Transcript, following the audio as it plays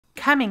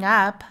Coming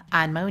up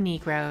on Mo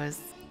Negroes.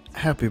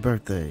 Happy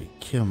birthday,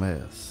 Kim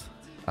S.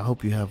 I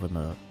hope you're having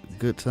a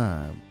good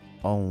time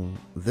on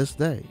this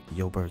day,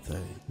 your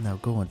birthday. Now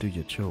go and do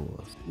your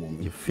chores,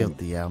 you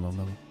filthy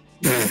animal.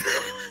 You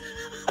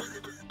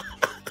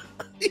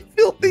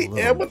filthy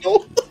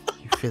animal?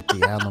 You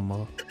filthy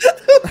animal.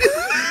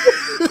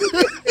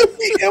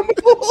 Filthy animal.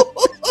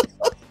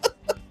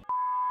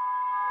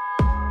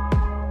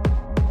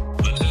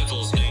 The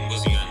turtle's name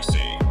was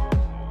Yancey.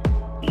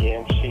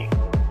 Yancey.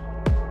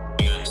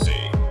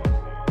 Yancey.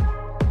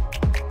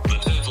 The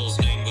turtle's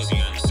name was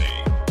Yancey.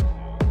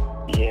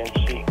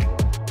 Yancey.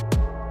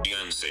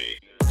 Yancey.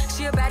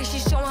 She a baddie, she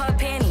showing her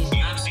panties.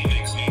 Yancey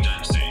makes me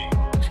dancy.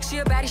 She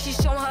a baddie, she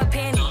showing her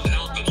panties. Can't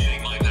help but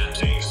shake my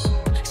panties.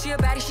 She a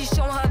baddie, she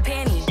showing her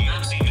panties.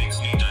 Yancey makes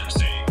me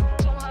dancy.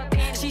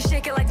 She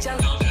shake it like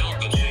jelly. Can't help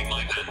but shake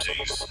my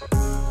panties.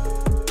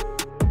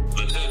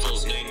 The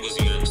turtle's name was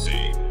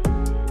Yancey.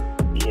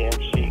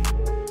 Yancey.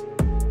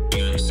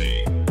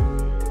 Yancey.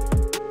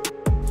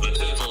 The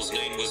turtle's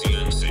name was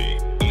Yancey.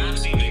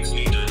 Yancey makes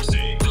me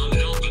dancy. Can't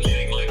help but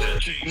shake my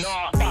panties.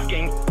 Not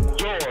fucking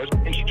yours.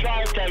 And she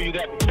tried to tell you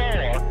that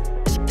before.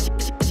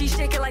 She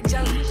shake it like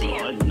jelly.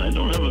 I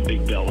don't have a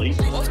big belly.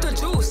 Off the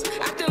juice,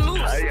 acting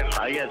loose.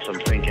 I got some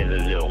thinking to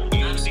do.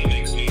 Yancey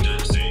makes me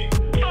dancy.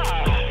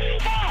 Fuck!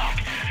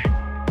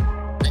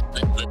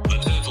 The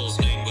turtle's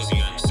name was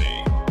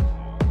Yancey.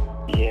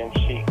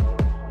 Yancey.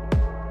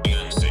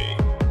 Yancey.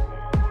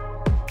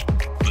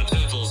 The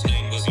turtle's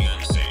name was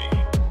Yancey.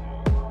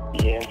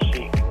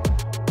 Yancey.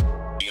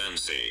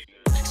 Yancey.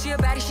 She a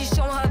baddie, she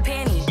showing her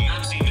panties.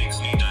 Yancey makes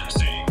me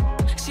dancy.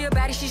 She a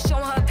baddie, she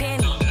showing her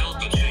panties. Can't help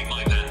but shake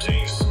my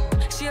panties.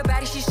 She a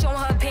baddie, she showing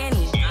her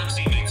panties.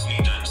 Yancey makes me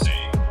dancy.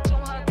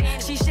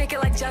 She shake it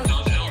like jelly.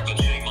 Can't help but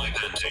shake my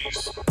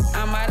panties.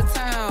 I'm out of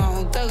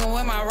town, thugging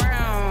with my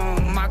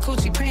round. My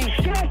coochie pink.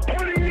 Stop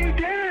putting me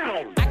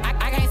down!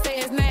 I can't say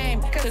his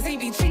name, cause he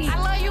be cheating. I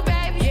love you,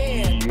 baby.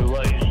 Yeah.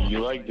 You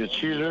like the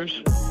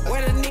cheaters?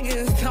 Where the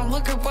niggas, I'm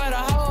looking for the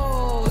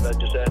hoes. I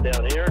just sat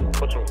down here and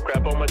put some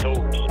crap on my toes.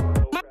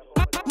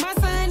 My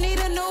son need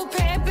a new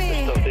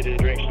pappy. Stuff they just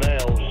drink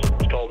now.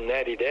 It's called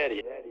Natty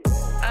Daddy.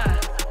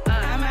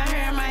 I'm out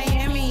here in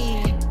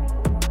Miami,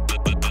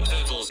 The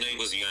turtle's name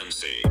was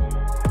Yancey.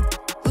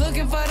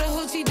 looking for the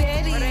hoochie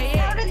daddy.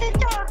 How did the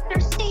doctor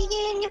see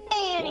you in your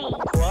panties?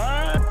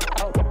 What?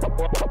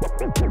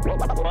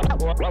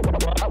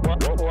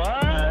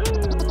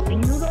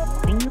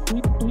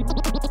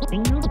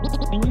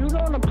 You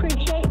don't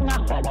appreciate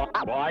nothing.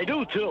 Well, I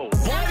do too.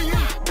 Why do you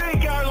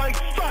think I like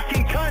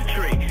fucking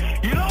country?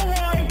 You know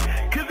why?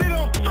 Because they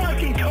don't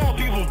fucking call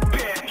people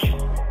bitch.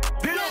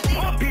 They don't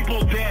put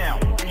people down.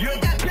 Your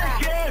bitch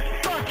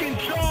ass fucking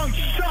songs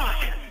suck.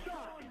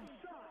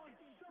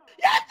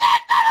 You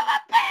that son of a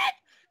bitch!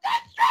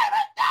 That stream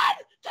is done!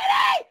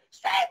 Today,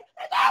 stream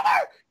is over!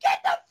 Get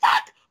the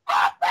fuck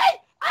off me!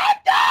 I'm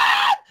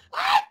done!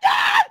 I'm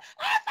done!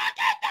 I'm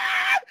fucking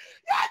done!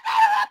 You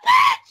son of a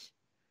bitch!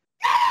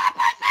 Get off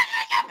my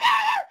fucking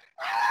computer!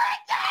 I'm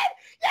done!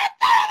 You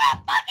son of a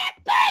fucking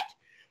bitch!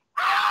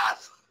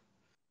 Off!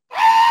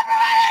 I don't ever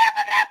want to hear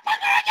from that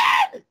fucker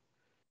again!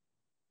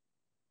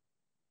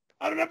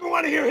 I don't ever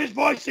want to hear his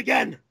voice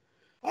again!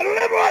 I don't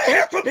ever want to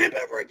hear from him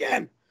ever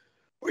again!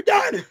 We're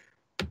done!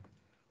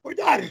 We're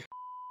done!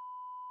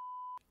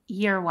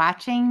 You're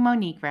watching Mo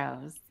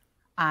Negroes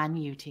on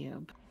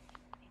YouTube.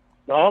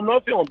 No, I'm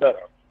not feeling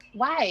better.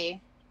 Why?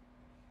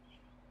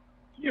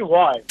 You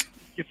why?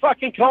 You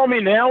fucking call me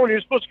now when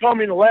you're supposed to call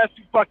me in the last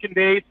 2 fucking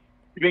days.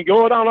 You've been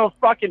going on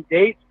fucking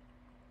dates.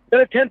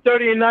 Then at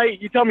 10:30 at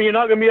night, you tell me you're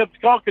not going to be able to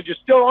call because you're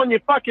still on your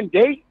fucking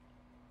date?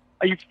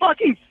 Are you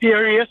fucking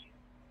serious?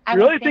 I You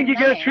was really think being you're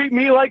going to nice. treat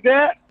me like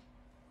that?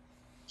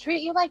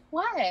 Treat you like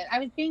what? I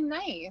was being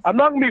nice. I'm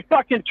not going to be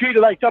fucking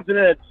treated like something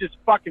that's just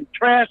fucking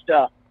trash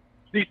to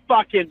these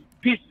fucking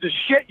pieces of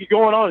shit you're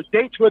going on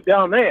dates with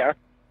down there.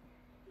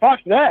 Fuck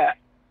that.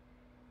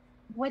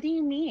 What do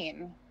you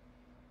mean?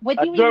 What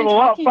do I you deserve even a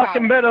lot talking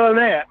fucking about? better than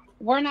that.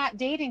 We're not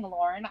dating,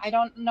 Lauren. I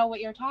don't know what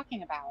you're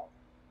talking about.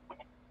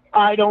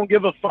 I don't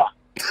give a fuck.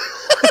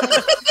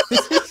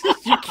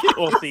 You can't,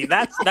 well, see,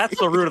 that's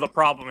the root of the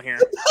problem here.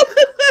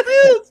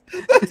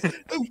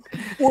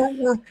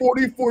 We're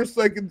 44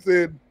 seconds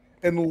in,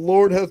 and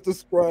Lord has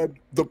described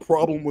the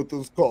problem with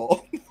this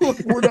call.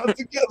 We're not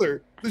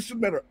together. This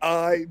should matter.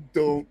 I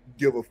don't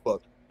give a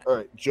fuck. All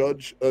right,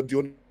 Judge, do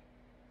you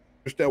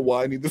understand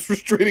why I need this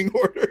restraining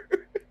order?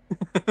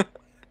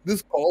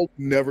 This call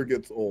never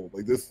gets old.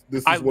 Like this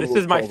is one of This those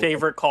is my calls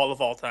favorite call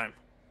of all time.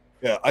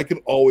 Yeah, I can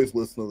always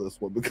listen to this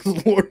one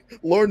because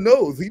Lord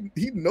knows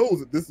he knows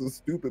that this is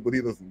stupid, but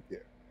he doesn't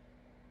care.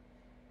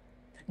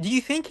 Do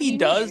you think What do he you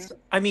does? mean?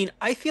 I mean,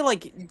 I feel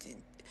like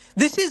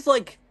this is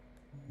like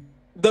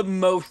the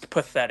most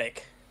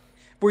pathetic,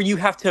 where you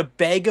have to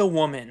beg a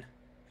woman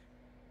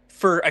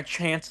for a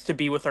chance to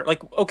be with her.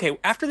 Like, okay,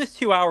 after this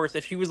 2 hours,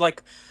 if she was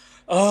like,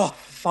 "Oh,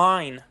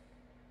 fine,"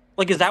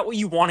 like, is that what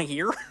you want to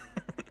hear?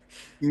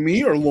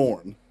 Me or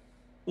Lorne?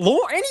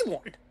 Lauren,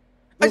 anyone.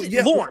 Well,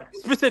 yeah. Lauren,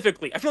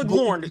 specifically. I feel like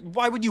Lauren,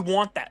 why would you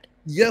want that?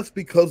 Yes,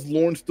 because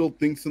Lauren still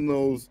thinks in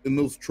those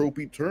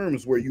tropey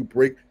terms where you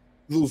break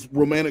those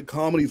romantic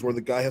comedies where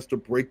the guy has to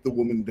break the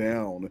woman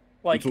down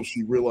Like, until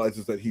she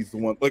realizes that he's the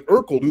one. Like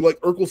Urkel, dude. Like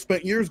Urkel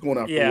spent years going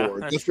after Yeah,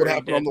 Lauren. that's Guess true, what he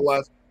happened on did. the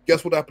last?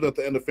 Guess what happened at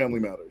the end of Family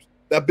Matters?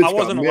 That bitch I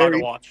wasn't got allowed to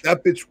married. watch.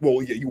 That bitch.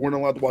 Well, yeah, you weren't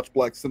allowed to watch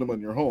black cinema in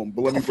your home.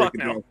 But let me Oh, break fuck it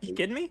no. down. You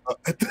kidding me?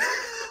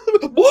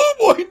 Blue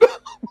Boy.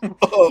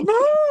 No.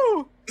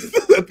 No!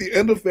 At the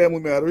end of Family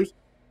Matters,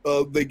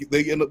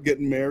 they end up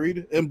getting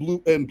married, and Blue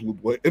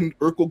Boy and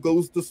Urkel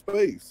goes to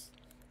space.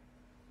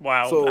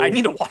 Wow, So- I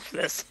need to watch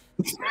this.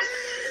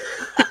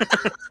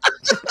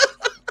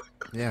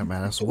 Yeah,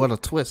 man, that's what a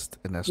twist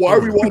in that Why are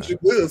we storyline. watching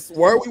this?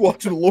 Why are we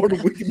watching Lord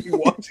and we can be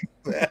watching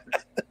that?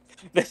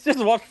 Let's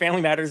just watch Family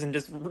Matters and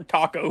just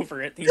talk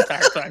over it the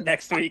entire time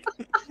next week.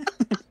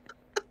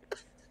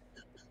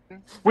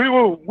 We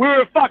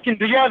were fucking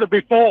together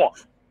before.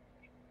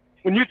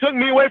 When you took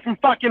me away from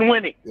fucking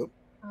Winnie.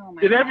 Oh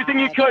my Did everything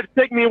you God. could to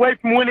take me away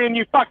from Winnie, and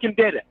you fucking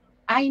did it.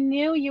 I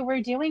knew you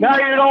were doing Now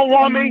that. you don't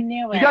want I me.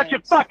 knew You got your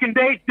it. fucking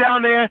dates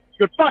down there.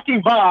 You're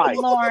fucking bye.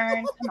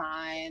 Lauren, come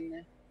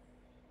on.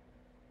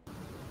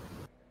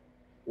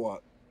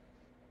 What?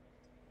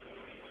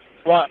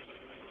 What?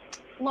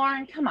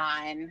 Lauren, come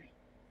on.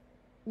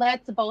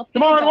 Let's both be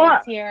Come on, adults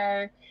what?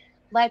 here.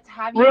 Let's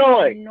have you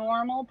Really? be a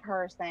normal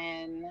person.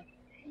 And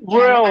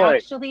Really?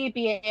 actually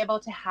be able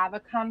to have a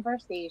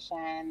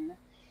conversation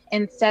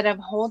instead of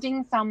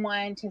holding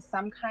someone to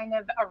some kind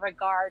of a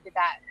regard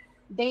that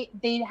they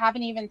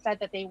haven't even said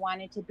that they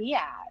wanted to be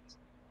at.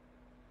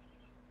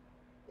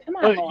 Come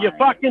on, Lauren. You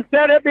fucking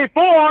said it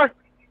before.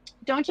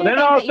 Don't you And then think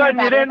all that of a you're sudden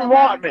you better didn't than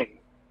want this? me.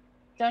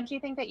 Don't you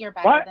think that you're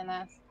better What? than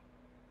this?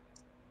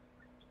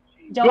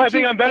 Do I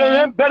think I'm better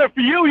than better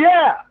for you?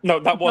 Yeah. No,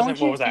 that wasn't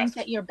Don't what you was think asked.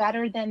 that you're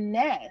better than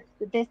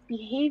this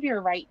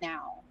behavior right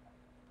now?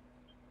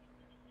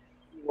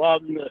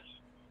 Love this.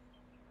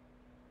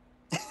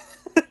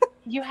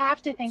 You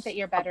have to think that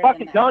you're better Fucking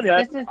than this. telling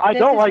you, I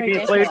don't like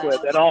being played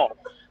with at all.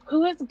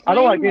 Who is playing I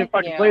don't like being with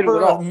fucking you? played with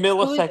For at a all.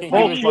 millisecond, he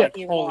playing was with like,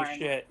 you, holy Lauren?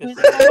 shit. Who's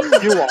This is playing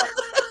with You you? are.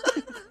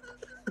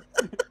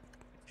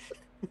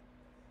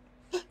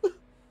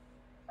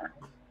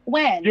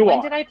 When? You When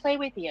are. did I play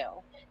with you?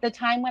 The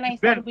time when I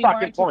been said we fucking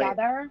weren't playing.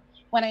 together?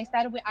 When I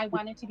said I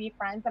wanted to be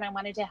friends and I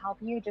wanted to help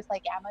you just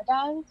like Emma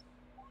does?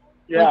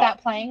 Yeah. Was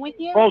that playing with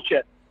you?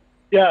 Bullshit.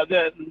 Yeah,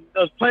 that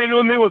was playing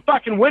with me with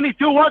fucking Winnie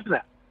too, wasn't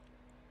it?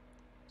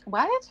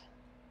 What?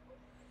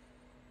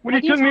 When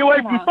What you are you took me away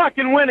talking from about?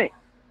 fucking Winnie.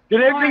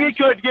 Did everything you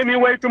could to get me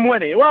away from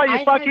Winnie. Well, you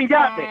I fucking had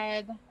got me.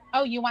 said,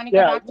 oh, you want to go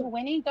Yeah. back to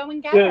Winnie? Go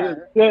and get Yeah,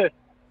 her. yeah.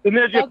 And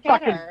there's your Go get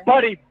fucking her.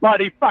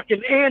 buddy,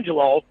 fucking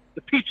Angelo,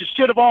 the piece of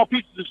shit of all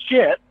pieces of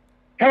shit,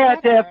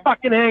 had to have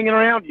fucking hanging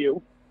around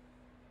you.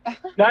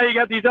 Now you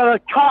got these other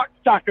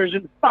cocksuckers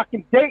and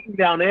fucking dating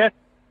down there.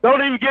 Don't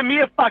even give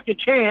me a fucking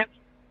chance.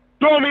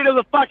 Throw me to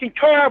the fucking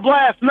curb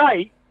last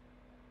night.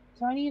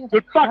 Don't need to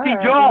Good fucking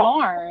her, job.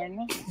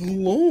 Lauren.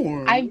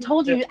 Lauren. I've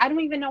told you, I don't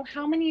even know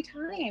how many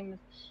times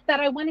that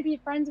I want to be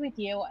friends with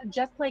you,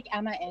 just like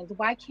Emma is.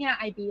 Why can't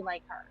I be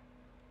like her?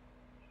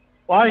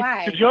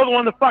 Why? Because you're the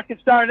one that fucking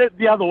started it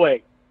the other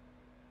way.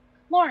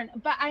 Lauren,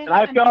 but I And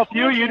I fell for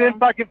you, you didn't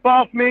fucking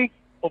fall for me.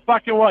 Well,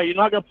 fucking what? You're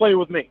not going to play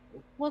with me.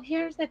 Well,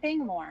 here's the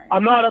thing, Lauren.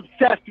 I'm not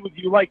obsessed with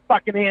you like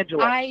fucking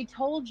Angela. I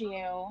told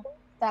you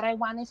that I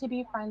wanted to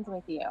be friends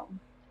with you.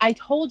 I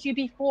told you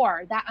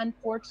before that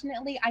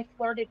unfortunately I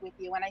flirted with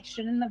you and I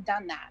shouldn't have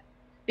done that.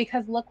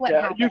 Because look what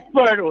happened. You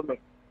flirted with me.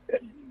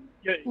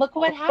 Look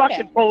what You're happened.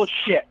 fucking full of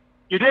shit.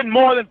 You did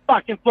more than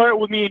fucking flirt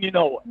with me and you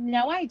know it.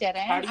 No, I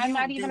didn't. I'm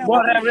not even a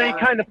Want to have any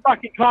kind of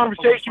fucking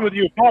conversation with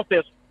you about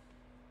this.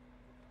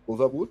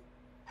 What's up, Wood?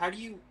 How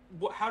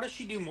does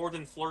she do more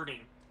than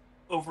flirting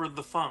over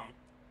the phone?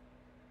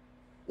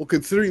 Well,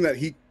 considering that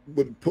he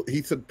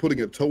said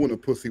putting a toe in a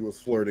pussy was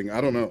flirting,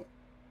 I don't know.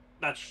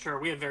 That's true.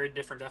 We have very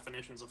different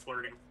definitions of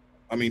flirting.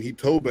 I mean, he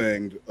toe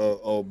banged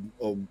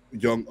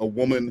a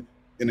woman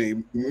in a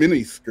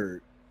mini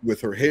skirt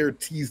with her hair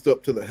teased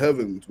up to the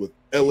heavens with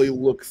LA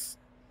Looks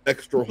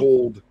extra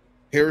hold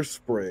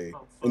hairspray,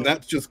 and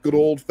that's just good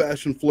old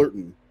fashioned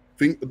flirting.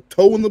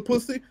 Toe in the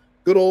pussy,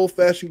 good old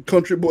fashioned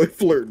country boy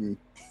flirting.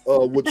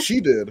 What she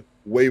did,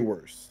 way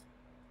worse.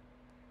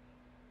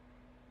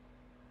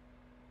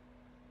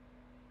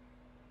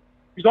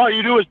 Because all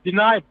you do is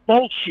deny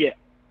bullshit.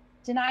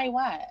 Deny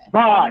what?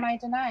 Bye. What am I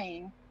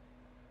denying?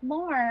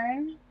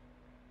 Lauren,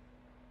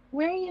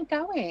 where are you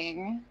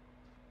going?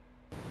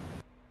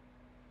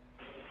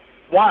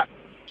 What?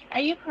 Are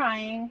you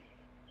crying?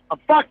 I'm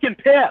fucking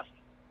pissed.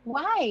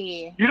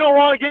 Why? You don't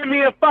want to give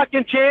me a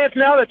fucking chance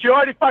now that you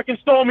already fucking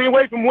stole me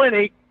away from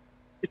Winnie.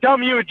 You tell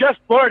me you were just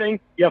flirting.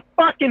 You're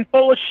fucking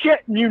full of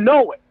shit and you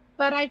know it.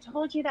 But I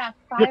told you that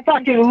 500 You're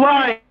fucking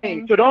lying.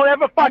 times, So don't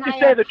ever fucking and I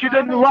say that you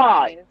didn't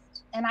lie. apologized,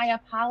 And I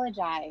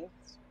apologized.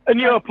 And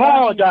you for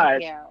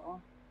apologize flirting with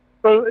you.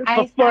 for I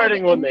said-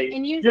 flirting with and- me.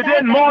 and you You said did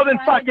that more you than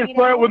wanted fucking me to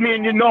flirt with help me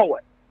and you you. know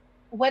it.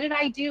 What did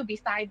I do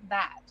besides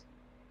that?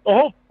 The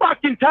whole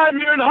fucking time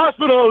you're in the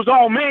hospital, it was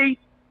all me.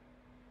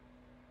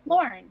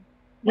 Lauren,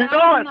 You Well,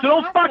 know in it, the so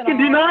don't fucking hospital,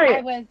 deny I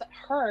it. was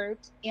hurt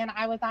and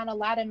I was on a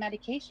lot of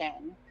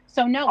medication.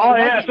 So no, Oh it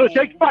yeah, wasn't so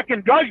me. take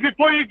fucking drugs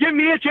before you give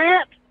me a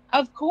chance?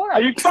 Of course.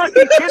 Are you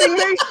fucking kidding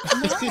me?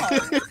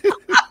 No.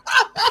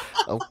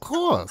 Of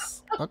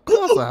course. Of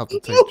course I have to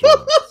take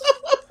drugs.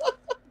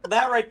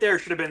 That right there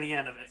should have been the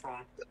end of it for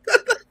him.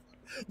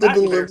 The Not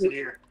embarrassing delivery, to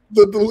hear.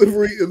 the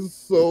delivery is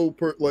so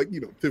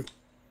Tiffany's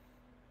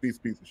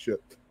piece of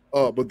shit.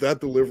 But that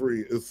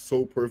delivery is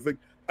so perfect.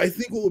 I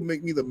think what would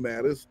make me the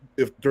maddest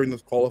if during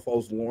this call if I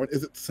was Lauren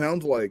is it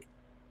sounds like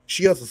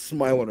she has a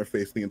smile on her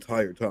face the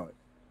entire time.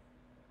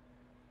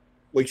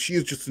 Like she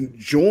is just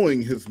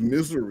enjoying his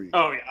misery.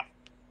 Oh yeah.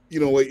 You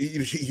know, like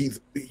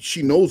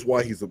she knows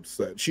why he's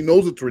upset. She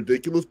knows it's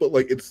ridiculous, but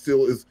like it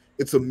still is.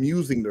 It's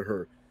amusing to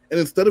her. And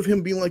instead of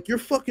him being like, "You're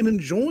fucking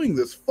enjoying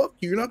this. Fuck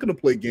you. You're not going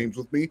to play games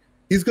with me,"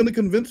 he's going to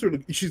convince her.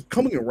 She's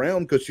coming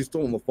around because she's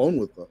still on the phone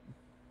with them.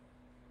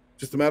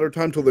 Just a matter of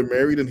time till they're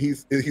married and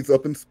he's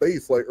up in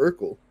space like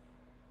Urkel.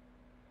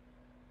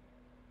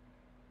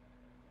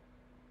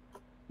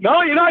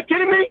 No, you're not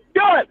kidding me?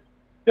 Good.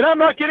 Then I'm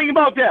not kidding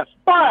about this.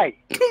 Bye.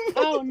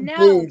 Oh no!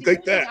 Boom, Did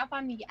take you hang that. up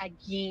on me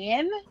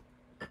again?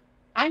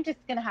 I'm just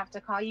gonna have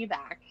to call you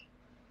back.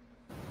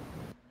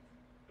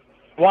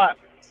 What?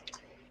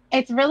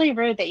 It's really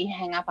rude that you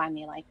hang up on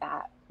me like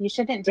that. You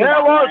shouldn't do Yeah,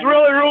 that. well, it's Lauren.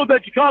 really rude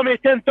that you call me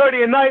at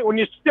 10:30 at night when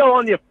you're still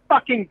on your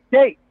fucking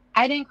date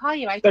I didn't call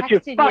you. I that you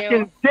texted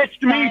fucking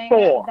ditched me saying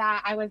for.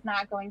 that I was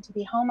not going to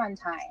be home on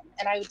time,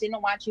 and I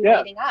didn't want you Yeah.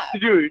 waiting up.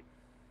 Because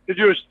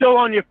you were still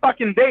on your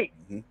fucking date.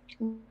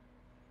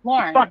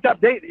 Lauren, Fucked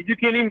up date. You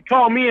can't even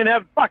call me and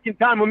have fucking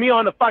time with me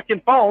on the fucking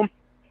phone.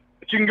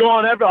 But you can go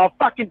on a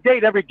fucking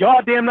date every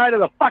goddamn night of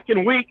the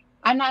fucking week.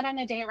 I'm not on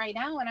a date right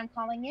now, and I'm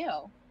calling you.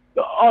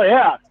 Oh,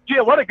 yeah. Gee,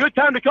 what a good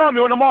time to call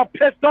me when I'm all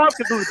pissed off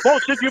because of the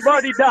bullshit you've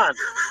already done.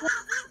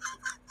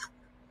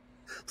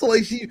 So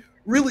like she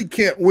really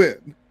can't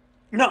win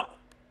No.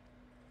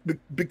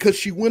 because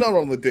she went out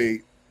on the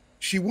date.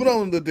 She went out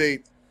on the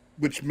date,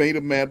 which made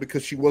him mad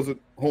because she wasn't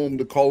home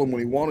to call him when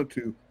he wanted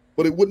to.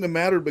 But it wouldn't have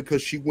mattered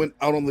because she went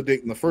out on the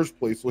date in the first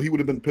place. So he would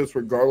have been pissed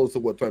regardless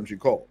of what time she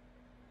called.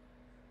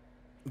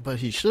 But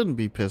he shouldn't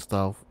be pissed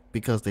off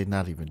because they're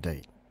not even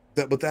dating.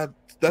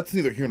 That's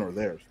neither here nor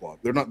there, Sloth.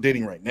 They're not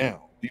dating right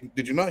now.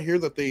 Did you not hear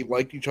that they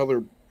liked each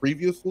other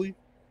previously?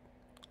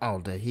 Oh,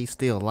 that he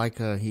still like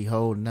her, he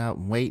holding out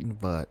and waiting,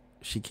 but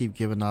she keep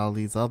giving all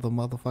these other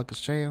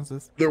motherfuckers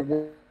chances. They're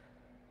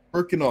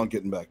working on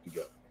getting back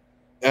together.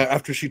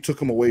 After she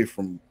took him away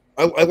from...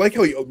 I like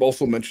how he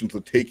also mentions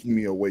the taking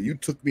me away. You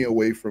took me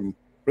away from...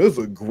 There's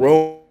a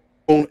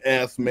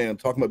grown-ass man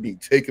talking about being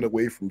taken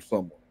away from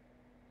someone.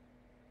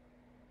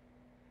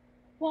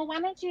 Well, why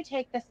don't you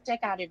take the stick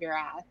out of your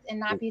ass and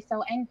not be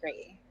so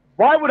angry?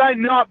 Why would I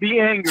not be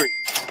angry?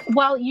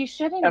 Well, you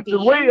shouldn't After be.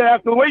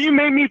 the way you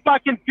made me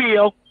fucking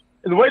feel,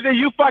 and the way that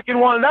you fucking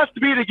wanted us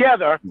to be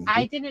together,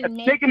 I didn't that's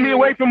make taking me you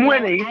away from feel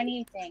winning.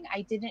 anything.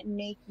 I didn't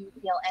make you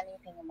feel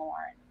anything,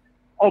 Lauren.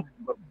 Oh,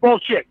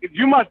 bullshit.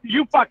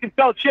 You fucking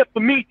felt shit for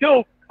me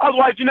too.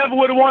 Otherwise, you never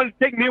would have wanted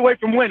to take me away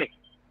from winning.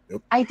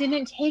 I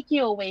didn't take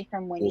you away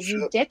from Winnie. You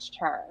Bullshit. ditched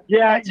her.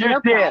 Yeah, That's you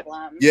your did.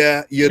 problem.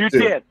 Yeah, you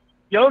did.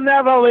 You'll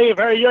never leave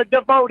her. You're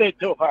devoted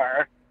to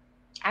her.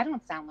 I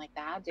don't sound like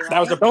that, do That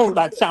was I?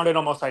 that sounded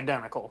almost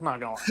identical. Not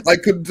going. I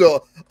could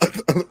tell.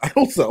 I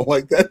don't sound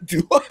like that,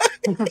 do I?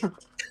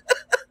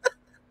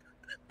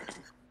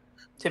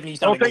 Tiffany, you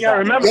Don't sound think I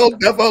remember. You'll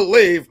never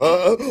leave,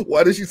 huh?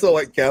 Why does she sound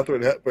like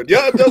Catherine Hepburn?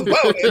 You're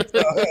devoted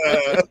to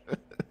her.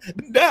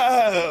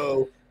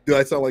 No. Do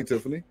I sound like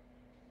Tiffany?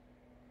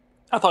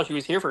 I thought she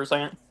was here for a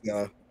second.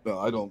 No,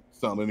 I don't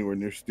sound anywhere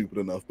near stupid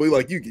enough. But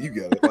like you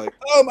get it. Like,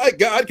 oh my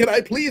God, can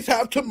I please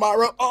have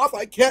tomorrow off?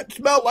 I can't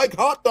smell like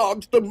hot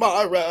dogs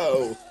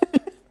tomorrow.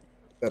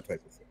 That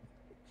type of thing.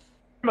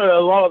 Remember a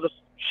lot of the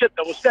shit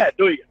that was said,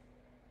 do you?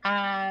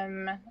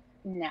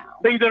 No.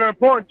 Things that are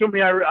important to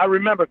me, I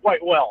remember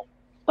quite well.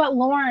 But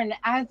Lauren,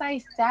 as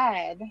I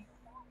said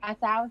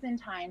 1,000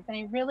 times, and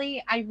I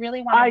really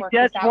want I to work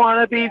just this out want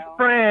to with be you.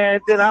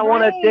 friends, and I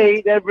want to Right.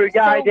 date every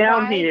guy So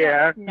down why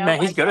here. No, Man,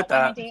 he's I good at don't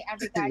wanna that. date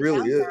every He guy really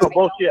down is. there. Oh, I don't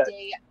bullshit.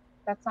 date-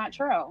 That's not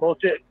true.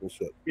 Bullshit.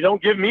 Bullshit. You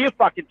don't give me a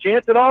fucking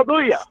chance at all,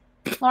 do you?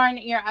 Lauren,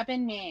 you're up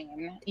in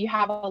Maine. You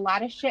have a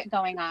lot of shit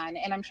going on,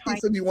 and I'm He trying.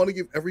 said you want to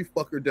give every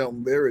fucker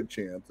down there a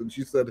chance, and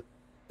she said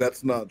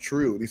that's not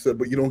true. And he said,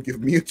 but you don't give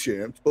me a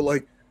chance.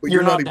 But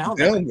you're not even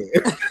down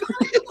there.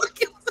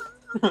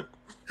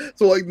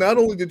 So not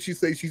only did she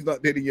say she's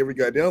not dating every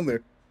guy down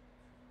there,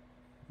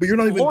 but you're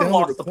not even Lauren down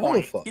there lost to the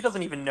point. qualify. He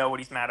doesn't even know what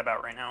he's mad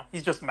about right now.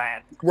 He's just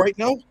mad. Right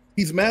now,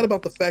 he's mad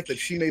about the fact that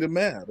she made him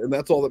mad, and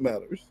that's all that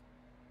matters.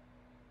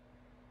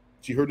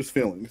 She hurt his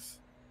feelings.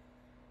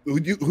 Who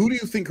do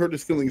you think hurt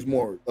his feelings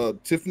more?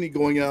 Tiffany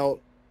going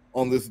out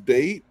on this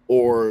date,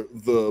 or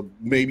the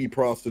maybe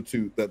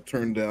prostitute that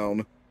turned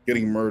down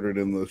getting murdered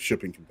in the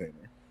shipping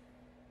container?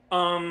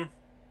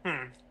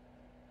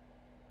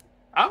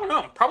 I don't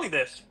know. Probably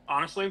this.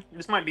 Honestly,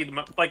 this might be the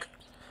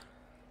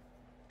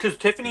because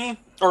Tiffany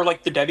or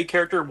the Debbie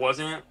character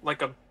wasn't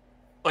like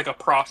a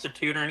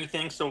prostitute or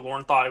anything, so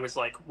Lauren thought it was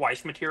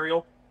wife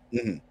material.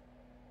 Mm-hmm.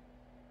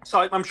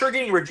 So I'm sure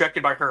getting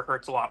rejected by her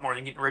hurts a lot more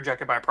than getting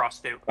rejected by a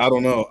prostitute. I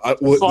don't know.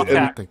 Sloth I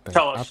Cat, think that-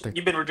 tell I us. think-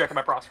 You've been rejected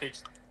by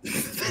prostitutes.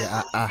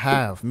 Yeah, I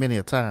have many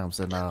a times,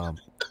 and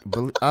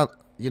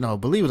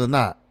believe it or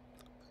not,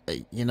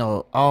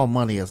 all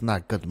money is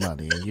not good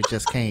money, and you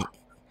just can't,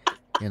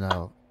 you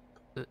know,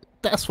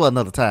 that's for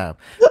another time.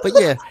 But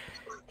yeah,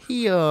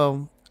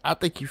 I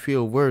think you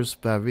feel worse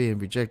by being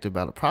rejected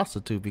by the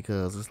prostitute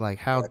because it's like,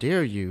 how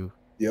dare you,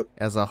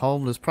 as a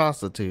homeless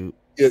prostitute,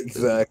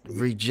 exactly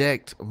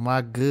reject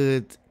my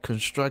good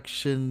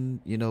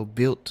construction,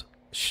 built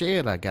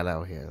shed I got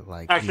out here.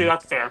 Like, Actually,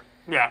 that's fair.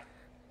 Yeah.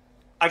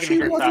 I can she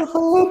agree with was that. a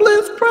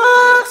homeless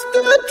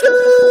prostitute.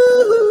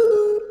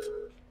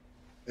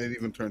 It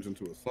even turns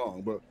into a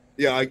song. But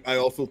yeah, I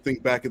also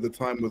think back at the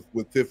time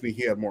with Tiffany,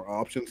 he had more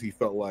options. He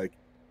felt like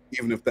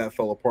even if that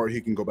fell apart,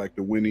 he can go back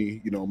to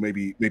Winnie.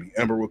 Maybe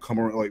Ember would come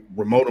around, like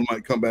Ramona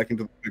might come back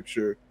into the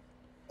picture.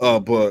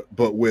 But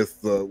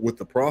with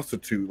the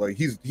prostitute, like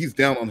he's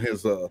down on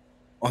his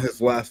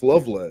last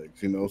love legs,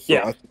 So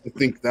Yeah. I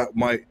think that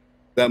might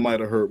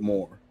have hurt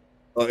more.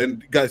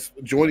 And guys,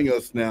 joining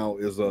us now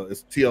is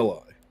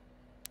TLI.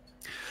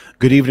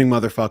 Good evening,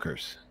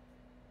 motherfuckers.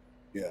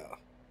 Yeah.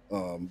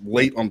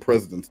 Late on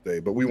President's Day,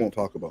 but we won't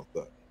talk about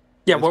that.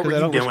 Yeah, That's what 'cause were I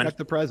you don't doing? respect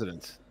the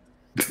presidents.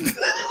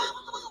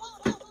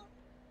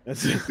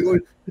 That's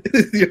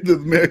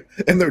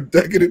and their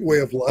decadent way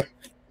of life.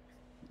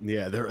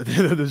 Yeah, they're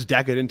those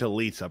decadent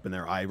elites up in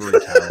their ivory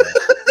towers.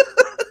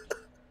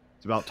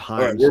 It's about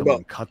time right,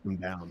 someone cut them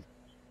down.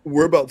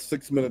 We're about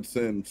 6 minutes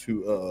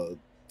into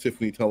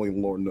Tiffany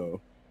telling Lauren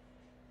no.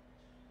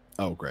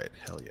 Oh, great.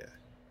 Hell yeah.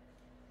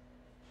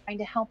 Trying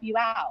to help you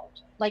out,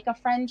 like a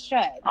friend should.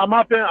 I'm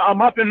up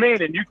in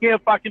Maine, and you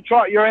can't fucking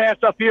trot your ass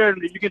up here.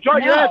 You can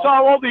trot your No. ass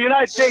all over the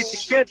United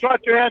States. You can't trot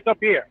your ass up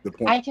here.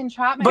 I can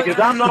trot my Because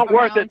ass I'm not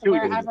worth around it to you.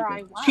 wherever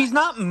I want. She's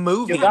not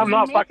moving Because I'm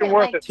not fucking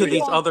worth it to to these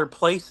you. other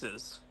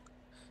places.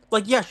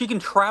 Like, yeah, she can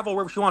travel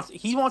wherever she wants.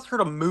 He wants her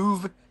to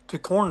move to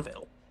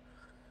Cornville.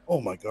 Oh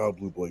my God,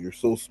 Blue Boy, you're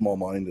so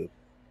small-minded.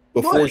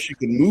 Before What? she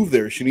can move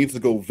there, she needs to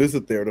go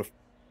visit there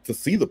to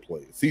see the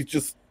place.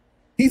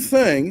 He's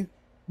saying,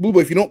 Blue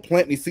Boy, if you don't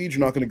plant any seeds,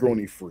 you're not going to grow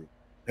any fruit.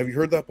 Have you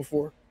heard that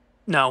before?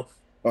 No.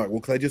 All right,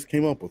 well, because I just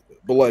came up with it.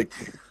 But like,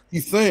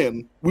 he's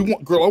saying, I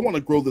want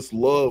to grow this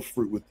love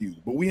fruit with you,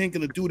 but we ain't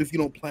going to do it if you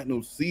don't plant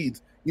no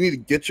seeds. You need to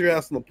get your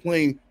ass on the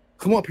plane,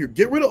 come up here,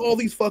 get rid of all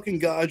these fucking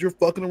guys you're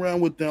fucking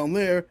around with down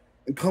there,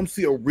 and come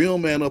see a real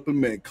man up in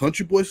Maine.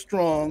 Country boy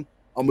strong.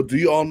 I'm going to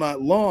do you all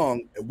night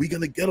long, and we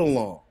going to get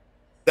along.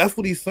 That's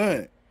what he's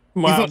saying.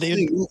 Wow,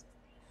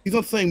 He's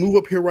not saying move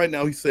up here right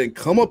now. He's saying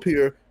come up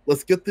here.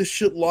 Let's get this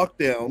shit locked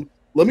down.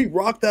 Let me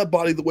rock that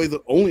body the way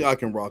that only I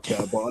can rock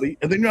that body.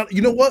 And then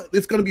you know what?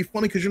 It's gonna be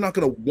funny because you're not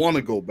gonna want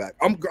to go back.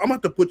 I'm gonna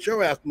have to put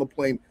your ass on the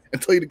plane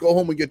and tell you to go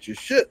home and get your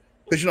shit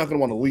because you're not gonna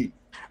want to leave.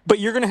 But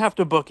you're going to have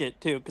to book it,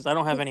 too, because I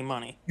don't have any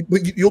money.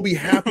 But you'll be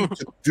happy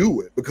to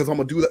do it because I'm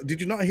gonna do that.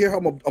 Did you not hear how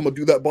I'm gonna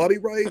do that body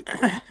right?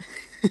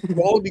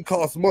 Quality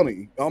costs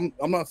money. I'm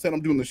not saying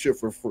I'm doing this shit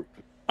for free.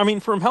 I mean,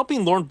 from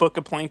helping Lauren book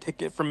a plane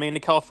ticket from Maine to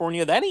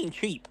California, that ain't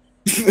cheap.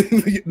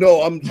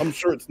 No, I'm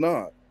sure it's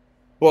not.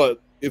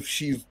 But if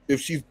she's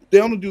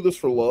down to do this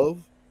for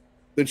love,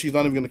 then she's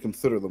not even going to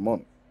consider the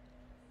money.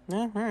 Yeah,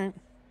 all right.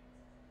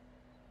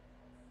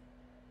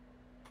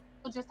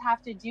 People just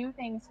have to do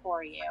things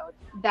for you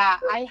that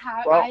I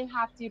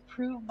have to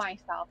prove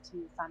myself to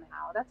you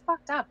somehow. That's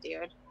fucked up,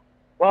 dude.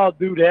 Well, I'll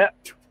do that.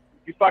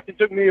 You fucking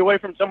took me away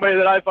from somebody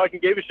that I fucking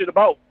gave a shit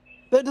about.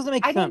 That doesn't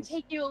make I sense.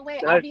 didn't take you away.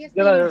 Then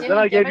Obviously,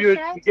 I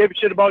gave a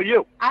shit about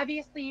you.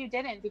 Obviously, you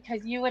didn't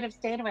because you would have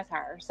stayed with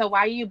her. So why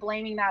are you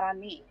blaming that on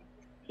me?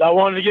 I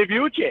wanted to give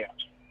you a chance.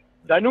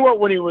 I knew what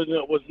Winnie was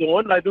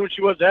doing. I knew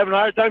she was having a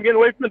hard time getting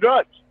away from the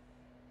drugs.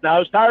 Now I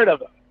was tired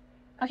of it.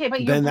 Okay, but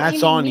Then you're that's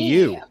blaming on me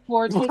you.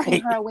 for taking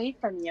Right. her away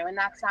from you, and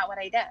that's not what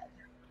I did.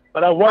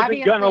 But I wasn't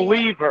Obviously- gonna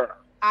leave her.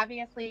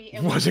 Obviously,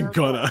 it was Wasn't your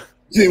gonna. fault.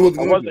 Yeah, well,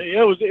 I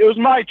wasn't. It was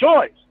my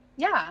choice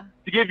Yeah.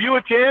 to give you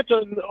a chance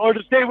or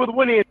to stay with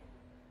Winnie.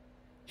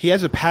 He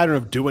has a pattern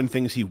of doing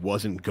things he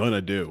wasn't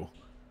gonna do.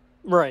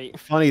 Right.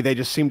 Funny, they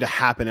just seem to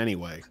happen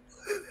anyway.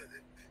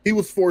 he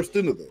was forced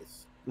into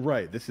this.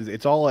 Right.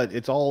 It's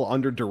all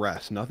under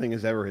duress. Nothing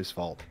is ever his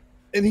fault.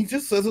 And he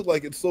just says it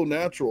like it's so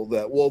natural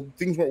that, well,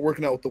 things weren't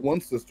working out with the one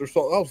sister,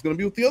 so I was going to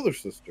be with the other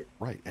sister.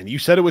 Right. And you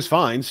said it was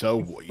fine, so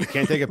you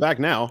can't take it back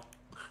now.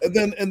 And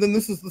then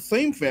this is the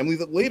same family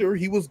that later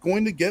he was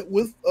going to get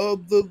with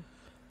the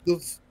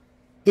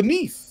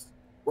niece,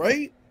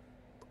 right?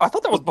 I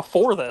thought that was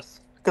before this.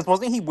 Because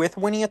wasn't he with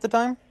Winnie at the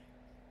time?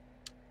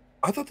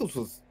 I thought this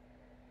was...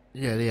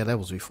 Yeah, that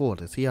was before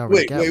this. He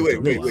already got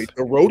with the niece.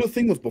 The Rhoda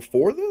thing was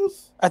before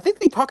this? I think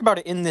they talk about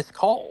it in this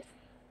call.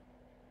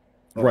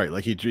 Right,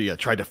 like he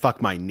tried to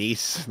fuck my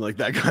niece, like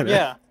that kind of...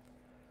 Yeah.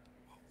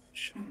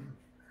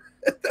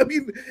 I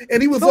mean,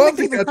 and he was Don't on make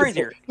to it even catch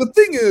crazier. a... The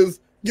thing is,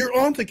 you're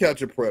on to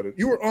catch a predator.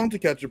 You were on to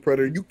catch a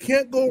predator. You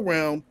can't go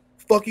around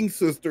fucking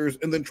sisters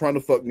and then trying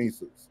to fuck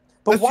nieces.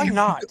 But why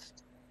not?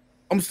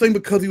 I'm saying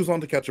because he was on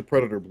to catch a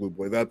predator, Blue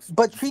Boy.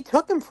 But she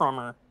took him from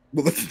her.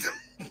 Well,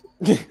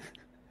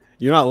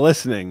 You're not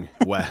listening,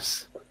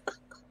 Wes.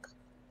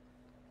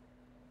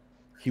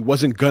 He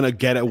wasn't gonna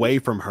get away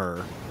from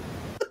her.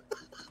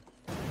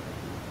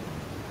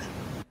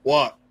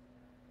 What?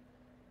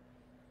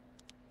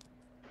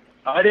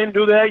 I didn't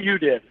do that. You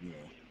did.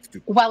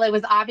 Well, it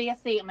was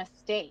obviously a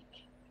mistake.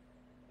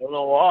 I don't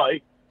know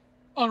why.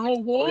 I don't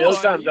know All the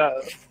other times,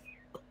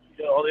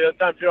 all the other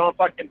times you're on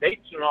fucking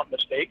dates, they're not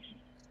mistakes.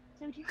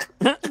 Dude, you're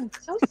fucking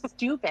so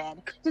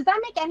stupid. Does that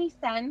make any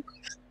sense?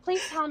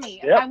 Please tell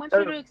me. Yep, I want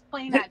you to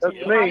explain that to me.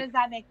 that's How me. does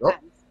that make Yep.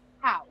 sense?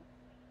 How?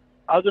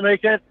 How does it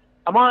make sense?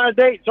 I'm on a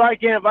date, so I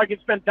can if I can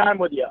spend time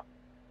with you.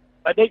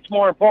 My date's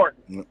more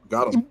important.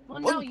 Got him. Well,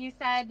 no, you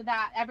said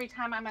that every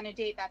time I'm on a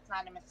date, that's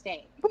not a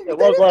mistake. It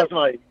was last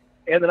night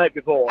and the night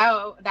before.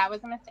 Oh, that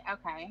was a mistake.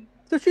 Okay.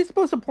 So she's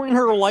supposed to point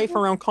her life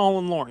around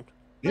Colin Lauren.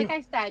 Like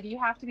I said, you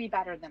have to be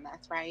better than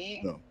this, right?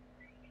 No.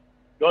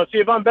 You want to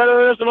see if I'm better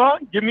than this or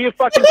not? Give me a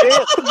fucking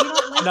chance. You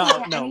don't listen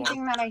No, to no.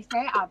 anything that I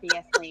say,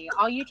 obviously.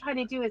 All you try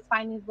to do is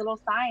find these little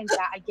signs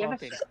that I give a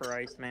Fucking shit.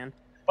 Christ, man.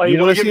 Oh, You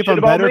don't want to give see a if shit I'm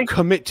about better? me?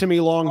 Commit to me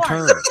long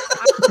term.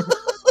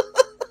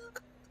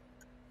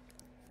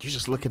 You're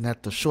just looking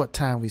at the short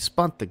time we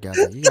spent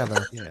together. You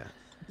gotta, Yeah.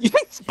 You think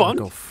gotta spunk?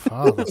 go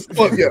farther.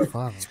 Spunk, yeah. Go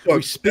farther.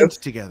 We spent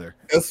together.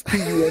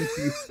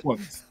 S-P-U-N-T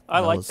Spunt.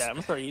 I That like was- that. I'm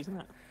gonna start using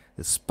that.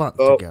 It's spunk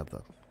Oh.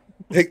 together.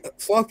 Hey,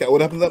 Sloth guy,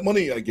 what happened to that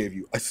money I gave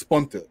you? I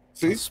spunt it. I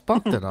See?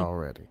 spunked it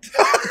already.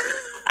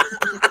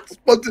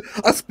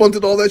 I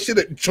spunted all that shit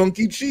at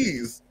Chunky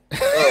Cheese.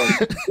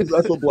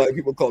 That's what black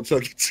people call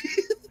Chunky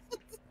Cheese.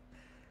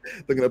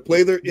 They're gonna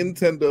play their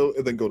Nintendo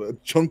and then go to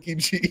Chunky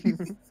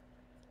Cheese.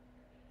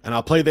 And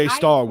I'll play they I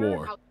Star heard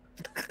War. how-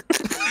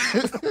 They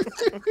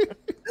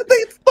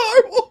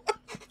Star Wars.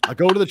 I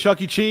go to the Chuck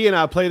E. Cheese and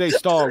I play they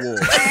Star War.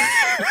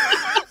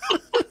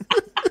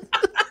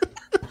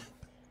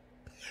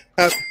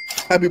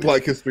 Happy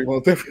Black History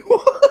Month, everyone.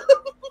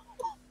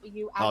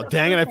 you Oh, as a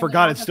dang it, I person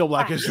forgot and it's as a still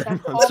Black friend. History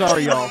That's Month. all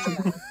Sorry, you y'all.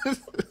 should- That's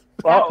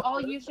Well,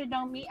 all you should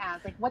know me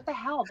as. Like, what the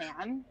hell,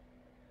 man?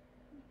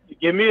 you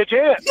give me a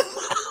chance.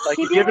 Like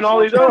Give you're you a giving all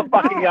chance these other for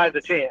fucking what? guys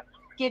a chance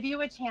Give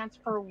you a chance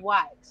for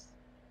what?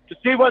 to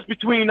see what's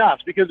between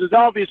us because there's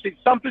obviously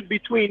something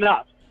between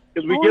us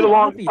because we Oh, get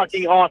along obvious.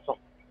 fucking awesome.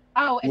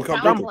 Oh, it Look how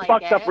sounds Some Sounds like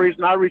fucked it. up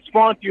reason I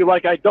respond to you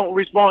like I don't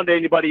respond to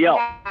anybody else.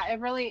 Yeah, it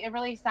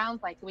really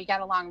sounds like we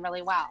get along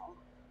really well.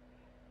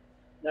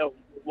 No,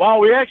 well,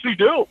 we actually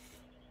do.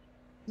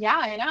 Yeah,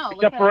 I know.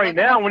 Except for right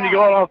now when you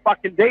go out on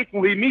fucking dates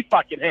and leave me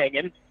fucking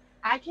hanging.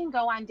 I can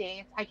go on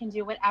dates. I can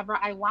do whatever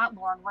I want,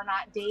 Lauren. We're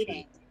not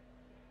dating.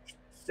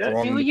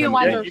 Strong, Do you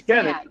independent- you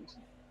get it. understand?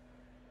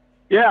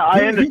 Yeah,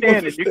 I You understand it. You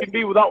understand. can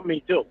be without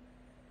me too.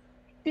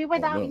 Be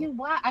without no. you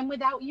what? I'm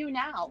without you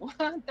now.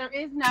 There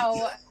is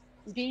no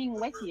being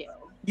with you.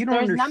 You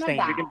don't There's none of understand.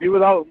 that. You can be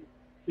without.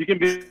 You can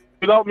be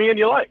without me in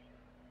your life.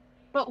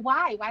 But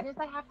why? Why does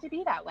that have to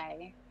be that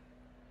way?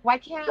 Why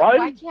can't Why?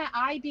 why can't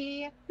I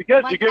be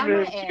Because Like you're giving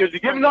Emma is because you're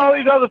giving for all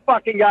you. these other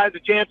fucking guys a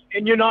chance,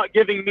 and you're not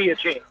giving me a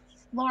chance.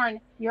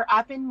 Lauren, you're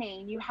up in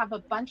Maine. You have a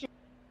bunch of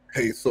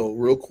Hey, so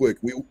real quick,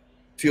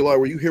 TLI,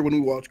 were you here when we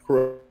watched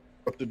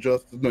Corrupted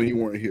Justice? No, you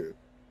weren't here.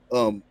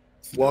 Sloth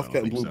No, I Cat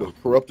and think Blue so. Book,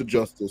 Corrupted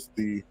Justice,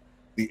 the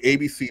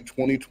ABC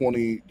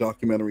 2020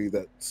 documentary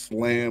that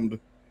slammed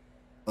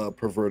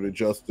perverted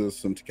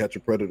justice and To Catch a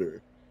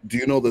Predator. Do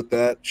you know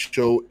that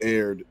show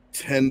aired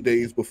 10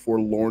 days before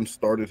Lorne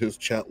started his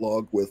chat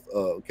log with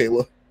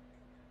Kayla?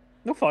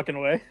 No fucking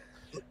way.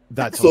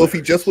 That's So if he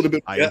hilarious. just would have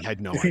been, I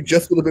had no if idea. he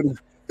just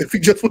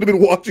would have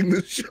been watching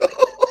this show,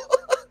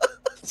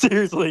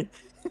 Seriously.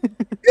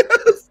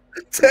 yes,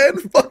 10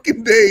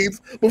 fucking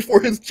days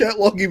before his chat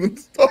log even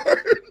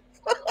started.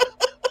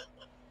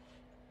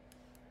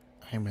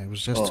 Hey man,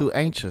 was just Oh. too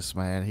anxious,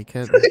 man. He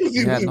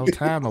had no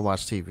time to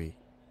watch TV.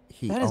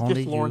 He That is only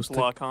just Lauren's used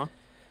luck, huh?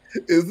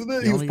 Isn't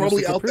it? He He was only probably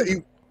used the out there.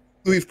 computer.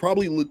 He's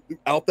probably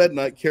out that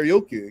night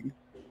karaokeing,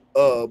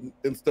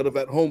 instead of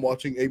at home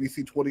watching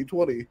ABC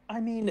 2020. I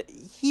mean,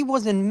 he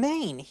was in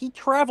Maine. He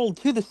traveled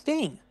to the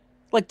sting.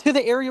 Like to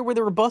the area where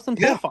they were busting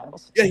Yeah.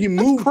 pedophiles. Yeah, he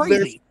That's moved there.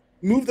 crazy.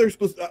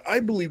 I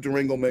believe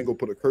Durango Mango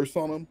put a curse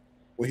on him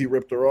when he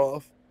ripped her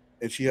off,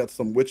 and she had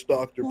some witch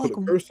doctor put a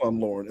Like- curse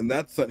on Lauren, and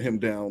that sent him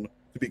down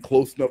to be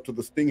close enough to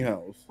the Sting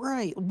house.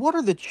 Right. What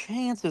are the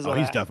chances Oh, of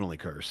he's that? definitely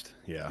cursed.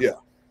 Yeah. Yeah.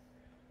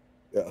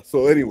 Yeah.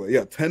 So anyway,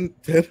 yeah, 10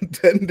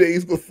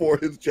 days before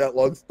his chat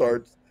log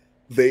starts,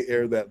 they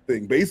air that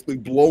thing, basically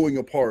blowing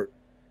apart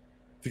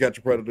To Catch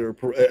a Predator,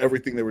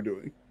 everything they were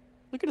doing.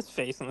 Look at his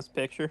face in this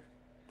picture.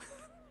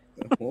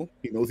 Yeah, well,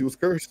 he knows he was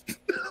cursed.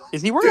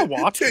 Is he wearing a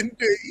watch? 10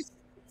 days.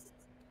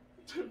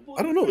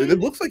 I don't know. It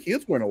looks like he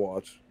is wearing a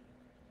watch.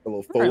 A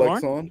little All right,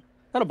 Folex Lauren. on.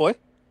 That a boy.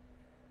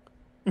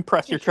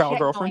 Impress your shit child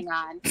girlfriend. going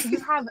on. You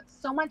have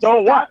so much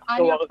So stuff what? on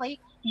So your what? plate.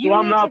 So You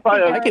I'm need not to fi-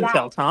 figure I it can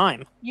tell out.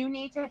 time. You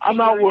need to. I'm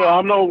not. figure it out.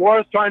 I'm no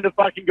worth trying to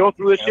fucking go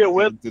through this shit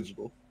with.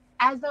 Digital.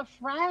 As a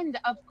friend,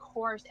 of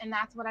course, and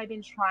that's what I've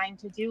been trying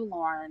to do,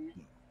 Lauren.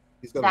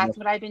 He's got That's enough.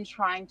 what I've been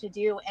trying to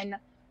do, and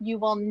you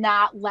will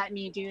not let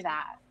me do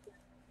that.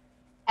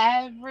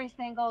 Every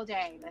single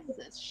day,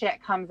 this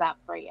shit comes up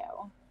for you.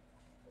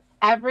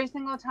 Every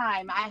single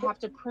time I have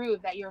to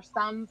prove that you're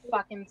some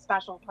fucking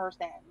special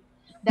person,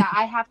 that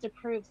I have to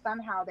prove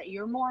somehow that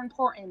you're more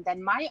important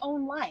than my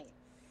own life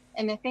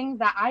and the things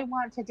that I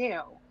want to do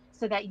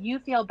so that you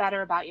feel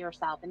better about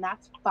yourself. And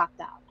that's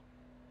fucked up.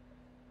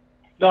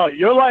 No,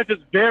 your life is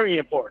very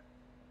important.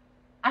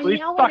 I These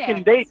know fucking it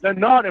is. dates are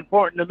not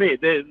important to me.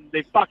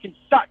 They fucking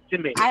suck to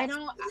me. I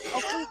don't.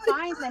 Okay,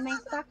 fine. Then they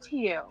suck to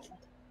you.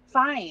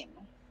 Fine.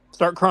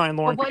 Start crying,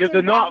 Lauren. But what Because does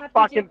they're that not have to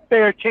fucking do-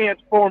 fair chance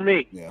for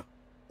me. Yeah,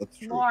 that's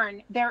true.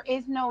 Lauren, there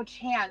is no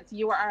chance.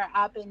 You are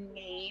up in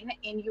Maine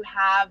and you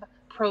have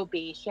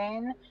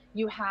probation.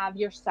 You have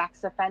your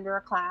sex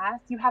offender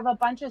class. You have a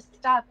bunch of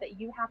stuff that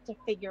you have to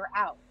figure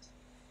out.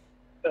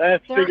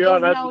 Let's There figure out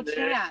is that. no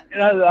chance.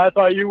 And I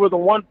thought you were the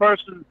one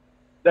person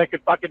that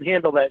could fucking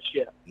handle that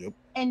shit.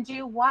 And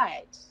do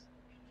what?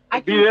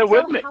 Be there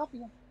with still me. help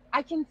you.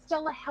 I can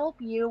still help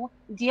you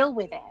deal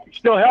with it.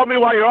 Still help me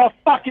while you're all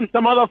fucking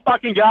some other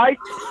fucking guy?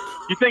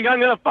 You think I'm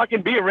gonna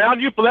fucking be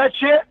around you for that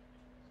shit?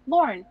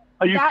 Lauren,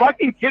 Are you that-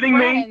 fucking kidding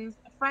me?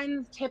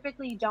 Friends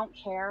typically don't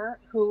care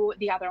who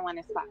the other one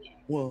is fucking.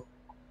 Well,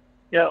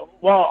 Yeah,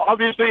 well,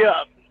 obviously,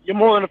 you're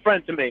more than a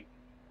friend to me.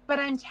 But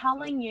I'm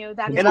telling you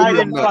that And it's I more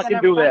didn't than fucking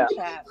a do that.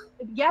 friendship.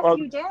 Yes, Well,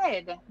 you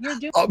did. You're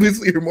doing.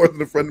 obviously you're more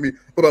than a friend to me,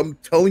 but I'm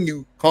telling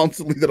you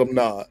constantly that I'm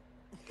not.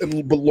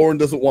 But Lauren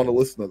doesn't want to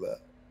listen to that.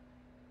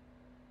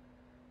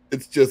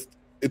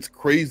 It's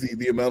crazy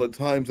the amount of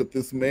times that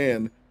this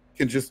man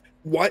can just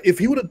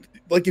if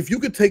you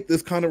could take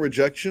this kind of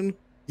rejection,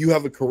 you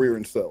have a career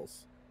in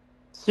sales.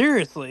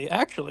 Seriously,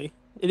 actually,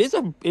 it is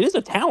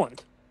a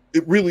talent.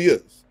 It really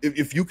is.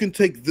 If you can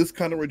take this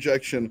kind of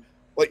rejection,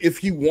 like if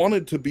he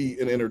wanted to be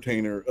an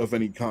entertainer of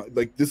any kind,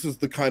 like this is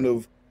the kind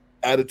of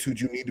attitude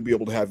you need to be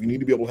able to have. You need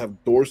to be able to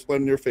have doors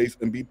slammed in your face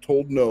and be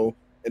told no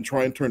and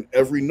try and turn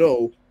every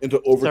no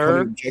into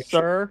overcoming rejection.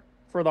 Sir,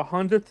 for the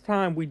 100th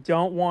time, we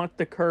don't want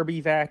the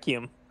Kirby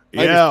vacuum.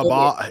 Yeah,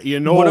 but you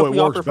know What if it we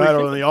works offer free better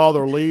than shipping? the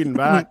other leading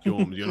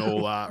vacuums. You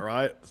know that,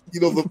 right?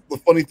 You know, the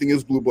funny thing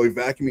is, Blue Boy,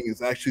 vacuuming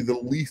is actually the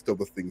least of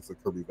the things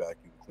that Kirby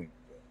vacuum cleaner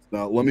does.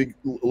 Now, let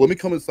me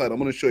come inside. I'm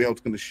going to show you how it's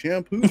going to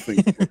shampoo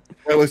things.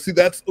 Right, like, see,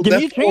 that's Give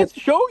me a chance to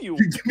show you.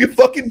 Give me a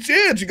fucking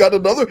chance. You got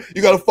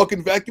a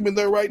fucking vacuum in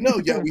there right now.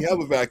 Yeah, we have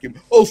a vacuum.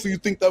 Oh, so you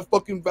think that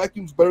fucking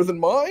vacuum's better than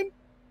mine?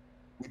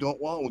 We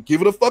don't want one. Give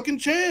it a fucking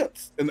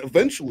chance. And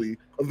eventually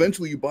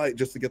you buy it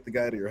just to get the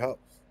guy out of your house.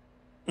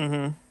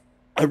 Mm-hmm.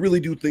 I really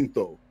do think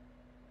though,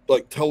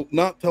 like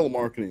not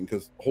telemarketing,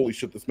 because holy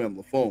shit, this man on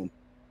the phone.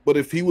 But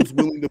if he was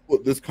willing to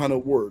put this kind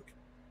of work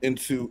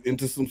into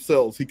some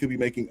sales, he could be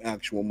making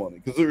actual money,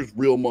 because there's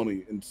real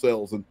money in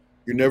sales, and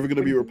you're never going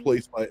to be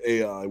replaced by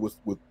AI with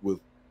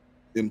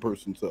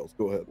in-person sales.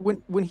 Go ahead.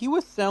 When he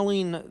was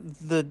selling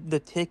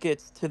the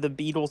tickets to the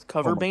Beatles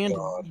cover band,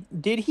 God.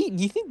 did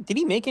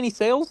he make any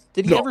sales?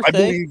 Did he ever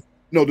say?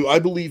 I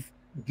believe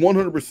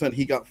 100%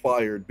 he got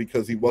fired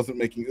because he wasn't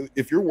making.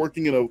 If you're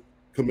working in a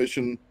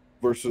commission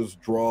versus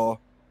draw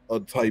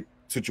type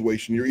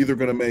situation, you're either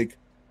going to make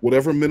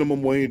whatever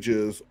minimum wage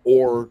is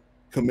or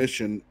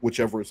commission,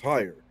 whichever is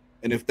higher.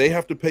 And if they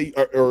have to pay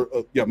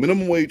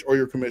minimum wage or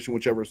your commission,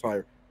 whichever is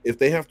higher, if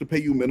they have to pay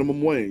you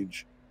minimum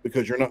wage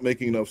because you're not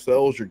making enough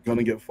sales, you're going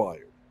to get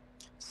fired.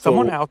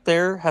 Someone out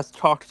there has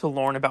talked to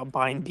Lauren about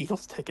buying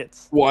Beatles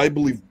tickets. Well, I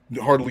believe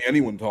hardly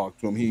anyone talked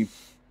to him. He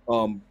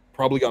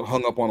probably got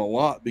hung up on a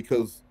lot,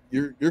 because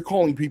you're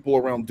calling people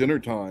around dinner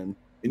time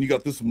and you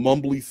got this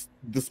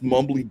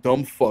mumbly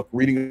dumb fuck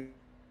reading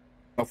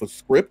off a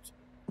script,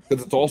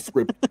 because it's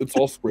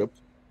all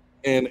script.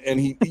 And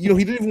he didn't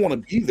even want to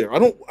be there.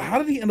 How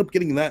did he end up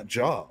getting that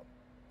job?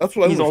 That's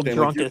what I understand. He's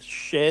all drunk as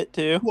shit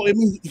too. Well, I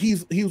mean,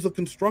 he was a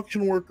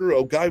construction worker,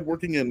 a guy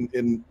working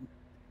in.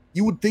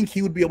 You would think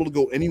he would be able to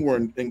go anywhere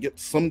and get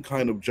some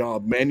kind of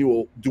job,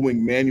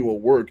 doing manual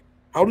work.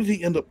 How did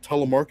he end up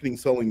telemarketing,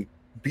 selling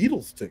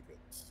Beatles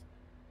tickets?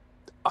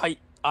 I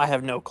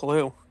have no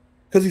clue.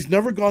 Because he's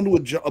never gone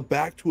to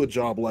back to a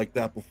job like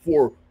that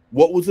before.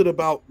 What was it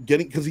about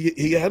getting? Because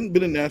he hadn't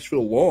been in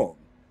Nashville long.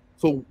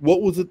 So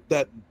what was it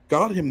that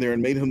got him there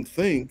and made him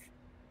think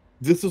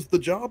this is the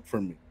job for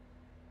me?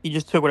 He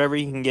just took whatever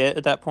he can get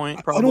at that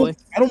point, probably.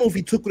 I don't know if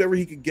he took whatever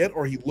he could get,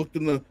 or he looked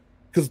in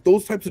because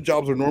those types of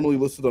jobs are normally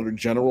listed under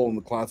general in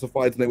the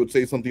classifieds, and they would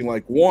say something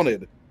like,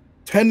 wanted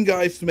 10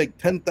 guys to make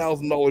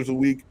 $10,000 a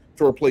week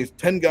to replace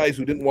 10 guys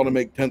who didn't want to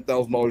make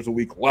 $10,000 a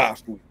week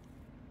last week.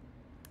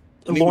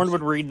 And Lauren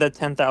would read the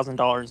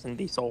 $10,000 and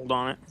be sold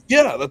on it.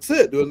 Yeah, that's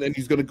it. And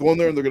he's going to go in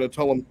there and they're going to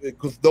tell him,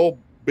 because they'll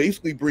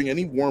basically bring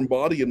any warm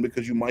body in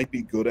because you might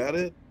be good at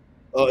it.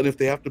 And if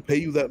they have to pay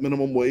you that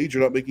minimum wage,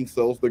 you're not making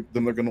sales, then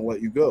they're going to let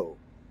you go.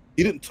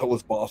 He didn't tell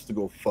his boss to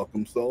go fuck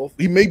himself.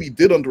 He maybe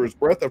did under his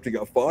breath after he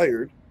got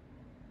fired.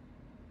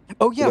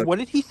 Oh, yeah. What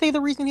did he say the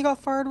reason he got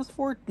fired was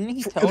for? Didn't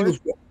he tell her?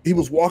 He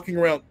was walking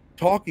around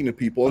talking to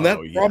people,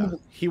 and probably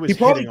he was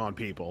hitting on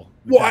people.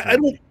 Well,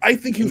 I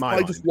think he was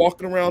probably just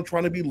walking around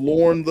trying to be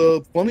Lauren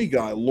the funny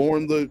guy,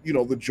 Lauren the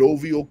the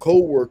jovial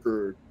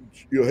coworker.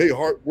 Hey,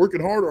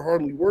 working hard or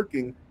hardly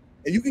working,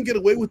 and you can get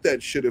away with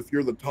that shit if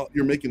you're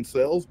you're making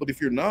sales. But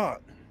if you're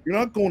not, You're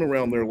not going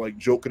around there like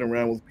joking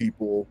around with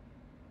people,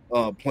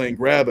 playing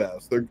grab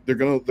ass. They're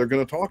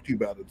gonna talk to you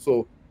about it.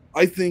 So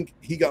I think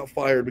he got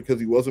fired because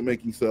he wasn't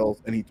making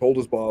sales, and he told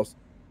his boss,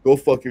 "Go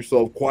fuck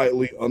yourself,"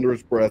 quietly under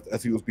his breath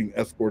as he was being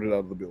escorted out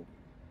of the building.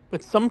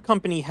 But some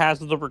company has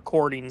the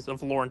recordings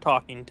of Lauren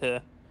talking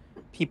to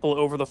people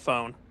over the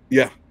phone.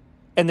 Yeah.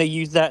 And they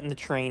use that in the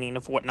training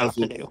of what not As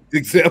to an do.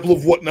 example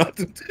of what not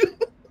to do.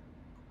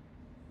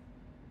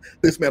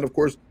 This man, of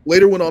course,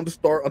 later went on to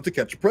star on To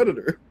Catch a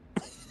Predator.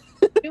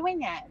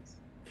 Doing it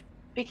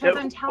because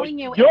I'm telling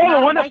you, You're it's the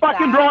not one that like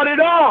fucking that. brought it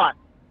on.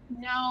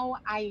 No,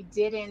 I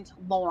didn't,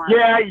 Lauren.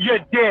 Yeah, you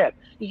did.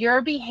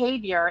 Your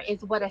behavior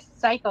is what a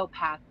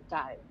psychopath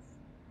does.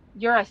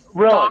 You're a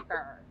Really?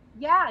 stalker.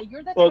 Yeah,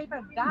 you're the type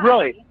of guy.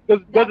 Really? Does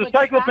that a would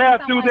track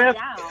psychopath do someone this?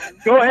 down. Go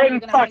So ahead you're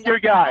and gonna fuck hang your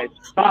up guys. now?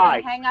 You're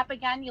Bye. gonna hang up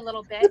again, you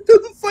little bitch.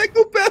 Does a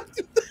psychopath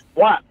do that?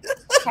 What?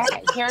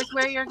 Okay, here's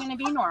where you're gonna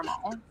be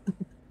normal,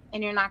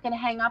 and you're not gonna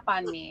hang up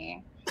on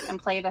me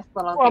and play this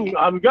little game.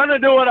 I'm gonna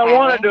do what I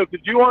want to do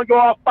because you want to go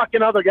off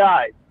fucking other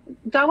guys.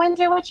 Go and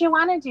do what you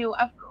want to do,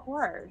 of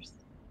course.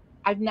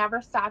 I've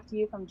never stopped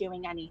you from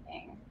doing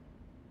anything.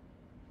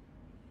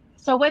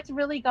 So what's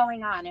really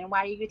going on, and why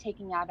are you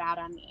taking that out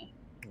on me?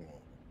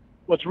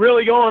 What's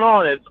really going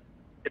on is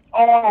it's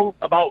all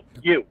about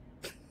you.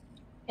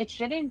 It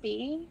shouldn't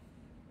be.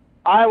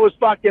 I was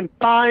fucking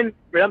fine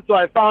until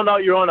I found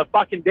out you're on a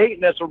fucking date,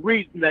 and that's a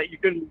reason that you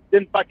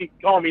didn't fucking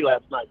call me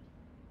last night.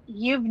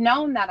 You've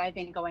known that I've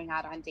been going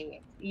out on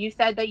dates. You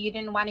said that you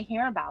didn't want to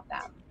hear about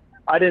them.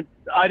 I didn't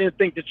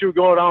think that you were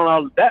going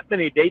on that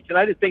many dates, and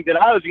I didn't think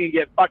that I was gonna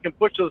get fucking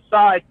pushed to the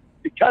side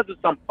because of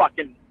some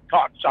fucking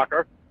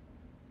cocksucker.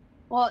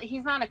 Well,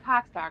 he's not a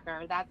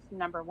cocksucker. That's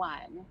number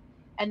one.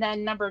 And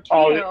then number two.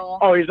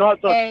 Oh, he's not.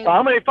 is,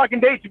 How many fucking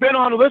dates you been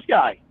on with this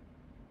guy?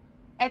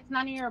 It's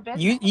none of your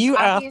business. You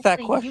asked that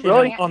Obviously, you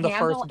question can't on the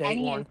handle first date,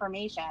 any Lauren.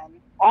 information.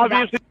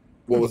 Obviously.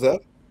 What was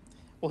that?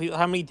 Well,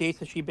 how many dates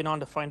has she been on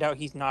to find out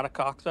he's not a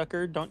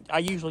cocksucker? I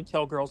usually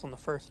tell girls on the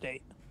first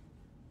date.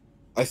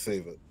 I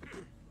save it.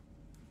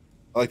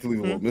 I like to leave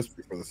a little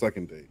mystery for the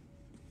second date.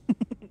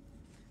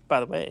 By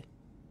the way,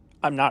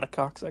 I'm not a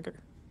cocksucker.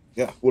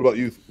 Yeah. What about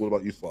you? What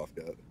about you, Sloth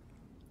Cat?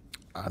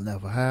 I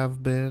never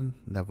have been,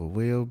 never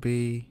will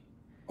be.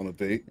 On a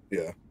date?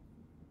 Yeah.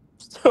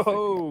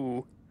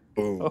 So,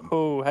 boom.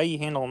 Oh, how you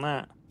handling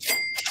that?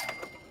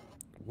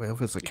 Well,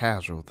 if it's a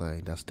casual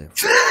thing, that's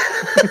different.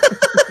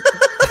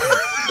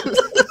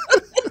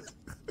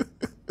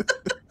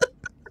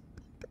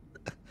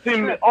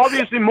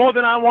 Obviously, more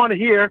than I want to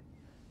hear,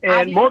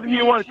 and more than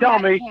you want to tell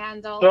me.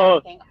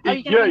 So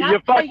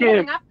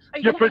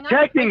you're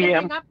protecting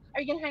him.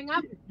 Are you gonna hang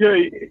up?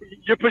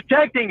 You're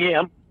protecting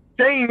him,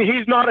 saying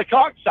he's not a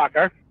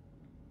cocksucker.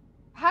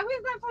 How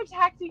is that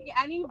protecting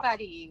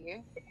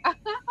anybody?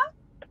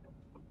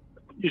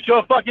 You're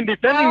sure fucking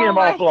defending him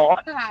off law.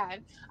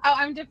 God. Oh,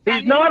 I'm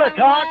defending He's not a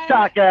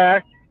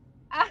cocksucker.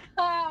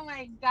 Oh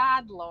my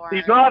God, Lord.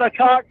 He's not a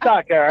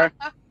cocksucker.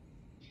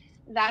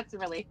 That's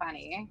really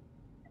funny.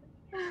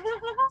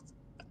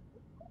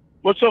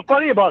 What's so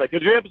funny about it?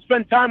 Could you ever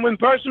spend time in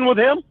person with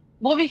him?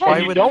 Well,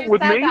 because you don't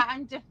with said me? that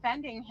I'm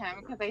defending him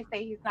because I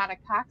say he's not a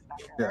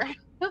cocksucker.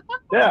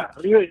 Yeah.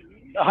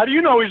 How do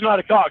you know he's not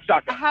a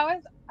cocksucker? How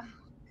is... Oh,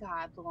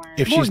 God, Lauren.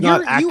 If she's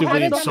not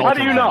actively insulting How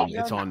do you know? him,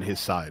 it's on his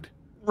side.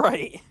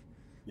 Right.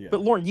 Yeah.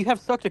 But Lauren, you have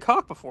sucked a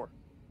cock before.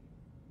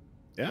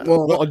 Yeah.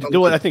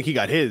 Well, I think he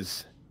got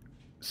his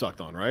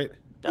sucked on, right?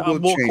 Well,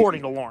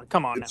 according to Lauren.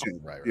 Come on now.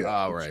 Right.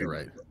 Yeah. Oh,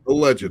 right.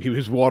 Allegedly. He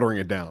was watering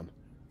it down.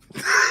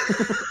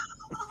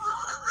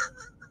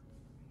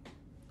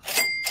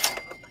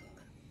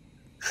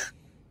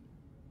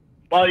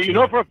 Well, you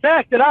know for a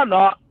fact that I'm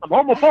not. I'm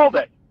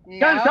homophobic.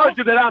 Kind of tells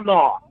you that I'm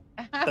not.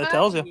 That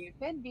tells you. You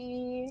could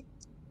be.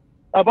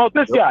 How about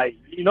this guy?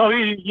 You know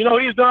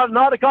he's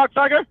not a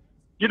cocksucker?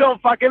 You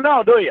don't fucking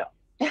know, do you?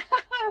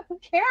 Who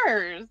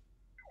cares?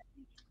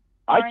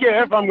 I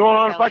care if I'm going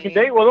on a fucking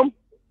date with him.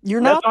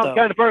 You're That's not the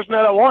kind of person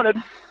that I wanted.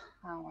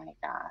 Oh my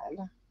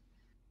God.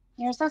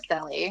 You're so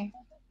silly.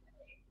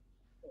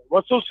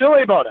 What's so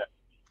silly about it?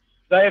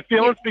 Do I have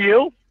feelings for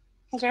you?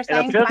 Because you're And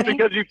saying it's just funny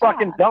because you stuff.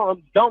 fucking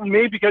dump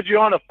me because you're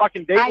on a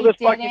fucking date I with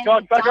this fucking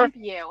didn't cocksucker? dump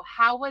you.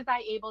 How was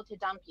I able to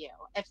dump you?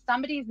 If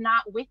somebody's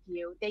not with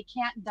you, they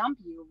can't dump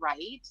you,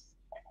 right?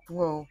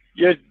 Well,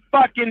 You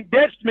fucking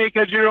ditched me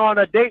because you're on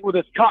a date with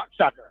this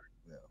cocksucker.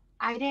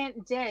 I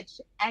didn't ditch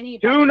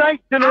anybody. 2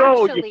 nights in a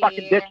row, you Actually,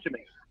 fucking ditched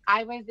me.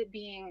 I was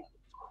being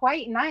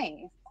quite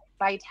nice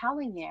by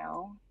telling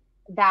you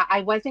that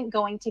I wasn't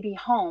going to be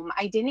home.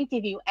 I didn't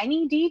give you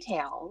any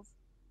details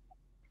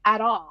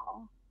at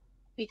all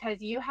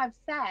because you have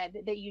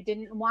said that you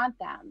didn't want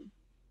them.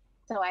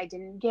 So I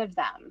didn't give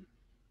them.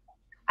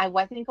 I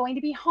wasn't going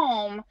to be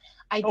home.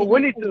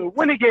 When he gave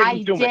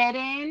them to me. I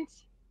didn't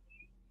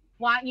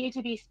want you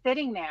to be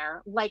sitting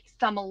there like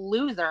some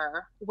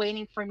loser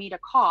waiting for me to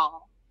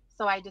call.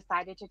 So I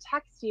decided to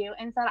text you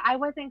and said I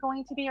wasn't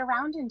going to be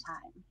around in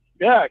time.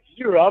 Yeah, 'cause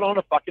you were out on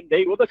a fucking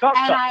date with a cocksucker.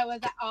 And I was,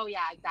 oh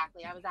yeah,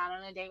 exactly. I was out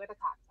on a date with a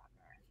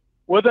cocksucker.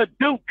 With a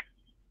duke.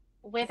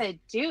 With a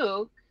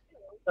duke?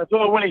 That's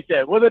what Winnie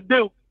said. With a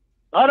Duke.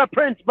 Not a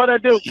prince, but a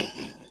Duke.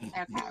 Okay.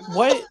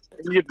 What?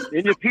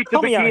 In your pizza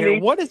Help me out here.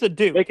 bikini. What is a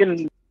duke?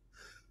 Making.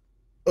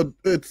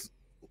 It's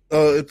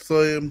I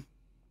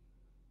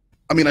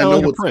mean, I Oh, know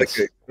like a it's prince.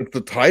 like it's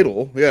the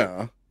title,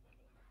 yeah.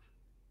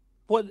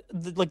 What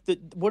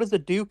does a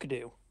duke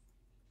do?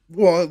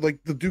 Well, like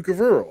the Duke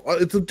of Earl.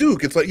 It's a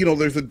duke. It's like, you know,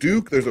 there's a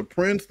duke, there's a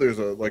prince, there's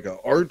a like a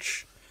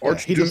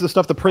He does the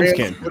stuff the prince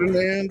can.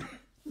 Ferdinand.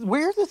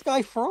 Where's this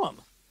guy from?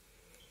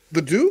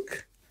 The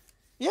Duke?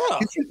 Yeah.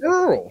 He's an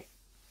Earl.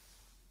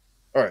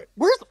 All right.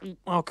 Where's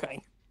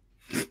okay?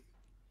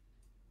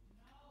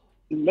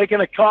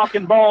 Making a cock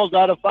and balls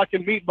out of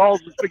fucking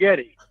meatballs and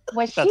spaghetti.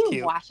 Was That's she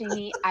cute. watching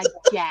me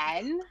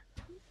again?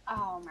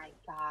 Oh my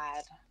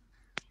god.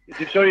 Did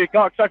he show you a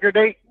cocksucker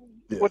date?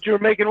 Yeah. What you were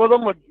making with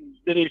him?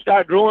 Did he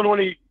start drooling when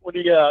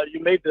you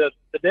made the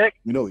dick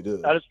You know he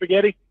did. out of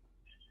spaghetti?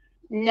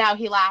 No,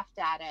 he laughed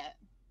at it.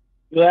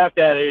 He laughed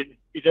at it.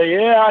 He said,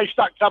 "Yeah, I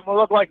stuck something that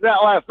looked like that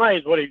last night."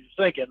 Is what he was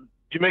thinking.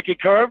 Did you make it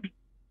curved?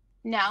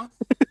 No.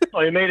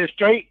 Oh, you made it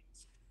straight?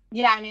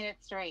 Yeah, I mean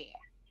it's straight.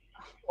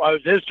 Why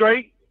was it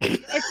straight?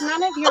 It's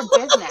none of your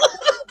business.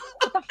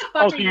 What the fuck Oh,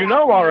 are so you you know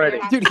asking me already.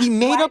 about? Dude, he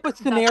made What up a the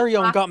scenario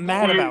and fuck got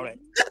mad is- about it.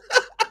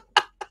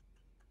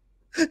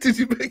 Did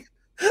you make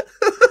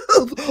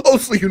Oh,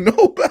 so you know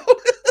about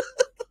it?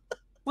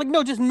 Like,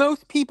 no, just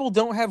most people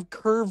don't have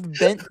curved,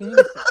 bent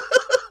penises.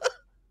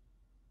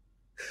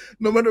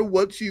 No matter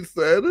what she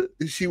said,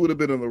 she would have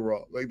been in the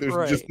wrong. Like there's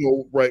just Right.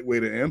 no right way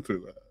to answer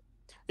that.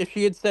 If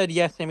she had said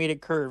yes, I made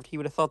it curved, he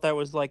would have thought that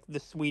was like the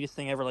sweetest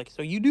thing ever. Like,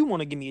 so you do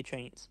want to give me a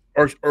chance?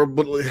 But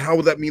like, how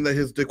would that mean that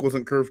his dick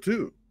wasn't curved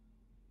too?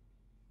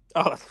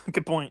 Oh, that's a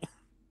good point.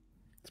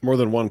 It's more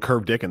than one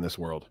curved dick in this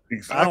world.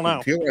 Exactly. I don't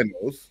know. TLI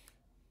knows.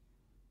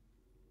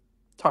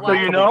 Talking Well,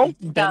 about you a couple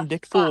know? bent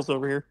dick fuck? fools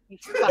over here. You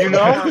fucking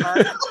know?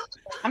 pervert.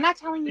 I'm not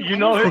telling you. You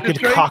know his anything. Fucking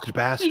straight? cocked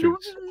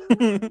bastards.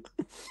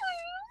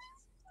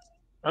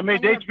 How many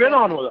dates been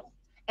on with him?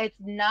 It's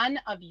none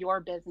of your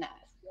business.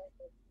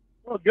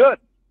 Oh, good.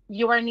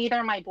 You are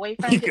neither my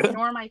boyfriend Good.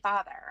 nor my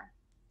father,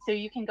 so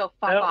you can go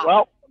fuck Yeah, off.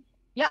 well,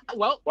 Yeah,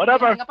 well,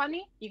 whatever. You gonna hang up on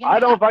me? You gonna I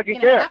hang don't up? fucking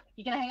You gonna hang care. up?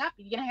 You gonna hang up?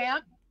 You gonna hang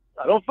up?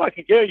 I don't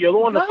fucking care. You're the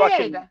one that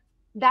fucking. Good.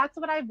 That's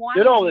what I wanted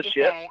did all you this to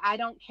shit. say. I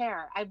don't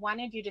care. I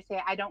wanted you to say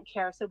I don't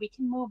care, so we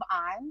can move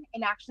on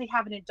and actually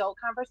have an adult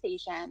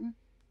conversation.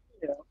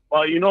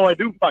 Well, you know I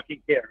do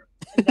fucking care.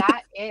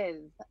 That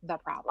is the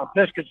problem. I'm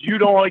pissed because you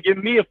don't want to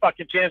give me a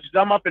fucking chance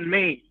because I'm up in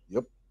Maine.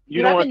 Yep.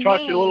 You You're don't up want in to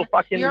trust your Maine. little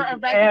fucking You're a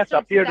ass registered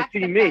up here to sex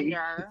see me.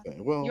 offender. Okay,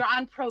 well, You're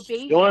on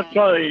probation. You want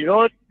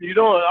to.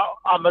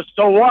 I'm a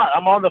so what?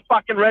 I'm on the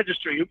fucking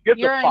registry. Who gives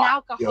You're a an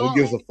fuck? yeah, alcoholic. who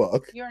gives a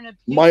fuck? You're an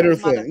abusive Minor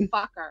thing.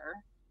 motherfucker.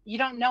 You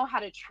don't know how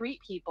to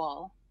treat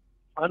people.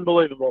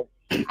 Unbelievable.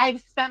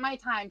 I've spent my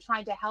time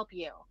trying to help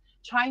you,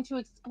 trying to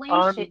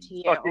explain shit to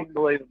you. Unfucking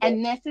believable.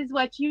 And this is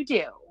what you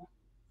do.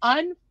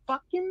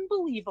 Unfucking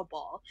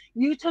believable.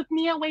 You took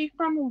me away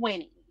from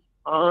Winnie.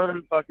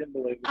 Unfucking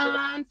believable.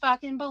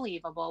 Unfucking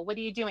believable. What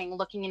are you doing?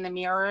 Looking in the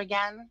mirror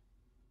again?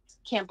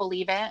 Can't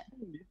believe it.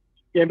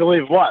 Can't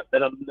believe what?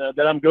 That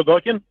I'm good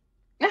looking?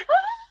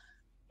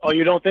 Oh,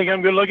 you don't think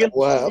I'm good looking?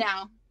 Wow.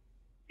 No.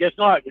 Guess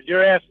not, because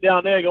your ass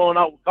down there going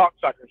out with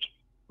cocksuckers,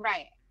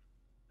 Right.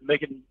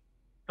 making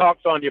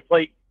cocks on your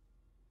plate,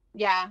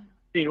 Yeah.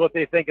 seeing what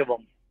they think of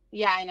them.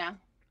 Yeah, I know.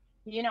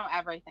 You know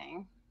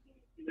everything.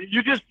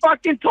 You just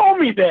fucking told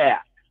me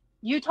that.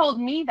 You told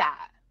me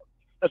that.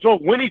 That's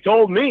what Winnie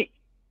told me.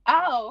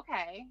 Oh,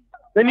 okay.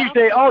 Then What you else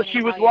say, did "Oh, Winnie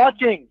she was tell you?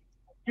 watching.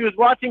 She was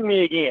watching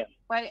me again."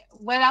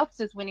 What else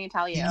does Winnie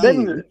tell you?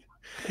 Then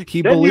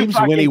He Then you believes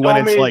fucking Winnie when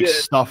told it's me like that-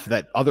 stuff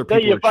that other Then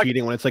people you are fucking-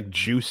 cheating. When it's like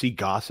juicy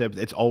gossip,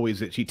 it's always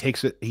he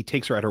takes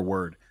her at her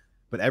word.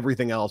 But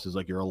everything else is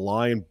like you're a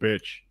lying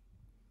bitch.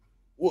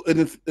 Well, and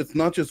it's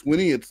not just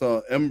Winnie, it's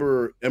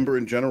Ember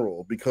in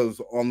general, because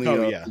on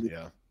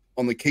the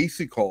on the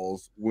Casey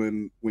calls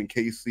when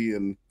Casey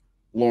and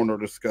Lauren are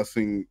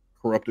discussing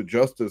corrupted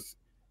justice,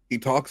 he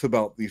talks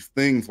about these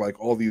things like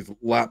all these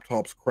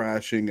laptops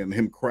crashing and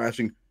him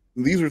crashing.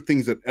 And these are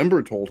things that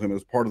Ember told him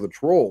as part of the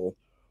troll.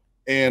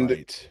 And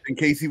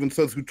Casey even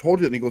says, "Who told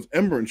you that?" And he goes,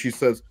 "Ember." And she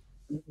says,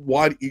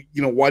 "Why do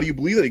you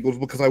believe that?" He goes,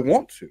 "Because I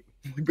want to."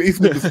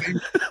 Basically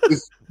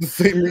the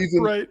same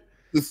reason, right?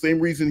 The same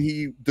reason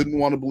he didn't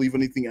want to believe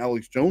anything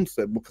Alex Jones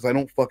said, because I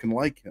don't fucking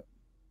like him.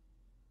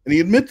 And he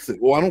admits it.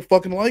 Well, I don't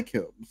fucking like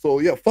him. So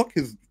yeah, fuck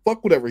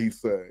whatever he's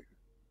saying.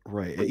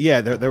 Right.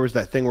 Yeah. There was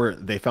that thing where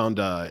they found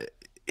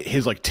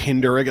his like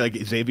Tinder, like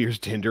Xavier's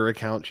Tinder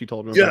account. She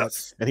told him about,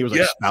 Yes. and he was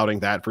like spouting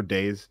that for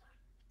days.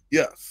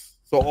 Yes.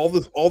 So all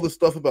this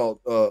stuff about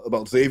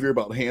Xavier,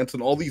 about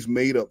Hanson, all these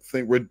made up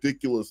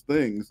ridiculous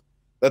things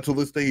that to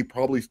this day he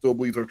probably still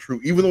believes are true,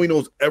 even though he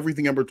knows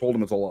everything Ember told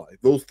him is a lie.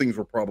 Those things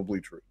were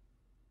probably true.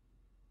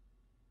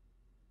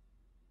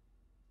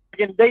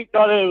 Fucking date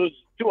thought it was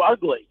too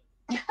ugly.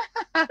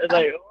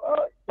 It's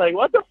like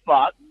what the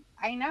fuck?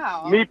 I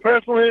know. Me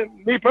personally,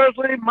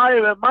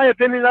 my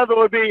opinion of it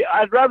would be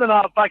I'd rather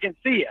not fucking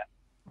see it.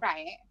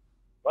 Right.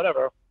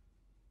 Whatever.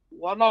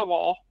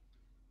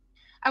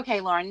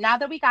 Okay, Lauren, now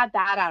that we got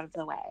that out of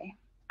the way,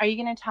 Are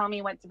you going to tell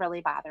me what's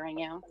really bothering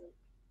you?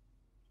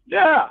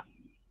 Yeah.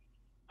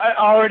 I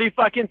already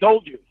fucking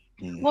told you.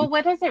 Well,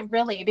 what is it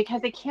really?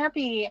 Because it can't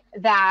be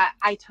that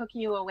I took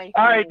you away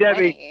from All right,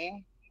 Debbie.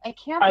 Winnie. It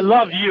can't be. I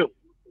love you.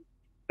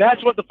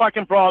 That's what the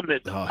fucking problem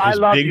is. Oh, I his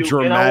love big you,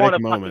 and I want a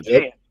dramatic moment.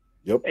 fucking chance.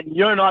 Yep. And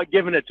you're not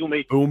giving it to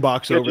me.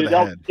 Boombox Because over you're the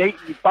out head.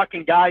 dating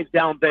fucking guys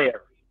down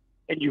there.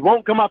 And you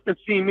won't come up and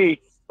see me,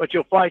 but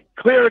you'll fly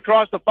clear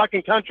across the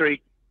fucking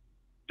country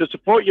to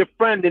support your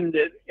friend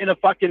in a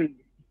fucking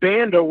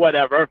band or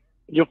whatever.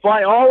 You'll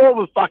fly all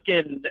over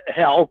fucking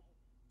hell,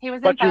 He was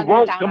in but you Thunder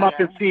won't Down come up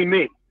and Under. see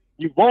me.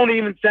 You won't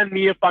even send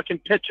me a fucking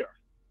picture.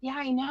 Yeah,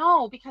 I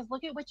know. Because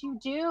look at what you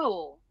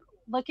do.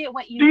 Look at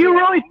what you Do you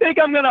really think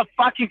I'm going to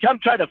fucking come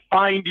try to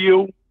find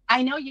you?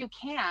 I know you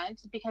can't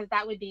because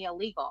that would be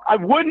illegal. I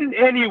wouldn't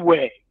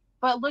anyway.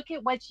 But look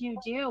at what you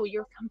do.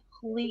 You're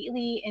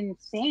completely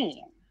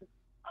insane.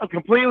 I'm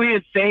completely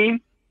insane.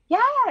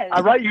 Yes.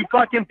 I write you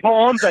fucking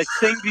poems. I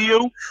sing to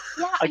you.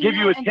 Yeah, I give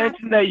you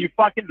attention that you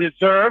fucking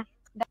deserve.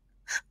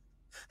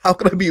 How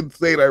can I be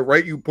insane? I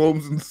write you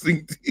poems and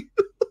sing to you.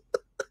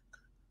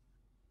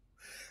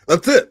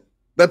 That's it.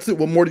 That's it.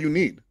 What more do you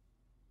need?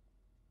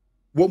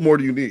 What more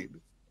do you need?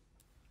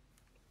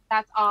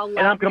 That's all. And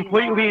I'm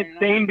completely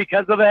insane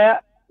because of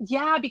that.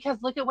 Yeah, because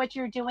look at what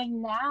you're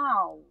doing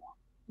now.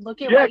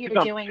 Look at Yeah, what you're 'cause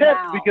I'm doing pissed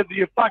now. because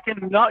you're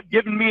fucking not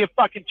giving me a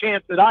fucking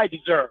chance that I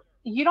deserve.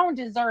 You don't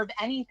deserve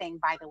anything,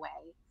 by the way.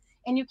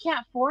 And you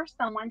can't force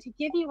someone to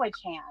give you a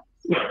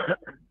chance.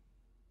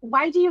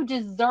 Why do you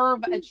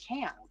deserve a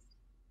chance?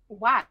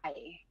 Why?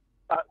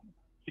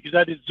 Because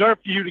I deserve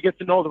for you to get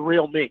to know the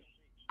real me.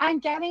 I'm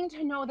getting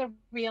to know the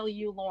real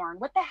you, Lauren.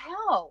 What the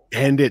hell?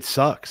 And it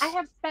sucks. I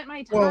have spent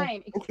my Well,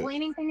 time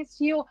explaining things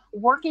to you,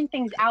 working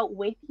things out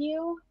with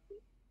you,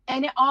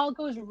 and it all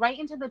goes right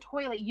into the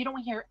toilet. You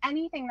don't hear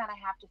anything that I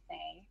have to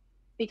say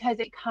because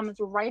it comes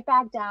right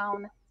back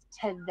down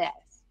to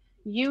this.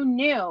 You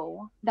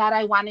knew that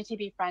I wanted to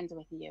be friends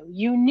with you.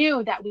 You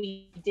knew that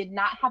we did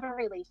not have a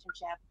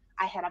relationship.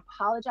 I had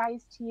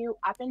apologized to you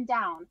up and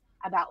down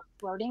about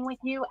flirting with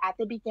you at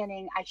the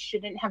beginning. I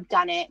shouldn't have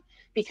done it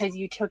because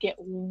you took it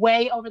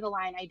way over the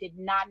line. I did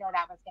not know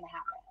that was going to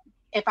happen.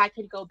 If I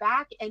could go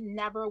back, it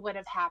never would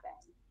have happened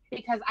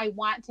because I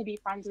want to be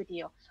friends with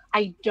you.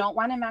 I don't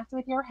want to mess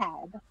with your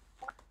head.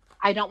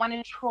 I don't want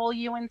to troll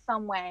you in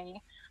some way.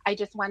 I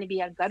just want to be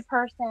a good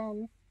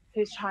person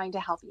who's trying to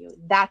help you.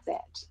 That's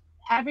it.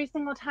 Every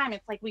single time,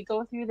 it's like we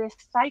go through this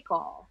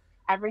cycle.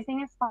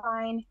 Everything is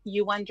fine.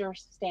 You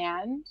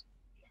understand.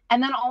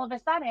 And then all of a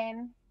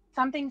sudden,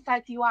 something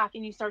sets you off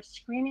and you start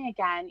screaming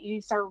again.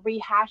 You start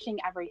rehashing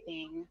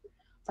everything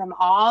from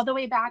all the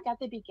way back at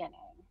the beginning.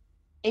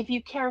 If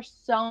you care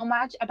so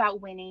much about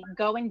Winnie,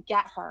 go and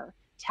get her.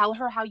 Tell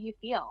her how you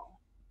feel.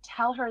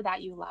 Tell her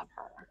that you love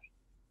her.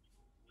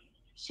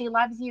 She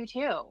loves you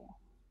too.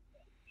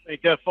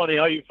 Ain't that funny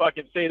how you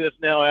fucking say this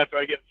now after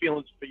I get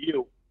feelings for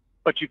you,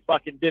 but you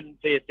fucking didn't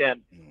say it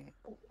then.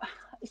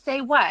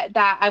 Say what?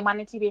 That I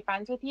wanted to be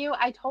friends with you?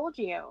 I told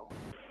you.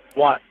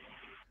 What?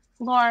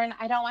 Lauren,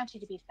 I don't want you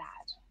to be sad.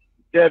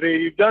 Debbie,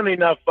 you've done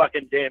enough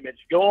fucking damage.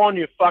 Go on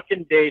your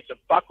fucking dates and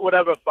fuck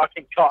whatever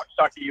fucking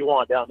cocksucker you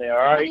want down there,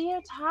 all What are right?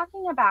 you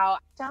talking about?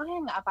 Don't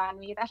hang up on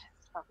me. That is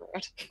so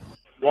weird.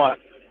 What?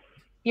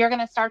 You're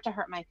going to start to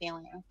hurt my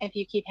feelings if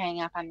you keep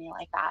hanging up on me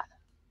like that.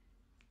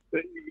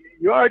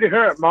 You already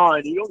hurt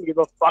mine. You don't give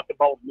a fuck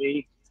about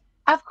me.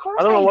 Of course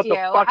I don't know what do. the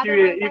fuck you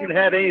Otherwise, even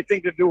had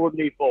anything to do with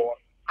me for.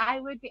 I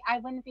wouldn't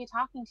be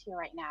talking to you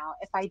right now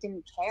if I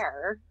didn't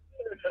care.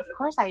 Of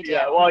course I do.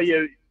 Yeah, well,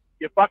 you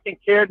fucking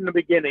cared in the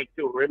beginning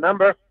too.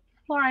 Remember?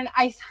 Lauren,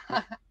 I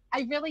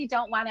really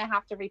don't want to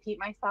have to repeat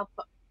myself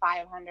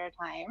 500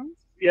 times.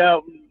 Yeah.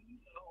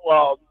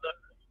 Well,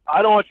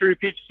 I don't want you to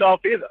repeat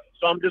yourself either.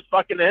 So I'm just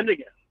fucking ending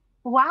it.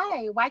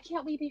 Why? Why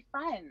can't we be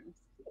friends?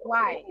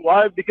 Why?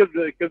 Why? Because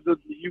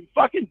you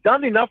fucking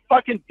done enough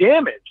fucking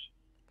damage.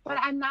 But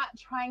I'm not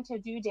trying to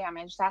do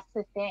damage. That's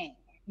the thing.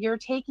 You're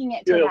taking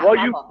it to that Well,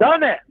 level. you've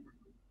done it.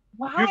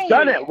 Why? You've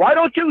done it. Why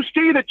don't you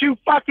see that you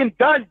fucking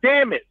done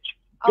damage?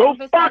 All Go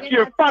of a fuck sudden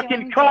your that's fucking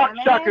doing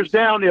cocksuckers damage?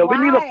 down there. Leave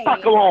me the Why?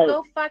 fuck alone.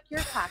 Go fuck your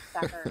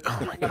cocksuckers. Oh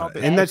my you little god!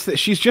 And bitch.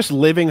 she's just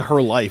living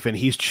her life, and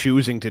he's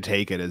choosing to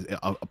take it as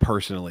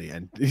personally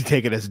and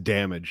take it as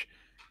damage.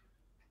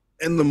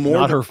 And the more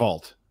Not her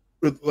fault.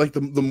 Like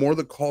the more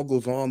the call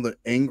goes on, the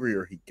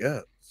angrier he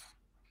gets.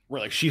 We're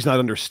like, she's not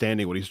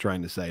understanding what he's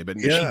trying to say, but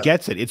Yeah. she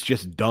gets it. It's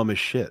just dumb as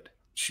shit.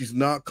 She's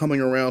not coming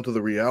around to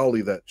the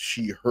reality that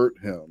she hurt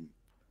him,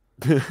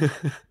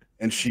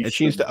 and she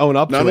needs to own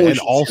up not to it, only and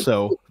should-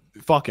 also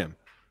fuck him.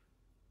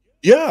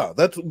 Yeah,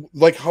 that's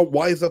like how.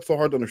 Why is that so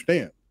hard to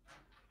understand?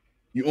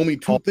 You owe me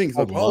two things: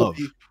 an all love.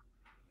 apology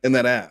and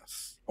that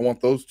ass. I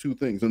want those two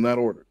things in that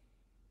order.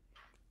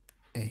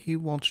 And he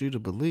wants you to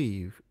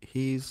believe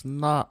he's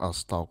not a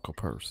stalker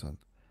person.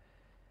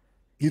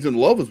 He's in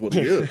love, is what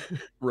he is.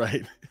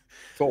 Right.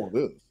 That's all it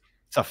is.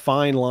 It's a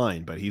fine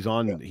line, but he's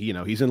on.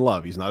 He's in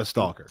love. He's not a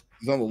stalker.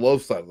 He's on the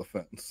love side of the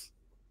fence.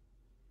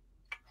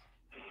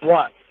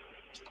 What?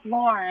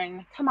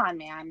 Lauren, come on,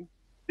 man.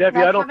 Debbie,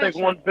 That's I don't kinda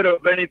think one true. bit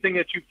of anything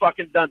that you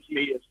fucking done to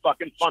me is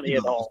fucking funny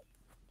at all.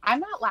 I'm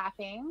not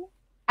laughing.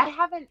 I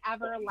haven't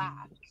ever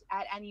laughed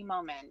at any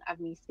moment of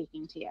me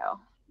speaking to you.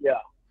 Yeah.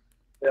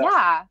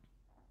 Yeah.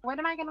 What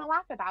am I going to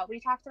laugh about? We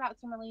talked about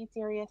some really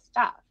serious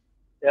stuff.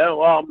 Yeah,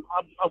 well,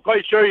 I'm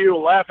quite sure you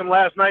were laughing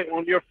last night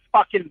on your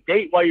fucking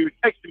date while you were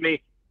texting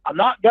me. I'm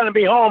not going to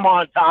be home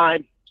on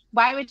time.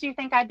 Why would you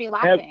think I'd be Have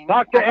laughing?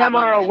 talked to at that Emma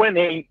or moment?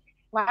 Winnie.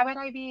 Why would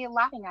I be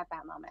laughing at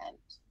that moment?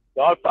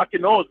 God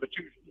fucking knows, but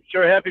you're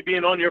sure happy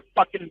being on your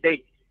fucking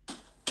date.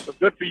 So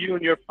good for you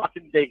and your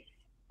fucking date.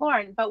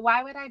 Lauren, but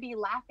why would I be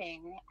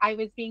laughing? I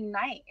was being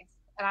nice,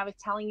 and I was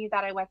telling you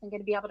that I wasn't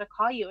going to be able to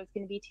call you. It was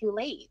going to be too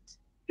late.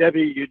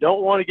 Debbie, you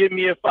don't want to give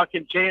me a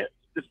fucking chance.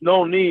 There's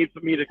no need for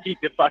me to keep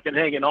you fucking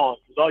hanging on,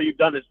 because all you've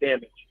done is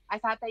damage. I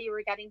thought that you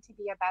were getting to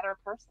be a better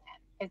person.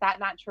 Is that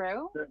not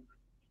true?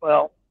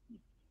 Well,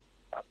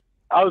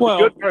 I was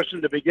a good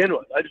person to begin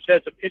with. I just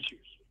had some issues.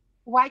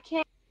 Why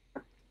can't...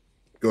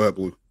 Go ahead,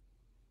 Blue.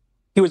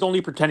 He was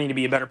only pretending to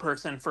be a better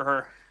person for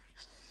her.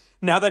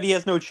 Now that he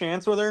has no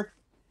chance with her,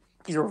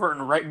 he's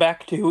reverting right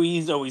back to who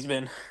he's always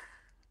been.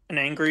 An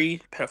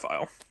angry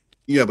pedophile.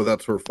 Yeah, but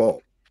that's her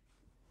fault.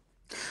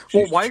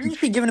 Well, why isn't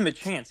she giving him a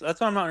chance? That's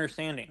what I'm not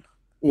understanding.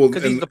 Well,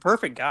 Because he's the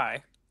perfect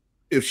guy.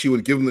 If she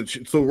would give him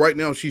so right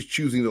now she's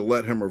choosing to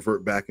let him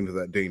revert back into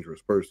that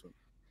dangerous person.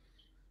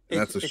 And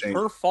that's a shame. It's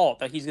her fault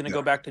that he's going to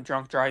go back to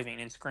drunk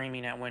driving and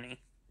screaming at Winnie.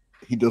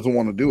 He doesn't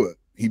want to do it.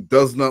 He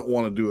does not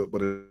want to do it,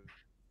 but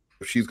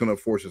if she's going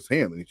to force his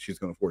hand, then she's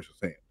going to force his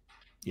hand.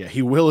 Yeah,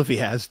 he will if he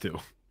has to.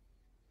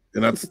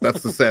 And that's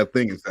the sad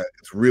thing, is that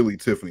it's really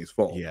Tiffany's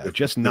fault. Yeah,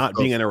 just not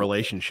being in a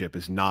relationship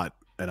is not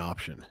an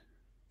option.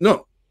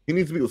 No, he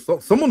needs to be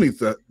with someone. Needs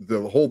to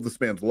hold this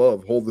man's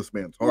love, hold this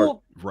man's heart.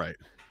 Well, right.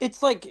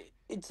 It's like,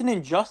 it's an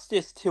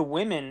injustice to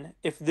women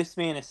if this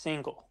man is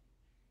single.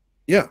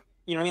 Yeah.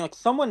 You know what I mean? Like,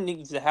 someone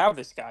needs to have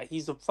this guy.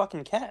 He's a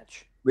fucking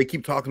catch. They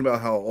keep talking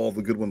about how all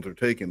the good ones are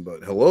taken,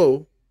 but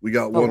hello, we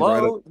got one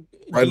Hello?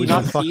 right. Do you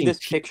not see this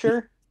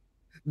picture?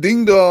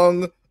 Ding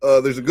dong.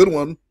 There's a good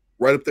one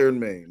right up there in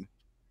Maine.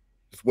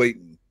 Just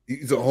waiting.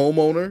 He's a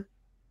homeowner.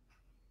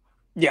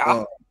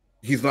 Yeah.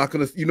 He's not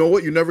going to, you know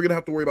what? You're never going to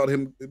have to worry about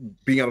him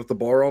being out at the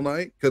bar all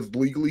night, because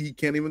legally he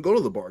can't even go to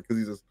the bar because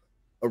he's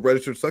a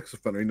registered sex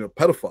offender, a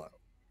pedophile.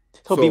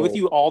 He'll be with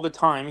you all the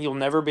time. You'll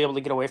never be able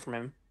to get away from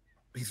him.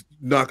 He's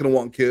not going to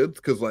want kids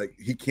because, like,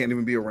 he can't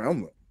even be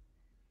around them.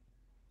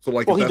 So,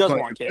 like, well, if he that's does not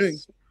want your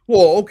kids. thing,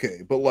 well,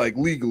 okay, but like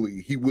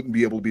legally, he wouldn't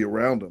be able to be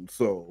around them.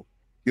 So,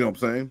 you know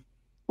what I'm saying?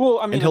 Well,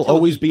 I mean, and he'll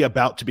always be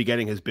about to be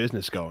getting his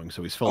business going,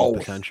 so he's full of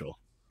potential.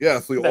 Yeah,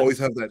 so you always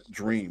have that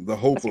dream, the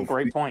hope. That's a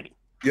great point.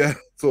 Yeah,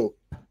 so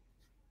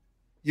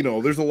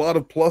there's a lot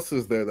of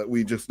pluses there that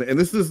we just, and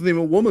this isn't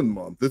even Woman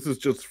Month. This is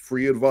just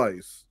free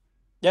advice.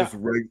 Yeah, just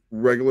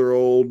regular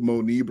old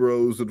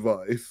Monebros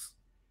advice.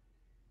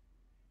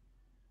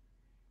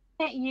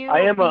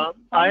 I am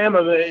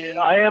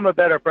a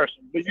better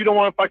person, but you don't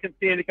want to fucking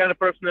see any kind of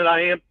person that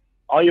I am.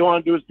 All you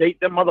want to do is date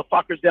them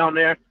motherfuckers down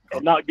there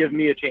and not give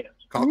me a chance.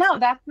 No,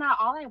 that's not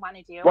all I want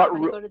to do. What, I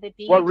want to go to the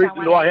beach. What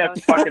reason do I have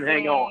to fucking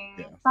hang on?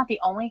 It's not the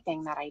only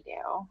thing that I do.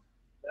 Yeah,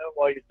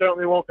 well, you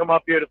certainly won't come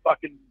up here to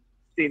fucking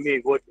see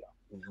me, would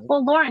you?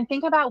 Well, Lauren,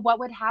 think about what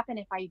would happen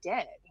if I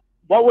did.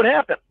 What would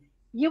happen?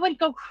 You would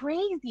go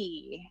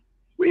crazy.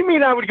 What do you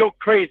mean I would go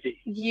crazy?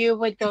 You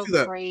would go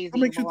crazy,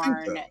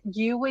 Lauren.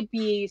 You would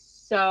be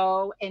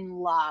so in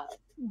love.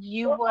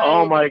 You would.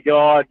 Oh my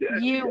God!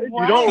 You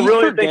don't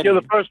really think you're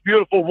the first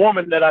beautiful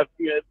woman that I've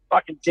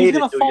fucking dated? She's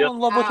gonna fall in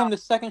love with him the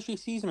second she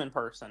sees him in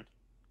person.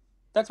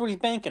 That's what he's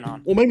banking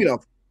on. Well, maybe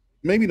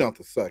not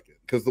the second,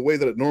 because the way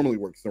that it normally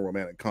works in a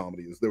romantic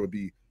comedy is there would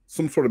be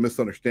some sort of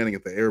misunderstanding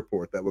at the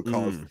airport that would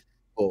cause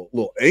a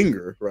little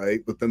anger, right?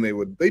 But then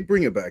they'd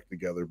bring it back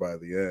together by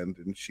the end,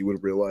 and she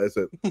would realize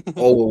that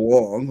all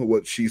along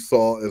what she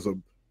saw as a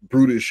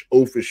brutish,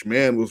 oafish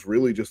man was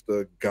really just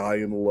a guy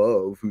in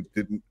love who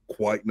didn't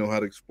quite know how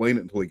to explain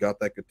it until he got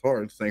that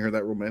guitar and sang her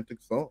that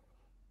romantic song.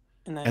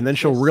 And then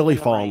she'll really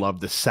fall in love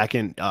the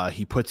second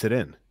he puts it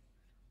in.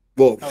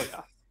 Well,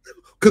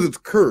 because it's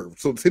curved,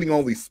 so it's hitting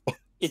all these spots.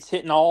 It's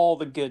hitting all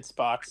the good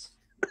spots.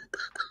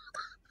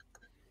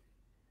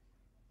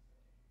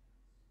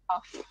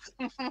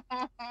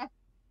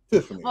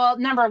 Well,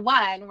 number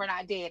one, we're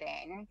not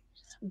dating.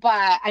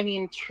 But, I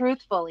mean,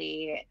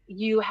 truthfully,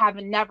 you have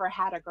never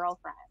had a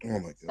girlfriend. Oh,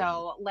 my God.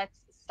 So let's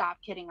stop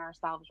kidding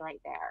ourselves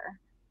right there.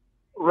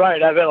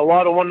 Right, I've had a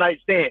lot of one-night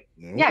stands.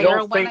 Yeah, you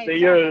don't think that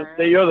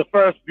you're the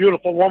first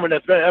beautiful woman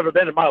that's ever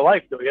been in my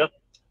life, do you?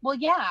 Well,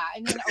 yeah. I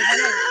mean, a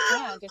one-night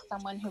stand is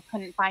someone who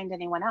couldn't find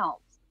anyone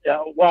else.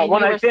 Yeah, well,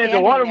 one-night stands, I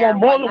wanted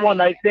more than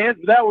one-night stands,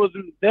 but that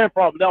wasn't their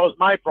problem. That was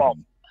my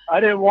problem. I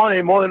didn't want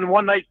any more than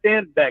one-night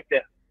stands back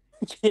then.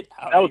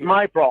 That was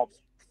my problem.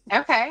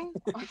 Okay.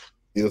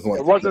 It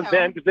wasn't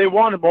them, because they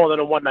wanted more than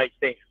a one-night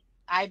stand.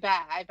 I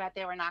bet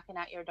they were knocking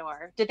at your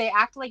door. Did they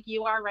act like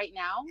you are right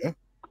now? Yeah.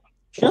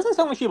 She doesn't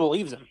sound like she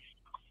believes him.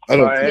 I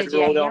had to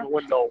roll down the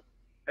window.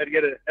 Had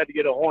to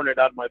get a hornet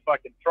out of my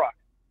fucking truck.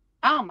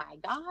 Oh my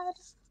God.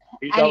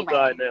 He's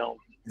outside now.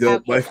 Yo,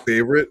 Okay. my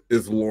favorite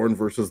is Lorne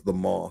versus the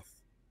Moth.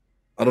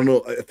 I don't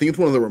know. I think it's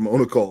one of the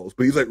Ramona calls,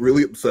 but he's like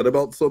really upset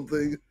about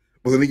something,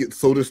 but then he gets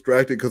so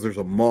distracted because there's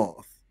a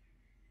moth.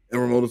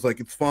 And Ramona's like,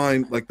 it's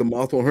fine. Like, the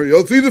moth won't hurt you. Oh,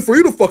 it's easy for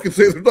you to fucking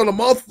say there's not a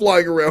moth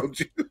flying around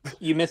you.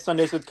 You missed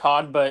Sundays with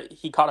Cod, but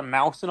he caught a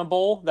mouse in a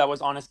bowl that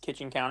was on his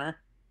kitchen counter.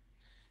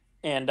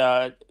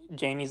 And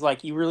Jamie's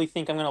like, you really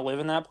think I'm going to live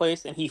in that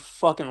place? And he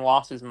fucking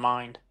lost his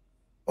mind.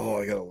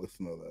 Oh, I gotta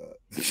listen to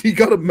that. He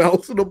got a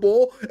mouse in a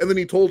bowl, and then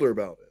he told her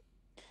about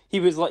it. He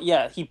was like,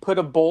 yeah, he put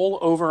a bowl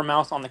over a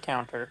mouse on the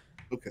counter.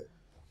 Okay.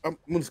 I'm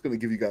just gonna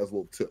give you guys a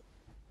little tip.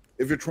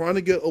 If you're trying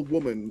to get a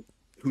woman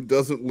who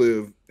doesn't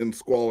live in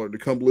squalor to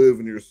come live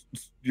in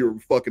your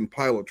fucking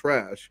pile of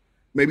trash,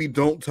 maybe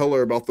don't tell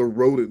her about the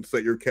rodents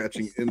that you're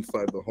catching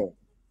inside the home.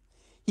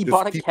 He Just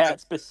bought a keep cat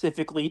that-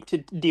 specifically to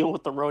deal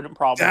with the rodent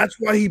problem. That's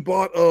why he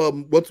bought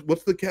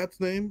what's the cat's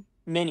name?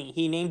 Minnie.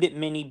 He named it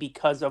Minnie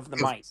because of the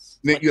Because- mice.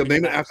 Name Minnie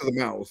it Mouse. after the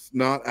mouse,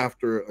 not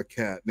after a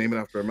cat. Name it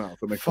after a mouse.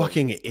 That makes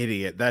Fucking sense.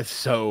 idiot.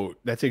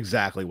 That's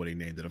exactly what he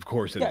named it. Of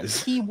course it Yeah,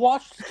 is. he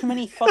watched too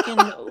many fucking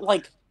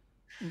like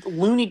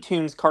Looney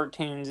Tunes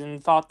cartoons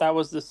and thought that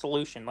was the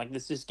solution. Like,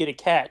 let's just get a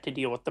cat to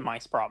deal with the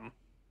mice problem.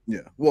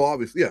 Yeah. Well,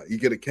 obviously, yeah. You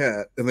get a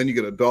cat, and then you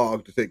get a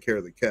dog to take care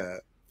of the cat.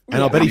 And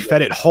I'll bet he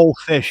fed it whole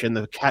fish, and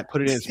the cat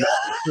put it in its mouth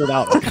and pulled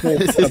out a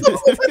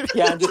whole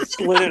Yeah, and just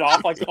split it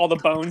off, like all the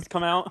bones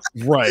come out.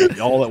 right,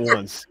 all at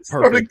once.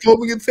 Started Perfect.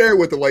 combing its hair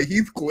with it like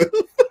Heathcliff.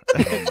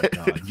 Oh my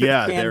god.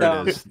 Yeah, And,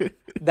 there it is.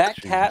 That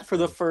Jesus cat, for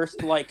the Christ.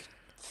 first like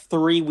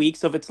 3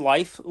 weeks of its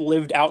life,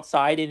 lived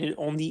outside and it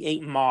only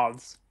ate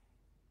moths.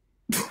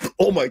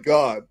 Oh my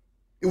god.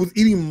 It was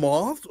eating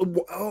moths?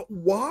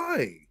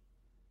 Why?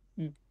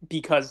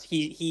 Because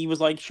he was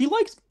like, she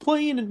likes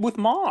playing with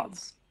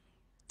moths.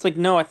 It's like,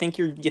 no, I think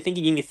you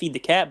need to feed the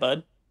cat,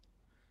 bud.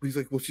 He's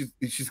like, well,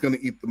 she's gonna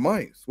eat the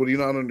mice. What are you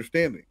not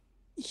understanding?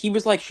 He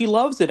was like, she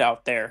loves it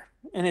out there.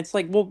 And it's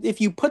like, well,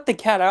 if you put the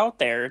cat out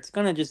there, it's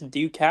gonna just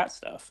do cat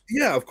stuff.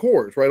 Yeah, of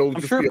course, right? It'll I'm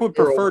just sure be it a would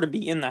feral- prefer to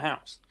be in the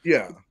house.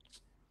 Yeah.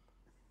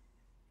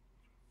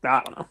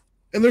 I don't know.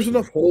 And there's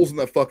enough holes in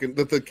that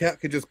that the cat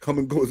can just come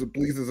and go as it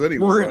pleases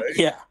anyway, right?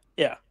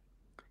 Yeah.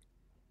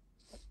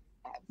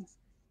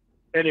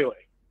 Anyway,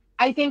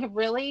 I think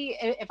really,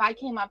 if I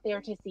came up there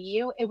to see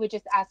you, it would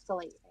just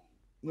escalate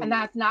things. And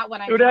that's not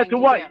what I'm dude, trying that's to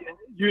what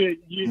do.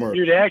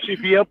 you'd actually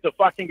be able to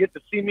fucking get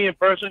to see me in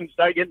person and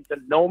start getting to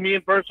know me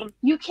in person.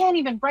 You can't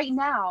even, right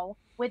now,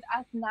 with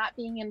us not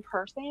being in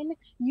person,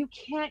 you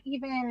can't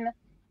even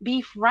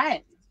be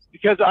friends.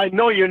 Because I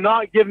know you're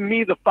not giving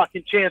me the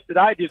fucking chance that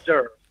I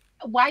deserve.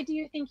 Why do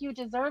you think you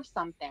deserve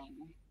something?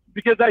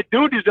 Because I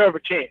do deserve a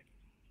chance.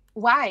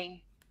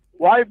 Why?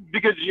 Why?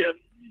 Because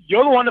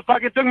you're the one that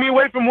fucking took me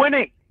away from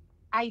winning.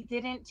 I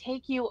didn't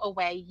take you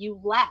away. You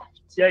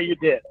left. Yeah, you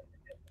did.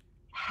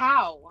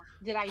 How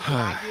did I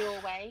drag you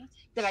away?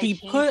 Did I She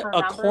change put her a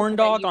number so corn that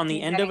dog you on the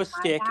can end get of a in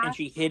stick and contact?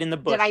 she hid in the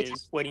Did I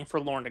bushes waiting for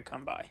Lauren to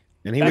come by.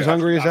 And he That's was how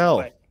hungry she as got hell.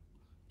 away.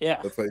 Yeah.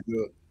 That's how you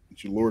do it.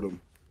 She lured him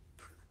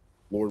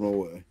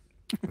away.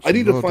 I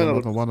need to Look, find out.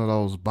 another one of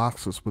those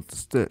boxes with the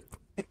stick.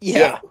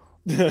 Yeah.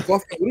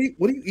 Sloth,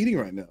 what are you eating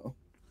right now?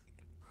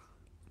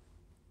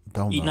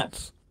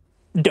 Donuts.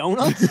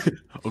 Donuts?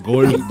 A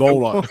glazed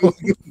donut.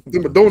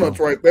 Them are donuts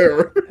right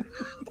there.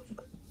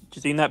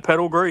 Just eating that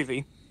pedal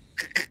gravy.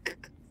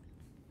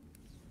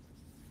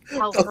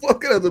 Sloth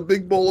has a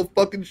big bowl of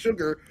fucking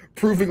sugar,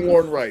 proving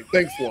Lauren right.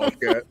 Thanks, Sloth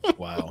Cat.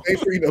 Wow.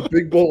 Thanks for eating a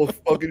big bowl of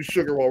fucking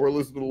sugar while we're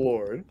listening to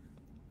Lauren.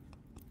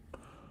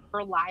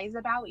 Or lies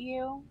about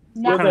you?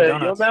 What No. kind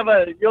of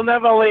donuts? You'll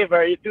never leave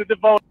her. You do the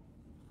vote.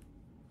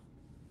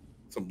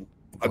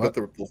 I bet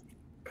they're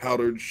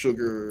powdered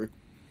sugar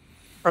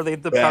Are they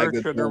the bag powdered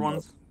of sugar donuts.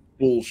 ones?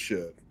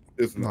 Bullshit,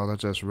 isn't No, they're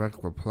just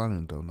regular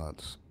plain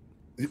donuts.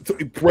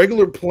 it?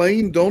 Regular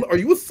plain donut? Are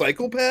you a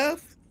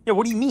psychopath? Yeah,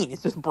 what do you mean?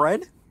 It's just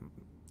bread?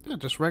 Yeah,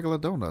 just regular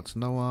donuts.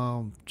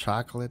 No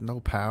chocolate,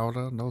 no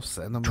powder, no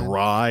cinnamon.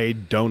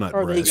 Dried donut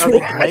Are they, bread. are they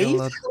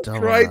Regular glazed?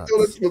 Dried donuts.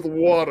 donuts with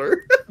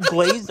water.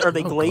 Glazed? Are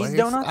they No glazed glaze.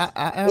 donuts?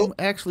 I am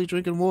actually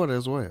drinking water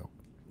as well.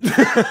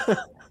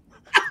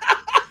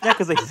 Yeah,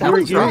 because they You're,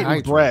 sound you're great.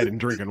 eating bread and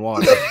drinking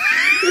water.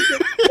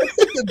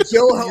 The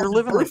jailhouse You're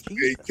living like birthday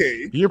Jesus.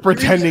 cake. You're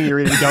pretending you're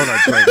eating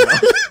donuts right now.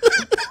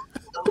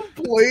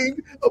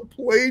 A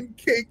plain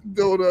cake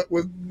donut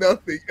with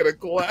nothing and a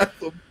glass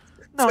of.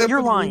 No, you're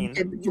tepid lying.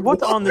 temperature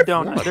What's on the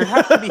water. donut? There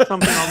has to be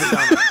something on the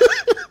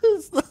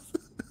donut.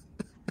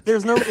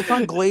 There's no. It's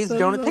not glazed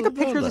donut. Take a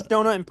picture of this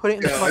donut and put it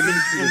in the Yeah, I need to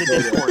see fucking in the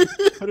the donut.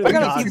 Discord. Put it I in the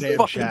gotta see this goddamn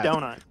fucking chat.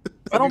 donut.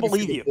 I don't need to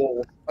see believe the you.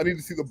 bowl. I need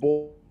to see the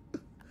bowl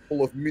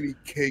of mini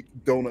cake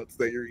donuts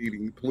that you're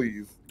eating,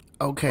 please.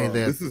 Okay,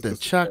 this is they're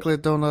just-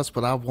 chocolate donuts,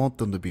 but I want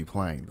them to be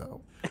plain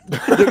though.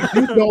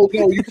 No,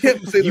 you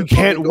can't say You they're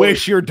can't chocolate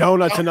wish your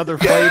donuts another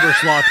flavor,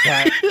 Sloth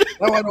Cat. donuts.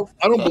 No,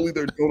 I don't believe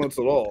they're donuts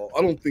at all.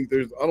 I don't think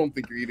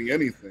you're eating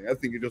anything. I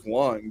think you're just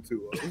lying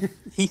to us.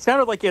 He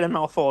sounded like he had a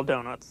mouthful of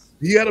donuts.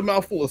 He had a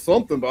mouthful of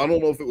something, but I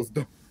don't know if it was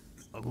donuts.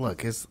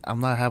 Look,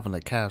 I'm not having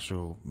a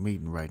casual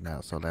meeting right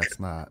now, so that's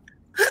not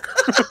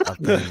a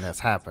thing that's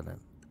happening.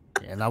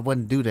 And I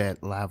wouldn't do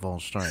that live on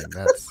stream.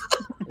 That's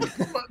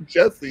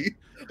Jesse.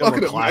 Got I'm more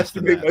gonna class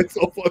to masturbate that.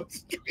 myself on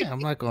stream. yeah.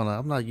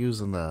 I'm not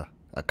using a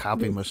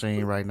copy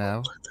machine right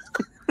now.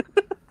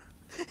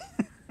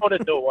 Out the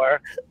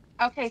door.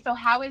 Okay, so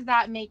how is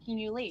that making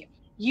you leave?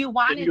 You And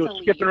wanted you to go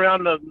leave. skipping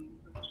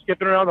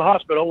around the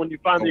hospital when you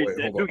finally wait,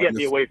 hold do on. get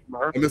me away from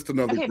her. I missed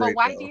another Okay, great. but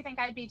why do you think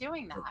I'd be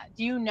doing that?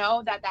 Do you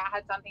know that that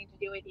had something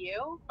to do with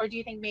you? Or do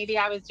you think maybe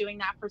I was doing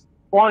that for...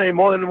 Wanted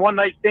more than one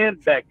night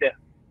stand back then.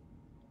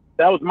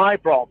 That was my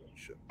problem.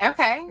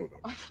 Okay.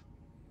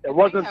 It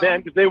wasn't know.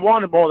 them because they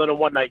wanted more than a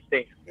one night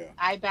stand.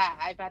 I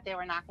bet they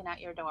were knocking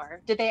at your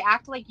door. Did they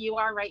act like you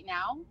are right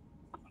now?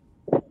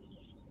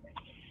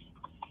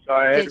 So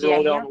I had Did to roll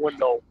you down hear? the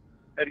window.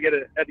 Had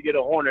to get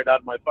a Hornet out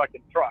of my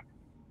fucking truck.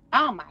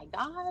 Oh my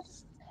God.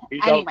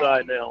 He's Anyway.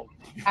 outside now.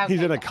 Okay.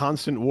 He's in a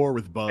constant war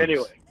with bugs.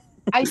 Anyway,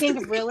 I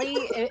think really,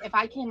 if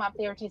I came up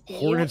there to see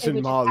Hornets you, it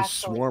and would moths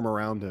just escalate. swarm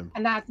around him.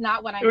 And that's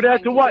not what I'm dude, trying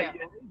after to what?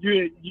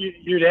 do.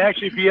 You'd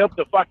actually be able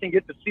to fucking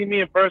get to see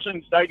me in person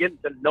and start getting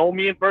to know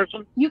me in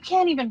person? You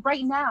can't even,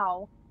 right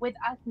now, with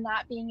us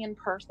not being in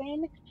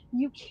person,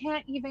 you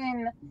can't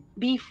even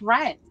be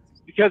friends.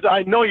 Because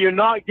I know you're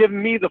not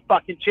giving me the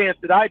fucking chance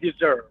that I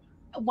deserve.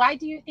 Why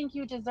do you think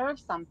you deserve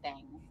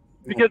something?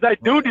 Because I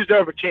do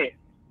deserve a chance.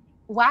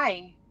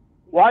 Why?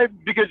 Why?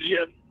 Because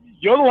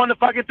you're the one that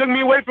fucking took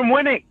me away from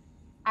winning.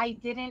 I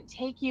didn't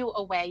take you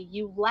away.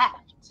 You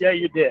left. Yeah,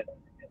 you did.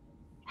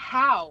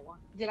 How?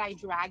 Did I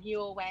drag you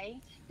away?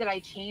 Did I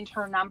change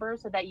her number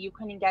so that you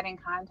couldn't get in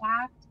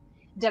contact?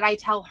 Did I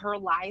tell her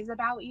lies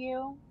about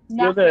you?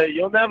 Nothing.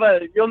 You'll never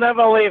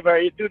leave her.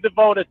 You're too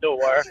devoted to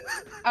her.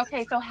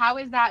 Okay, so how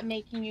is that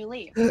making you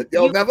leave?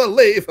 You'll never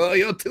leave her.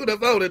 You're too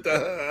devoted to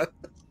her.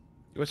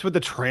 What's with the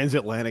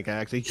transatlantic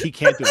accent? He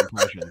can't do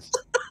impressions.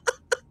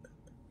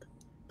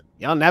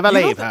 You'll never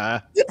leave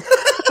her.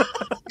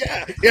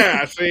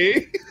 Yeah,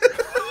 see?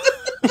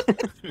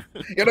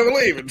 You're never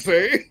leaving,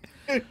 see?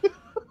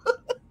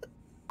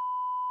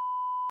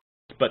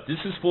 But this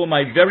is for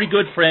my very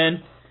good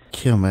friend.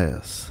 Kim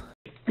S.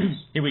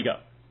 Here we go.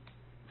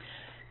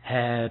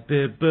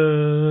 Happy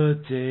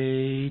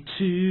birthday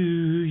to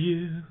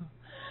you.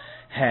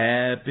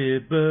 Happy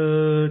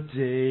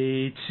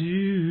birthday to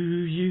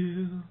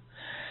you.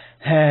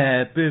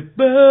 Happy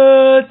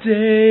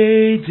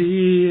birthday,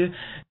 dear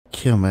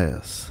Kim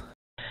S.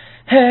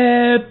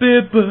 Happy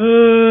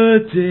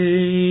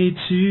birthday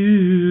to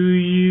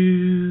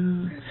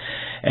you.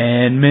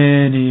 And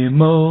many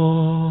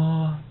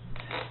more.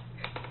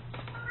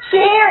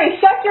 Sherry,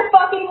 shut your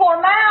fucking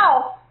whore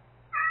mouth!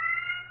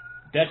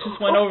 That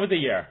just went over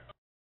the air.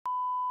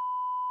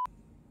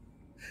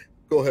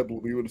 Go ahead,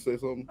 Blue. You want to say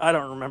something? I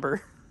don't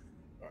remember.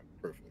 All right,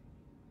 perfect.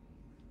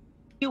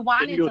 You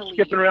wanted And you to go leave.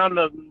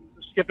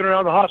 skipping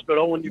around the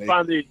hospital when you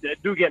finally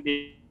do get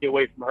me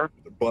away from her.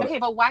 Okay,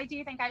 but why do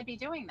you think I'd be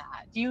doing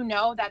that? Do you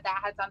know that that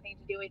had something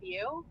to do with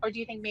you? Or do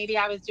you think maybe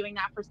I was doing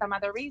that for some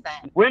other reason?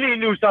 Winnie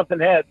knew something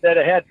that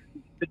it had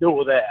to do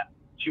with that.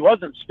 She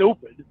wasn't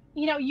stupid.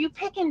 You know, you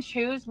pick and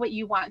choose what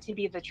you want to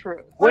be the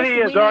truth.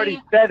 Winnie has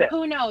already said it.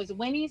 Who knows?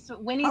 Winnie's How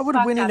would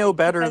fucked Winnie up know and she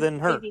better says than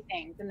her? crazy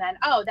things, and then,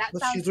 oh, that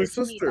But sounds she's her good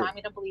to me, so sister. I'm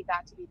going to believe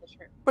that to be the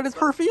truth. But it's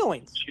her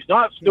feelings. She's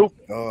not stupid.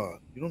 You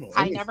don't know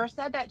I anything. never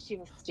said that she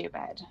was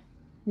stupid.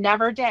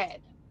 Never did.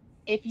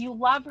 If you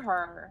love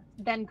her,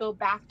 then go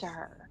back to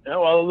her. Yeah,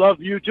 well, I love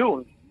you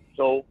too.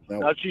 So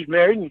now she's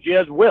married and she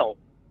has will.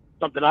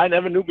 Something I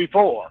never knew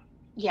before.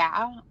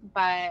 Yeah,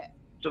 but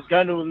So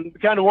the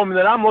kind of woman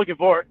that I'm looking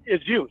for is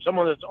you.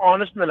 Someone that's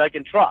honest and that I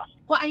can trust.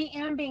 well, I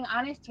am being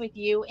honest with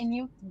you, and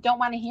you don't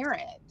want to hear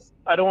it.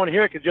 I don't want to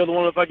hear it because you're the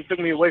one that fucking took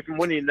me away from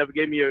Winnie and never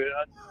gave me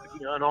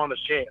an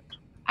honest chance.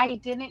 I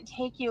didn't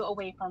take you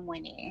away from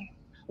Winnie.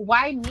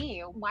 Why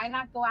me? Why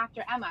not go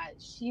after Emma?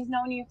 She's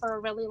known you for a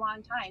really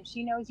long time.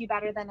 She knows you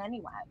better than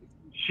anyone.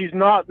 She's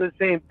not the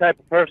same type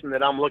of person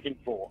that I'm looking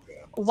for.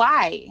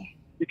 Why?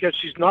 Because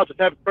she's not the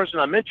type of person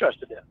I'm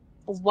interested in.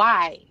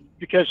 Why?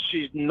 Because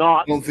she's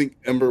not. I don't think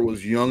Ember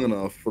was young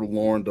enough for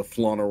Lauren to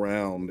flaunt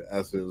around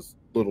as his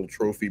little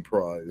trophy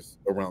prize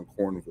around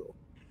Cornville.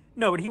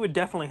 No, but he would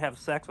definitely have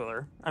sex with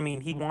her. I mean,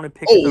 he'd want to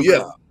pick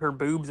up her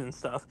boobs and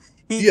stuff.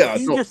 He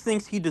just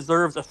thinks he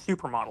deserves a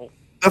supermodel.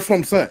 That's what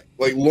I'm saying.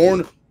 Like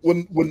Lauren,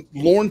 when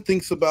Lauren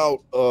thinks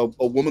about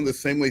a woman the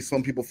same way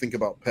some people think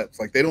about pets,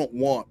 like they don't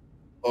want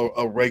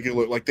a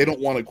regular, like they don't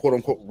want a quote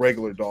unquote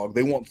regular dog.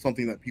 They want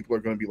something that people are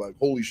going to be like,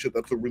 holy shit,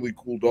 that's a really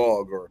cool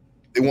dog, or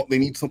they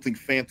need something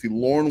fancy.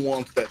 Lauren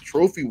wants that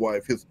trophy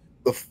wife,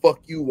 the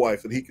fuck you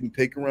wife that he can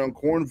take around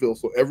Cornville,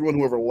 so everyone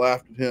who ever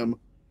laughed at him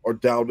or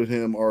doubted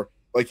him or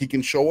like he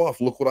can show off.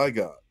 Look what I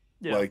got.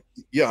 Yeah. Like,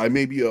 yeah, I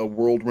may be a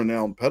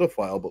world-renowned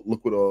pedophile, but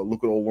look what old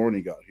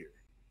Lorne got here.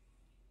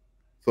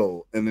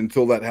 So, and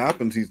until that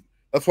happens,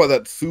 that's why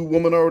that Sue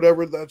woman or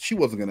whatever, that she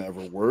wasn't gonna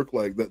ever work.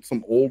 Like that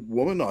some old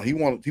woman. No, he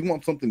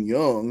wants something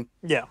young,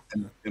 Yeah.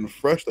 and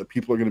fresh that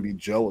people are gonna be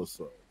jealous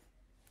of.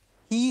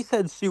 He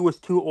said Sue was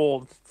too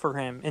old for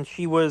him, and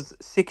she was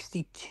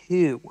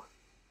 62.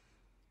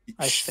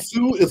 I think.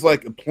 Sue is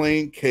like a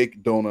plain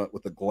cake donut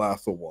with a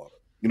glass of water.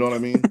 You know what I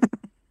mean?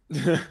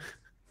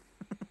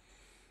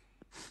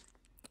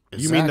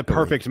 You mean the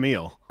perfect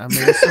meal? I mean,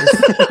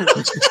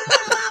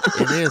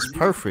 it is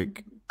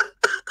perfect.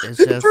 It's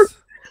just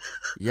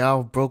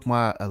y'all broke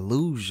my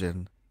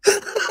illusion.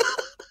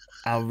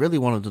 I really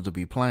wanted it to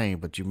be plain,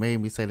 but you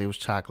made me say they was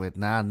chocolate.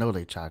 Now I know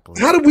they chocolate.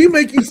 How did we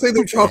make you say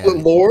they're chocolate,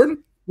 Lord?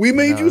 We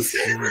made you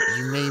say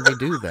you made me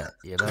do that.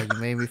 You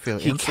made me feel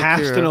he insecure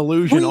cast an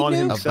illusion on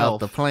himself about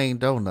the plain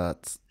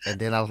donuts, and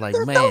then I was like,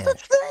 There's man, no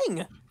such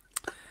thing.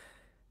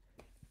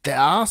 There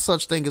are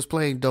such things as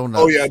plain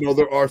donuts. Oh yeah, no,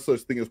 there are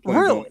such things as plain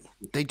donuts.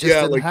 They just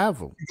didn't have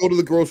them. You go to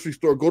the grocery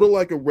store, go to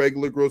like a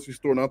regular grocery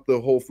store, not the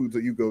Whole Foods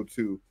that you go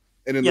to,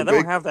 and in they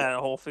don't have that at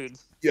Whole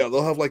Foods. Yeah,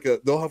 they'll have like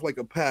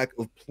a pack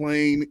of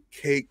plain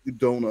cake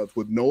donuts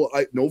with no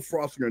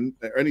frosting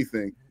or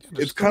anything.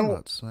 It's kind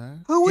of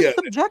who would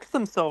subject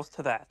themselves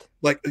to that?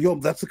 Like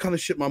that's the kind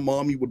of shit my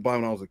mom would buy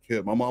when I was a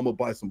kid. My mom would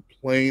buy some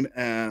plain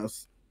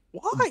ass.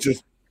 Why?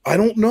 I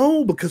don't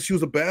know, because she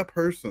was a bad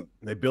person.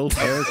 They build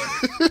character.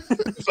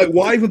 It's like,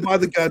 why even buy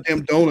the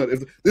goddamn donut?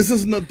 If this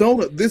isn't a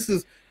donut, this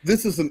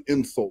is an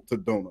insult to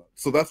donuts.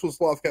 So that's what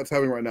Sloth Cat's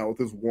having right now with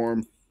his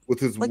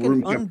like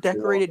room an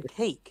undecorated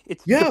cake.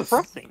 It's yes.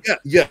 depressing.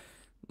 Yeah.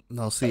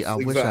 No, see, I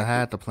wish I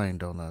had the plain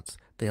donuts.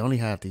 They only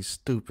had these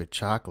stupid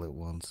chocolate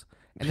ones.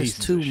 And it's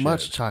too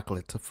much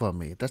chocolate for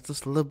me. That's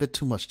just a little bit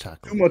too much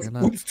chocolate.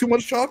 Oops, too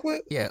much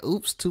chocolate? Yeah,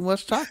 oops, too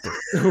much chocolate.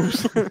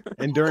 Oops.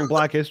 And during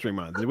Black History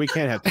Month, we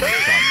can't have too much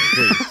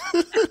chocolate,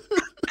 please.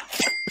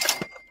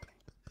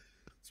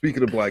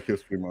 Speaking of Black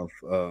History Month,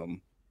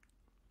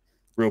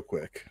 real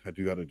quick, I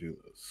do got to do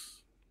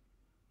this.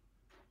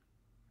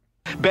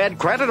 Bad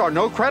credit or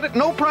no credit?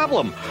 No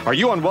problem. Are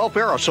you on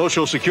welfare or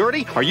Social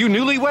Security? Are you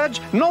newlyweds?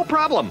 No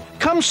problem.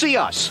 Come see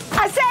us.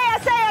 I say,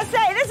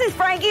 this is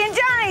Frankie and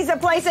Johnny's, the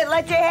place that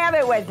lets you have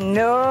it with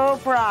no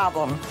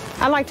problem.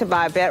 I'd like to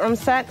buy a bedroom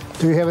set.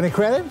 Do you have any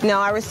credit? No,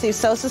 I receive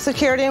Social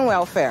Security and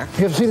welfare.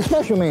 You have to see the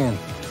special man.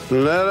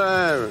 Let her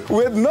have it.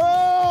 With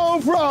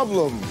no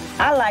problem.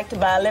 I'd like to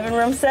buy a living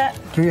room set.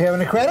 Do you have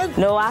any credit?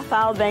 No, I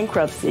filed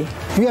bankruptcy.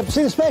 You have to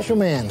see the special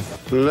man.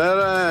 Let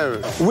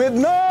her have it. With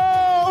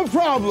no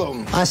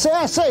problem. I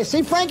say,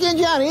 see Frankie and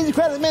Johnny, easy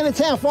credit man in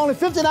town. For only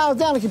 $50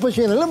 down, they can put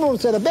you in a living room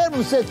set, a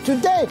bedroom set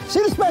today.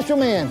 See the special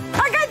man.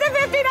 I got the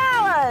 $50.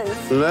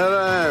 Let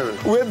her have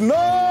it. With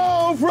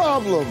no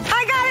problem.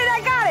 I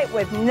got it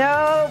with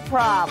no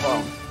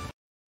problem.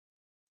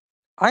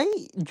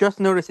 I just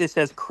noticed it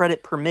says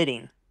credit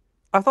permitting.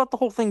 I thought the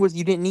whole thing was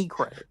you didn't need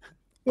credit.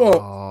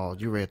 Oh,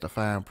 you read the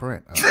fine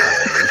print. You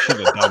should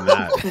have done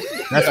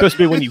that. That's supposed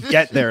to be when you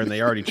get there and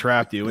they already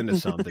trapped you into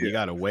something. You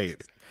got to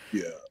wait.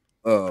 Yeah.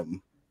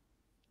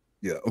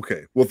 Yeah.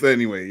 Okay. Well,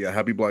 anyway, yeah.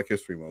 Happy Black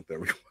History Month,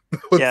 everyone.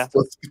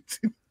 Let's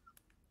continue.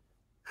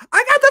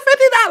 I got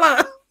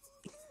the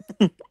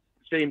 $50.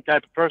 Same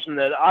type of person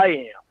that I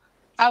am.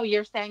 Oh,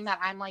 you're saying that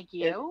I'm like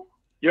you?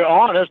 You're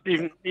honest,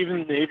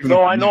 even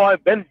though I know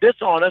I've been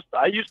dishonest.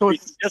 I used to be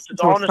just as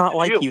honest it's not as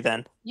like you. you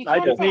then. I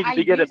just needed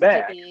to get it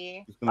back.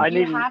 I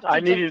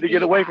needed to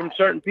get away from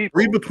certain people.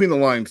 Read between the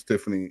lines,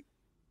 Tiffany.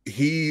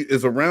 He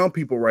is around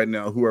people right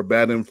now who are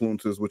bad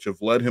influences, which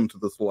have led him to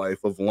this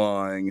life of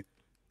lying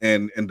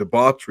and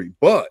debauchery.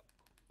 But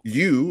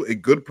you, a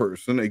good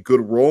person, a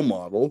good role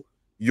model,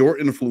 your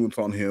influence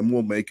on him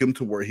will make him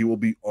to where he will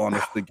be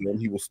honest again.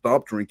 He will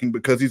stop drinking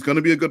because he's going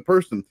to be a good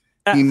person.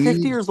 At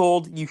 50 years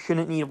old, you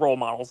shouldn't need role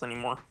models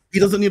anymore. He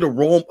doesn't need a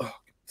role.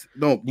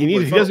 No,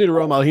 he doesn't need a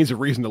role model. He needs a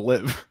reason to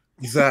live.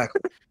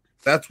 Exactly.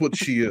 That's what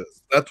she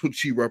is. That's what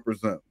she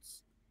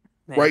represents.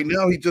 Man. Right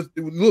now, he just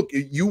look.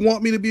 You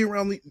want me to be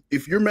around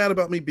if you're mad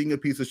about me being a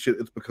piece of shit,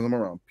 it's because I'm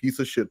around piece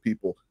of shit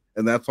people,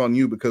 and that's on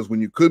you. Because when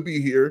you could be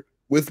here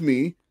with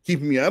me,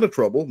 keeping me out of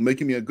trouble,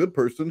 making me a good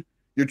person,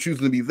 you're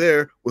choosing to be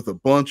there with a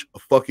bunch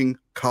of fucking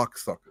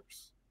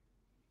cocksuckers.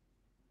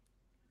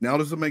 Now,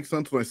 does it make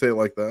sense when I say it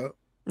like that?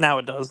 Now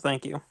it does.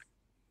 Thank you.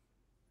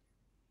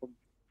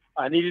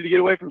 I needed to get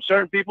away from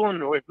certain people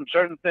and away from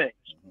certain things.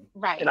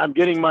 Right. And I'm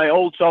getting my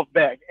old self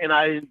back, and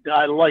I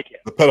like it.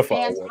 The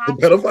pedophile. The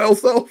pedophile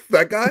self?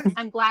 That guy?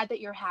 I'm glad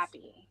that you're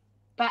happy.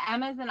 But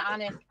Emma's an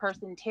honest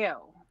person, too.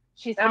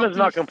 Emma's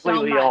not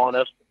completely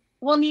honest.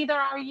 Well, neither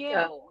are you.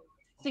 Yeah.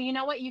 So you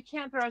know what? You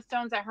can't throw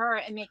stones at her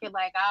and make it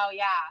like, oh,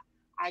 yeah,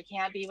 I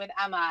can't be with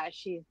Emma.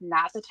 She's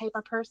not the type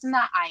of person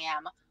that I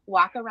am.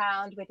 Walk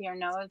around with your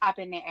nose up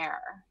in the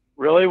air.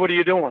 Really? What are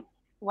you doing?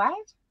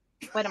 What?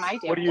 What am I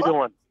doing? What are you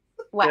doing?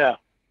 What? Yeah.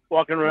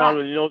 Walking around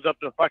with your nose up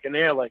to the fucking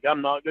air like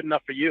I'm not good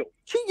enough for you.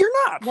 Gee, you're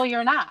not. Well,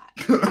 you're not.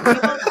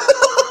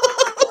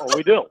 Oh,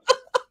 we do.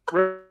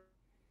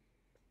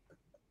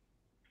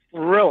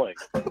 Really?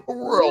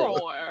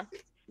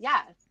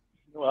 Yes.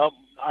 Well,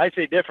 I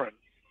say different.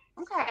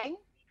 Okay.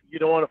 You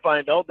don't want to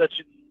find out, that's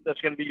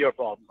going to be your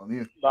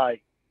problem.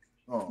 Bye.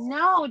 Oh.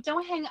 No,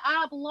 don't hang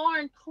up,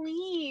 Lauren,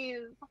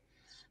 please.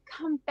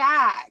 Come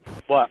back.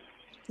 What?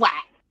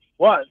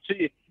 What?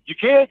 See, you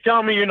can't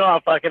tell me you're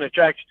not fucking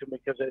attracted to me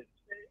because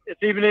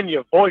it's even in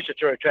your voice that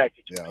you're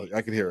attracted to me. Yeah,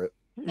 I can hear it.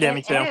 Yeah,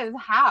 me too. It is.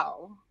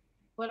 How?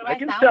 What do I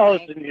can sound tell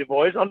like? it's in your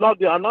voice. I'm not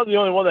the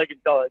only one that can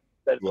tell it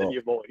that it's in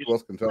your voice. Who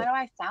else can tell? What do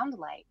I sound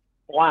like?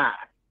 Why?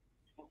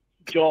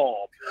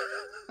 job.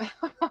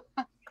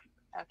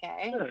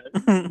 Okay.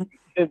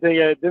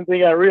 Didn't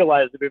think I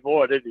realized it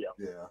before, did you?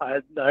 Yeah.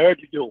 I heard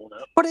you doing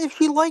it. But if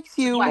she likes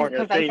you, Why?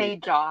 Because I say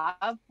job.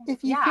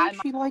 if you Yeah,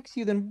 think she likes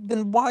you,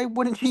 then why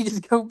wouldn't she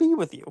just go be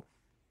with you?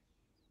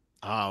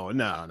 Oh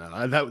no.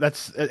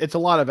 It's a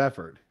lot of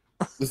effort.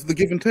 This is the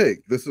give and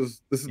take. This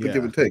is the Yeah.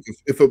 give and take.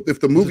 If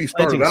the movie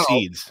started planting out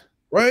seeds.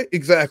 right,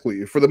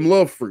 exactly, for them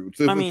love fruits.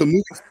 If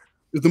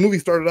the movie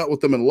started out with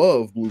them in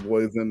love, Blue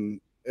Boys, and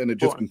it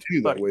just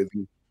continued that way.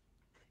 Then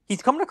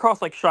He's coming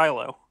across like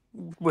Shiloh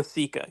with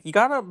Sika. You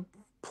gotta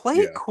play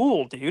it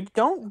cool, dude.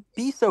 Don't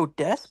be so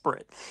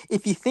desperate.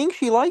 If you think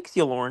she likes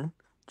you, Lauren,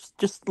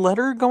 just let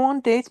her go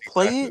on dates.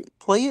 Play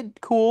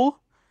it cool,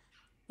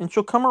 and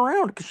she'll come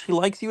around because she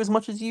likes you as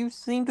much as you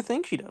seem to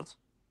think she does.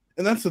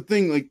 And that's the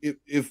thing. Like,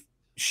 if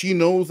she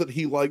knows that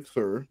he likes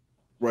her,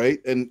 right,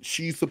 and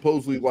she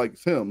supposedly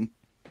likes him,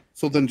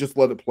 so then just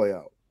let it play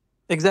out.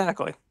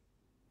 Exactly.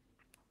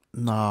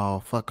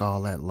 No, fuck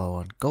all that,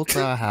 Lauren. Go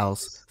to our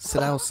house,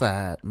 sit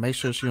outside, make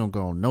sure she don't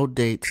go on no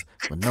dates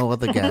with no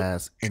other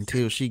guys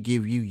until she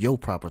give you your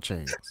proper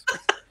chance.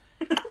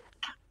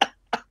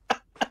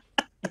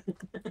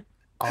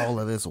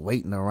 All of this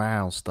waiting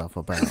around stuff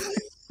about.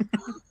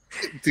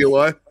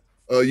 TLI,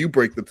 you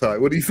break the tie.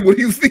 What do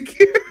you think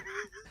here?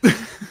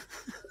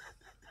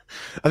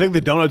 I think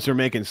the donuts are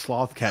making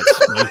Sloth Cat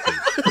spicy.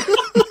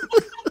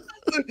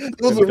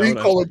 Those are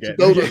recalling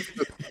donuts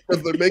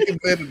because they're making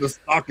men into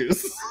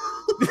stalkers.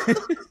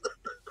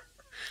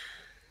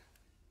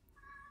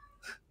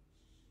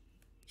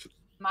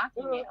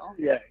 Mocking you.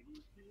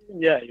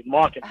 Yeah, you're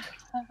mocking me.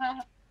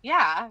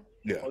 Yeah.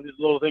 All these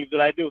little things that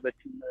I do that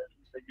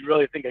you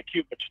really think are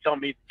cute, but you tell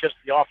me just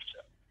the opposite.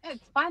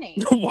 It's funny.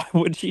 Why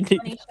would she do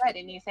funny shit,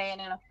 and you say it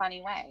in a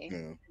funny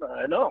way.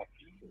 I know.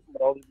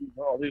 All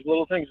these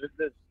little things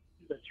that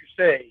you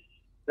say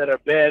that are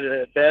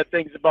bad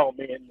things about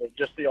me, and they're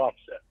just the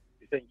opposite.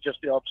 You think just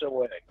the opposite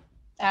way.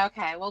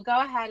 Okay, well, go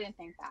ahead and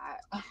think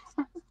that.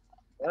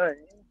 All right.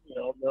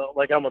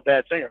 Like I'm a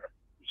bad singer.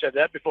 You said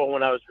that before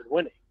when I was with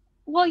Winnie.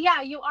 Well,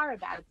 yeah, you are a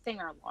bad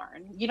singer,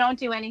 Lauren. You don't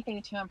do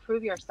anything to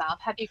improve yourself.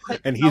 Have you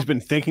quit? And he's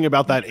been thinking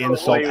about that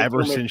insult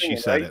ever since she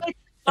said it.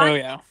 Oh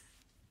yeah.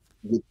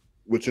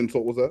 Which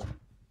insult was that?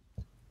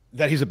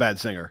 That he's a bad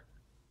singer.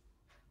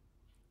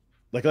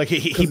 Like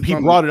he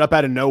brought it up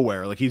out of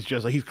nowhere. Like he's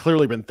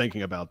clearly been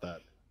thinking about that.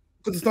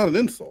 Because it's not an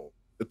insult.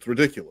 It's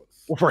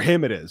ridiculous. Well, for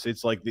him it is.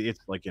 It's like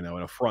an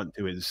affront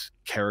to his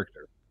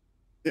character.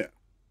 Yeah.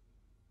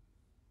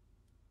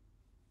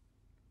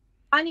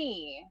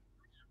 Funny.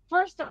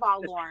 First of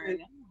all, Lauren,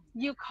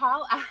 you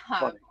call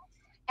up,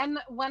 and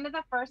one of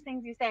the first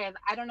things you say is,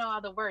 "I don't know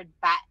all the words,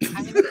 but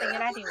I'm going to sing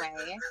it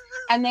anyway."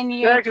 And then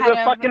you because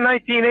they're fucking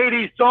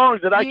 1980s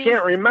songs that I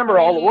can't remember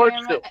all the words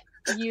to.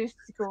 You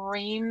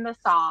scream the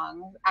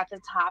songs at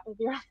the top of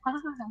your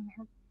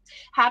lungs.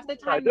 Half the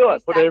time, I do. I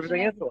put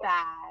everything into it.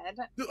 Bad.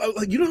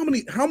 Like, you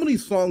know how many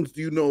songs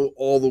do you know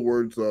all the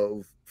words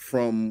of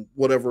from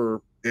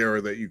whatever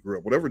era that you grew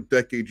up, whatever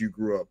decade you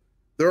grew up?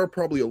 There are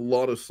probably a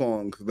lot of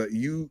songs that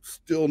you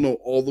still know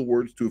all the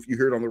words to if you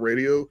hear it on the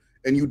radio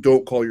and you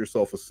don't call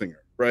yourself a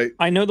singer, right?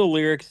 I know the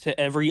lyrics to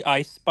every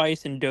Ice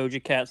Spice and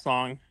Doja Cat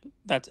song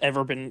that's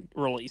ever been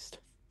released.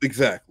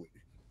 Exactly.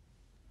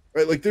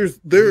 Right? Like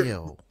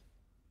the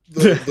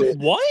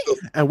what?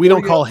 And we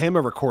don't call him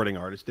a recording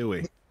artist, do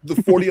we?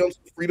 The 40 Ounce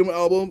Freedom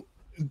album,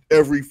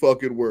 every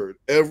fucking word,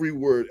 every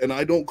word. And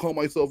I don't call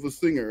myself a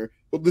singer,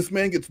 but this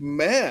man gets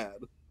mad.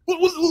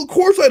 Well, of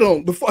course I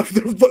don't.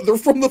 They're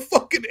from the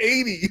fucking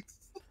 80s.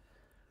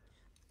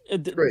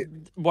 Great.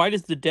 Why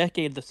does the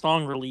decade the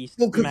song released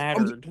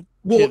mattered?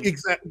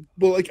 Exactly.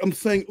 Well, like I'm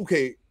saying,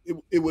 okay,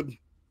 it would,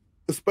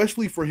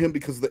 especially for him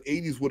because the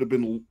 80s would have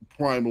been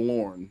prime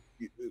Lauren,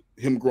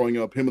 him growing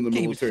up, him in the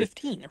military. He was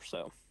 15 or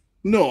so.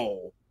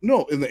 No,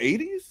 in the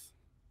 80s.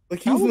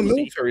 Like he was in the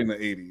military in the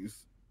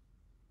 80s.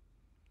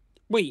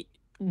 Wait,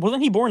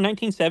 wasn't he born in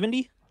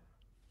 1970?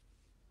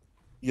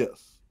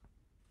 Yes.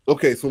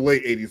 Okay, so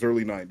late 80s,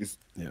 early 90s.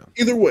 Yeah.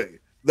 Either way,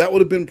 that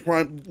would have been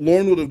prime.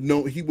 Lauren would have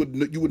known. You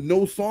would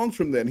know songs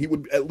from then. He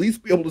would at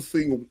least be able to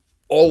sing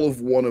all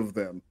of one of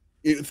them.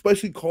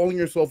 Especially calling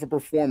yourself a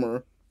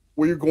performer,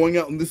 where you're going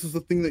out and this is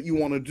the thing that you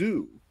want to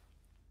do.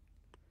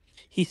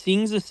 He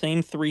sings the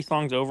same 3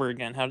 songs over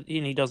again. And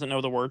he doesn't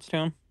know the words to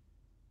them.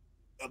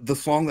 The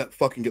song that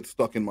fucking gets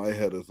stuck in my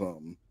head is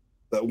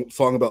that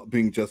song about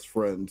being just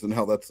friends and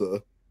how that's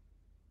a,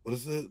 what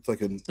is it? It's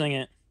like a sing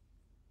it.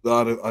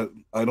 I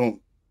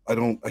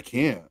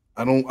can't.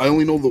 I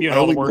only know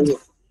the words.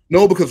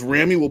 No, because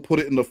Rami will put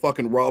it in the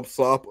fucking Rob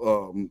Sop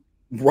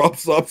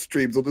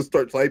streams. They'll just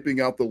start typing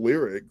out the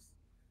lyrics.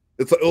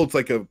 It's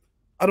like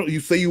you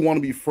say you want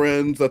to be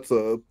friends. That's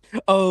a.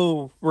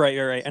 Oh,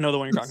 right. I know the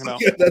one you're talking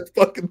about. Yeah, that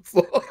fucking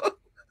song.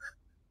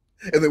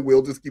 And then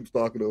Will just keeps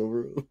talking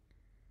over it.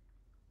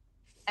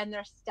 And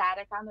they're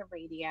static on the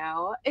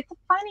radio. It's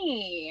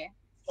funny.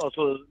 Oh,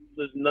 so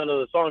there's none of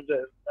the songs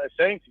that I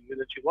sang to you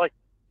that you like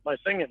my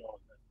singing on.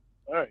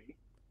 All right.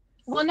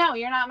 Well, no,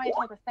 you're not my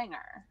type of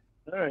singer.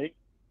 All right.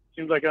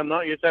 Seems like I'm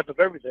not your type of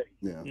everything.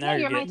 Yeah. No,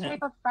 you're my type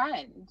of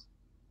friend.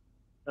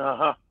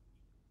 Uh-huh.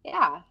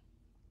 Yeah.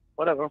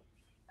 Whatever.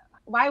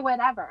 Why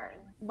whatever?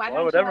 Why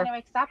don't whatever. you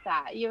want to accept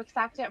that? You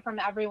accept it from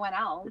everyone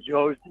else.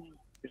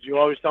 Because you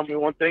always tell me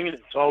one thing and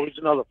it's always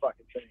another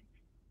fucking thing.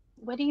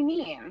 What do you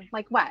mean?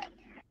 Like what?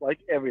 Like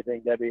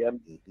everything, Debbie.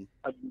 I'm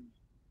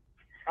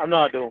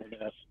not doing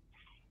this.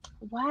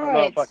 What? I'm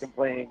not fucking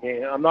playing a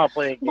game. I'm not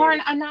playing a game.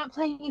 Lauren, I'm not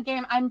playing a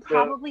game. I'm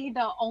probably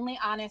the only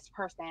honest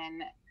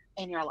person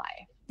in your life.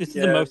 This is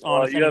the most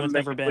honest you haven't anyone's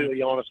ever been been.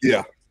 completely honest.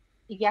 Yeah.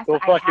 Yes, Go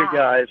I fuck have.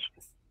 your guys.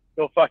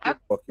 Go fuck your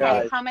Okay,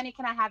 guys. how many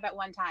can I have at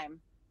one time?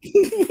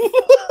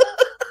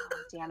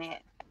 Damn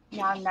it.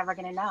 Now I'm never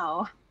going to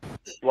know.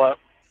 What?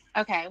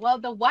 Okay, well,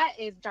 the what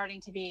is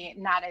starting to be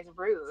not as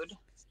rude.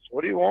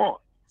 What do you want?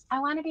 I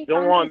want to be You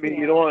don't friends want with me.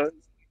 You don't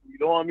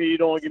want me. You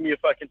don't want to give me a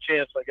fucking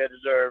chance like I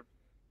deserve.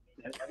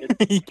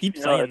 You keep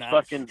saying that.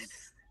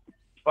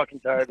 Fucking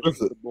tired of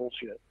the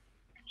bullshit.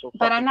 So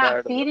But I'm fucking not tired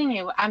of it. feeding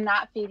you. I'm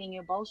not feeding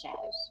you bullshit.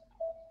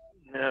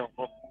 Yeah,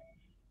 well,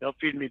 don't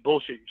feed me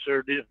bullshit.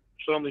 You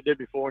certainly did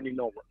before, and you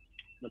know it.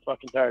 I'm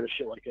fucking tired of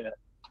shit like that.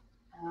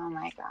 Oh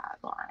my God,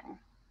 Lauren.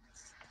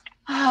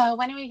 Oh,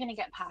 when are we going to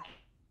get past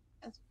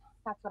this?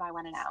 That's what I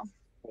want to know.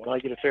 When I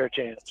get a fair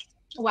chance.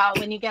 Well,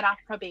 when you get off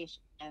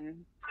probation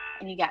and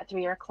you get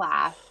through your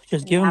class,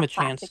 Just and give you him have a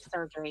chance. plastic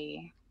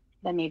surgery,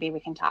 then maybe we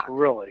can talk.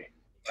 Really?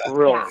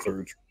 Yeah.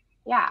 Surgery.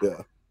 Yeah.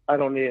 Yeah. I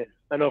don't need it.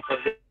 I know for a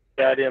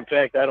goddamn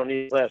fact I don't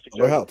need plastic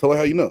Tell her how. Tell her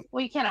how you know.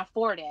 Well, you can't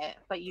afford it,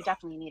 but you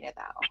definitely need it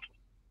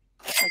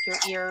though. Like your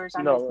ears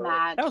are No,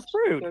 mismatched. that was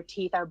rude. Your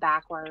teeth are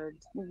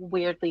backwards,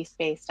 weirdly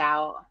spaced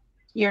out.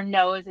 Your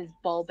nose is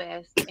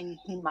bulbous and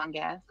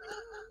humongous.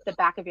 The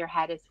back of your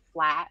head is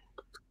flat.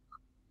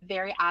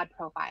 Very odd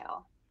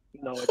profile.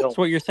 No, I don't.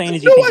 So what you're saying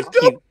is you think it's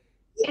cute.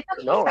 It's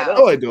okay. No, I though.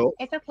 don't. I don't.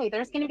 It's okay.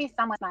 There's going to be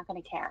someone not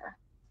going to care.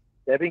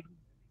 Debbie,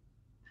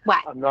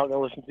 What? I'm not gonna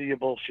listen to your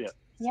bullshit.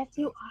 Yes,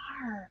 you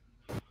are.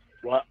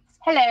 What?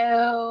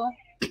 Hello.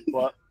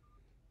 What?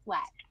 What?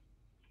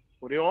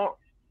 What do you want?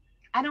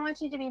 I don't want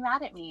you to be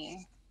mad at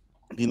me.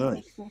 Be nice.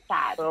 Makes me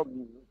sad.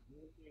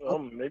 Well,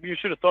 maybe you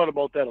should have thought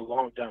about that a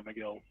long time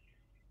ago.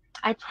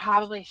 I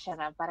probably should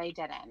have, but I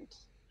didn't.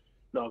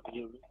 No,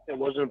 because it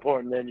wasn't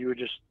important then. You were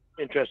just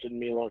interested in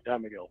me a long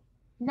time ago.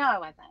 No, I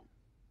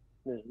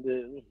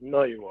wasn't.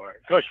 No, you weren't.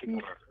 Of course you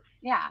weren't.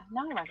 Yeah,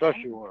 no, I wasn't. Of course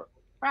you weren't.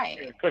 Right.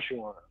 Yeah, of course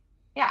you weren't.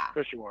 Yeah. Of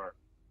course you weren't.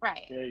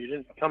 Right. Yeah, you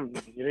didn't come.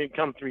 You didn't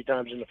come 3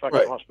 times in the fucking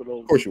Right.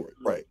 hospital. Of course you were.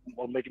 Right.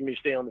 While making me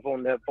stay on the phone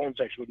and have phone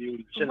sex with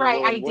you. Sitting Right,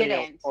 alone I laying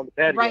out didn't. On the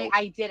patio. Right,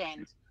 I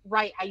didn't.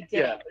 Right, I didn't.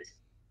 Yeah.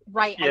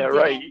 Right, Yeah, I didn't.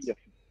 right.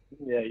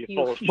 Yeah, you're You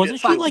full of shit. Wasn't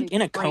she like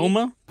in a freak.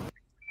 coma?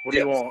 What do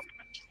you want?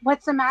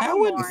 What's the matter, How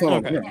would-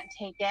 Lauren? Okay. You can't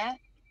take it.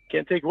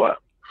 Can't take what?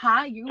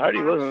 Huh? You Tired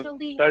of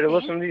actually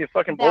listening to your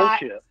fucking that-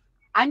 bullshit.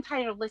 I'm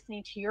tired of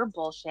listening to your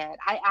bullshit.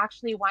 I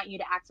actually want you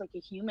to act like a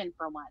human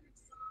for once.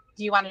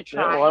 Do you want to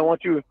Yeah, try? well, I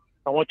want you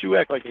to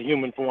act like a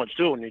human for once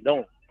too, and you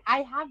don't.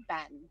 I have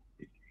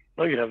been.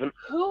 No, you haven't.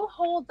 Who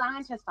holds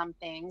on to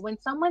something when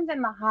someone's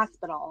in the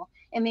hospital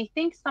and they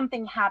think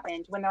something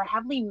happened when they're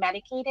heavily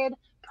medicated,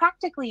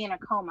 practically in a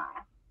coma,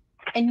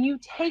 and you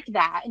take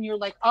that and you're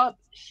like, oh,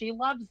 she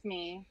loves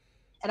me,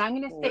 and I'm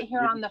gonna sit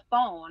here on the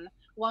phone.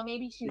 Well,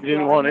 maybe she's You didn't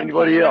going want in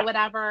anybody pain else. or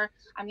whatever.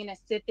 I'm gonna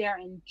sit there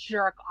and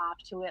jerk off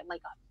to it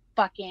like a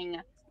fucking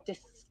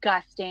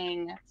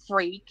disgusting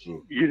freak.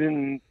 You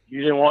didn't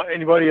want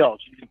anybody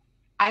else. You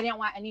I didn't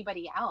want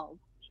anybody else.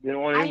 didn't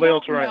want I anybody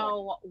else don't around.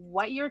 know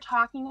what you're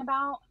talking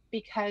about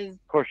because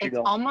Of course you it's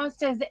don't.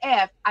 almost as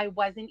if I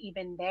wasn't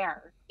even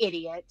there,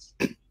 idiot.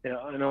 Yeah,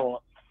 I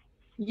know.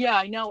 Yeah,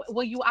 I know.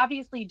 Well, you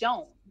obviously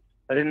don't.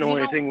 I didn't know You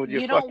don't- anything with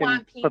your you don't fucking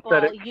want people,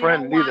 pathetic you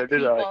friend don't want neither, did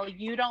people, I?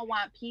 You don't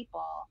want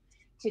people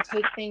to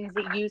take things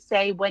that you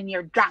say when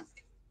you're drunk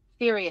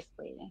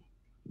seriously.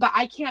 But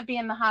I can't be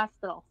in the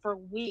hospital for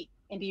weeks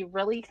and be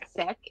really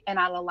sick and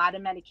on a lot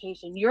of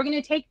medication. You're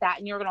going to take that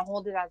and you're going to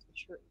hold it as the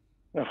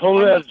truth.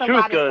 Hold That that makes a truth,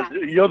 lot of because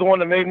sense. you're the one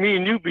that made me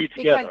and you be Because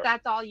together.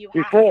 that's all you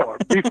have.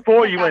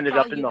 Before you That's ended all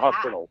up in you the have.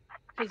 hospital.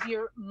 Because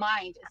your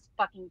mind is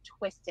fucking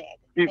twisted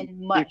Be- and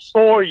mush.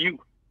 Before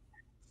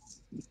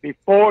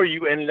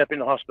you ended up in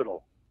the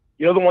hospital.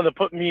 You're the one that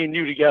put me and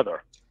you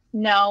together.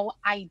 No,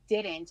 I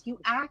didn't. You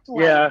act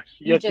like Yeah,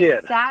 you just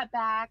did. sat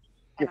back.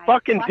 You And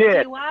fucking I plucked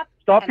did. You up,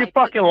 Stop and your I put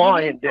fucking you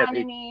lying, in front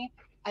Debbie. of me,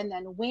 and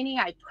then Winnie,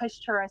 I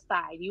pushed her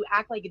aside. You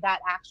act like that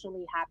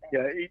actually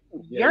happened.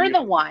 You're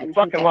the one. You're who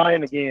fucking did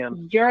lying it.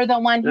 again. You're the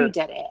one who Yeah.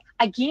 did it.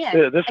 Again.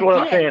 Yeah, this is what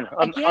I'm again,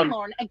 saying. Again,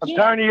 Lauren. Again.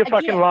 tired of your again,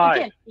 fucking lies.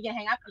 Again. You can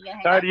hang up. You can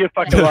hang Tired up. of your You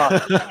can fucking hang up.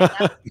 lies. You can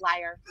hang up.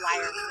 Liar,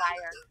 liar,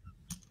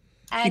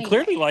 liar. She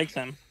clearly likes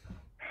him.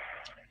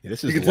 Yeah,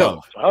 this You is can tell.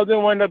 love. How did it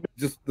wind up?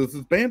 Just this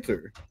is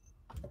banter.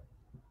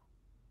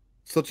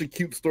 Such a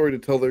cute story to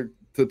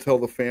tell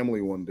the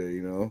family one day,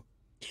 you know,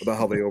 about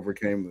how they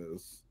overcame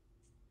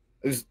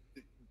this.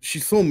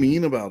 She's so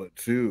mean about it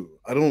too.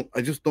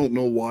 I just don't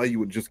know why you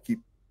would just keep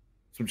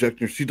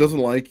subjecting her. She doesn't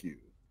like you.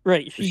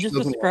 Right. She just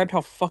doesn't described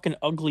how fucking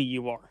ugly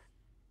you are.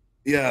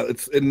 Yeah,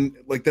 that's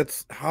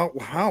how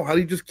do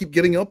you just keep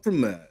getting up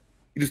from that?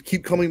 You just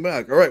keep coming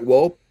back. All right,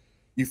 well,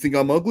 you think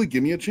I'm ugly?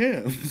 Give me a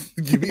chance.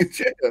 Give me a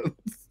chance.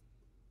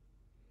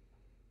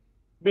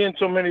 Being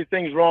so many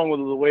things wrong with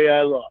the way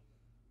I look.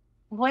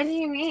 What do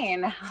you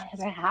mean? How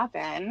did it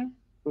happen?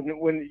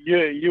 When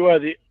you are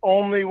the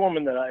only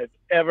woman that I've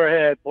ever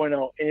had point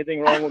out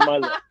anything wrong with my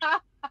look.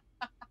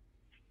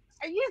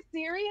 Are you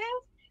serious?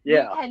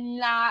 Yeah. You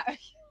cannot.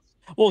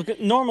 Well,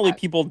 normally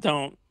people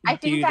don't I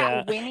think do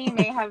that that. Winnie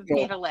may have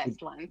made a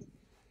list once.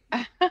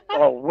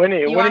 Oh,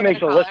 Winnie You want me makes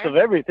to a call list her? of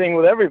everything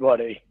with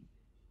everybody.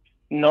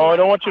 No, I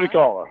don't want you to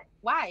call her.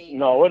 Why?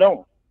 No, I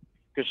don't.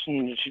 Because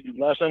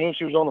last I knew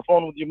she was on the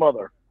phone with your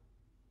mother.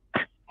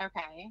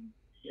 Okay.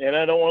 And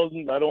I don't want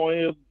you. If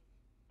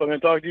I'm going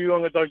to talk to you, I'm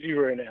going to talk to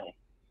you right now.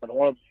 I don't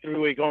want a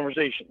three-way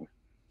conversation.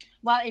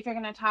 Well, if you're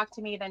gonna talk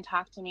to me, then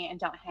talk to me and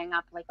don't hang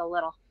up like a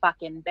little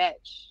fucking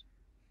bitch.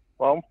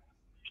 Well,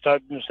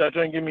 start trying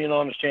to give me an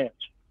honest chance.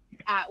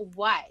 At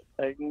what?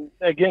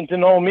 Getting to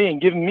know me and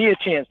giving me a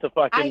chance to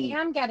fucking. I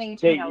am getting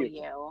to date know you.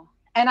 you,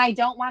 and I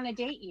don't want to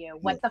date you.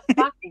 What the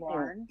fuck,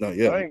 Lauren? Not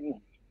yet. All right.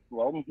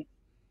 Well,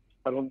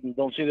 I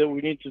don't see that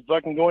we need to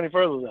fucking go any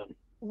further then.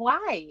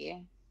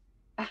 Why?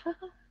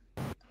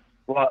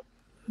 What?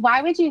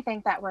 Why would you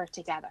think that we're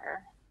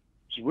together?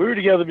 So we were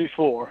together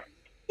before,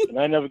 and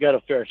I never got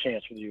a fair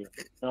chance with you.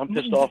 And I'm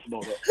pissed off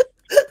about it.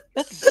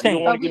 You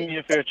don't want to give me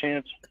a fair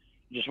chance.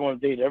 You just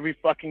want to date every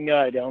fucking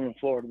guy down in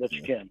Florida that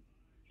you can.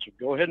 So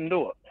go ahead and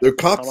do it. They're I'm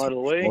cocksuckers. out of the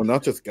way. Well,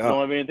 not just You guys.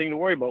 don't have anything to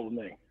worry about with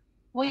me.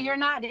 Well, you're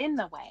not in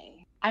the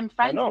way. I'm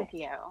friends know. with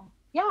you.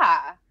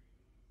 Yeah,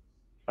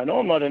 I know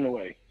I'm not in the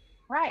way.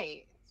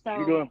 right.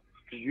 So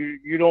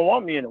You don't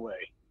want me in the way.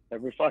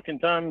 Every fucking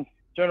time you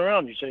turn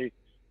around, you say,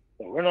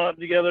 well, we're not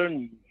together,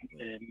 and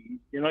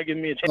you're not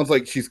giving me a chance. Sounds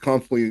like she's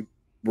constantly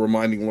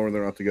reminding Lauren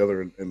they're not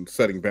together and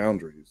setting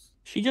boundaries.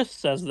 She just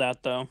says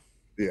that though.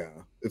 Yeah,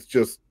 it's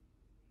just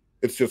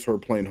her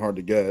playing hard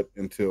to get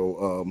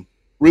until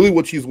really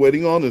what she's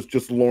waiting on is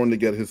just Lauren to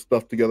get his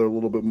stuff together a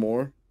little bit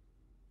more,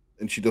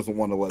 and she doesn't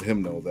want to let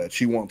him know that.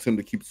 She wants him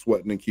to keep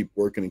sweating and keep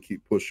working and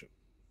keep pushing.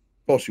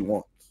 That's all she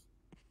wants.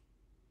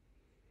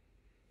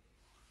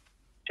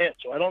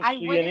 So I don't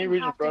see any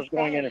reason for us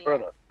going any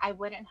further. I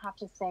wouldn't have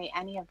to say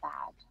any of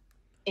that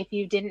if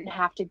you didn't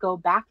have to go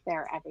back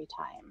there every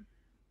time.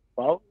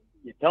 Well,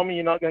 you tell me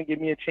you're not going to give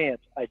me a chance.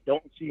 I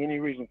don't see any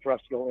reason for us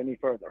to go any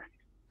further.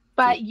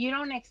 But you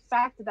don't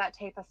expect that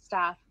type of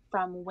stuff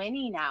from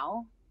Winnie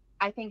now.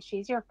 I think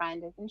she's your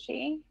friend, isn't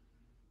she?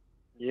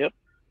 Yep.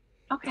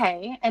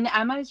 Okay. And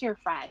Emma's your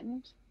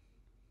friend.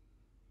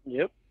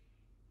 Yep.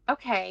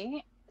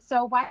 Okay.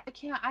 So why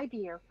can't I be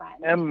your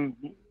friend?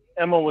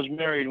 Emma was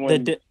married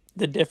when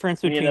the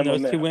difference me and between Emma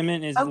those two met.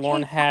 women is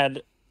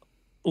Okay,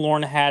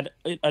 Lauren had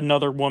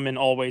another woman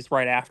always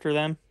right after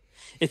them.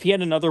 If he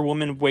had another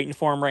woman waiting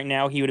for him right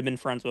now, he would have been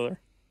friends with her.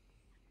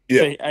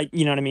 Yeah. So,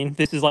 you know what I mean?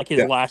 This is like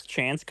his last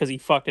chance because he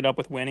fucked it up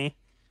with Winnie.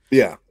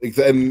 Yeah,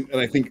 and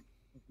I think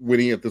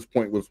Winnie at this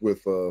point was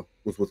with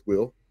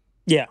Will.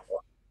 Yeah.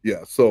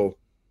 Yeah. So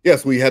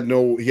yes, he had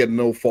no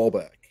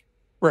fallback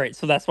Right.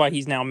 So that's why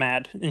he's now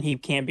mad and he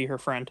can't be her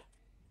friend.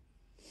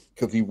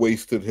 because he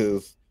wasted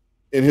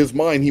in his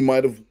mind, he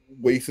might have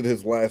wasted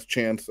his last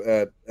chance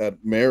at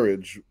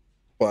marriage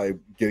by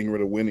getting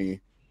rid of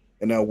Winnie,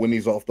 and now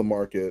Winnie's off the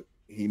market.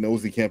 He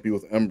knows he can't be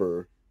with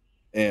Ember,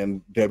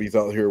 and Debbie's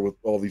out here with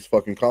all these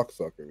fucking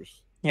cocksuckers.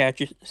 Yeah,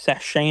 just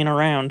sashaying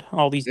around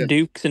all these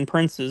dukes and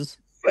princes.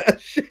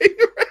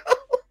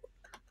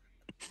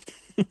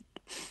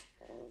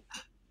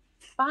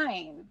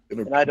 Fine.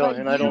 And I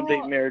don't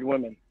date married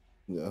women.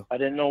 Yeah. I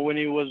didn't know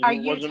Winnie wasn't Are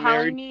you telling telling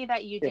married. me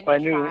that you didn't If I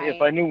knew try?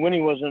 if I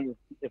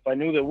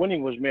knew that Winnie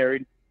was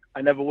married,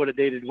 I never would have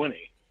dated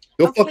Winnie.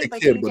 He'll Okay, fuck a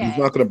but kid, you but he's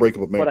did. not going to break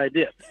up a marriage. But I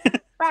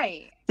did.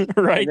 Right.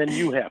 Right. And then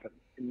you happened,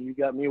 and you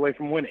got me away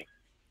from Winnie.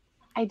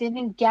 I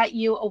didn't get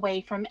you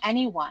away from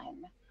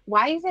anyone.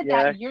 Why is it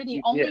Yeah, that you're the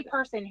you only did.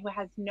 person who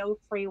has no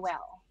free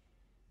will?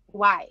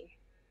 Why?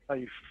 Are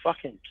you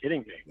fucking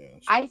kidding me?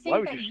 I think Why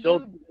would that you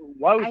still?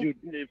 Why would you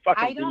I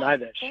fucking don't deny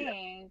that shit?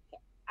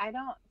 I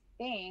don't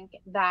think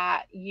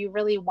that you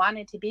really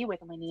wanted to be with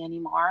Winnie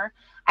anymore.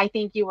 I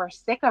think you were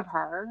sick of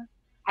her.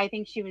 I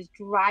think she was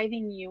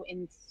driving you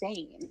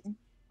insane.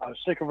 I was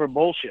sick of her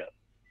bullshit.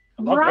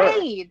 Not her.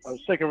 Right. I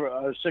was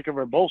sick of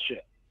her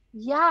bullshit.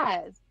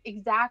 Yes,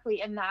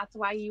 exactly. And that's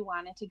why you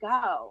wanted to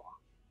go.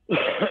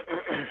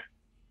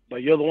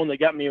 But you're the one that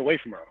got me away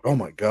from her. Oh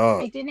my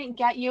god. I didn't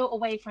get you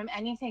away from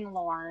anything,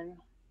 Lauren.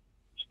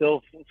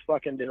 Still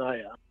fucking deny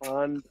it.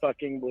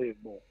 Unfucking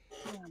believable.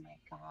 Oh my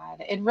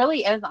god. It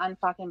really is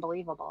unfucking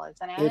believable,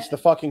 isn't it? It's the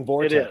fucking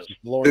vortex. It is. It's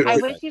Lauren's I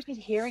vortex. wish you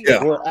could hear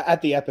Yeah. yourself. We're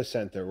at the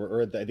epicenter.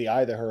 We're at the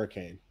eye of the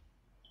hurricane.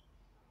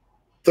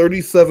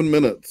 37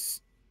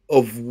 minutes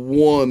of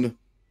one.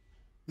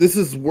 This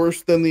is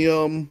worse than the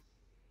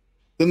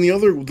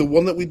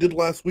one that we did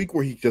last week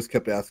where he just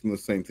kept asking the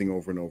same thing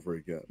over and over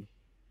again.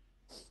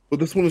 But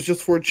this one is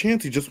just for a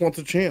chance. He just wants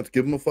a chance.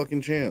 Give him a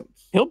fucking chance.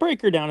 He'll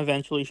break her down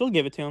eventually. She'll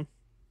give it to him.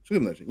 Shoot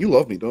him that shit. You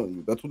love me, don't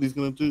you? That's what he's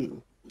gonna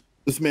do.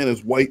 This man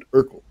is White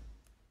Urkel.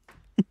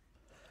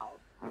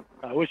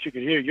 I wish you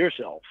could hear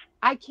yourself.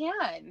 I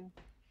can.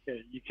 Yeah,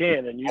 you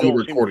can, and you On the don't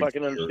seem to recording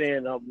fucking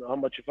understand how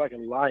much you're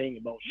fucking lying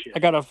about shit. I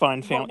gotta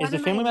find But family. what Is the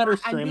am I Family Matter I'm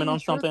streaming being on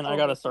something? I truthful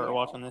gotta with start you.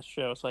 watching this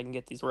show so I can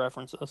get these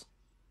references.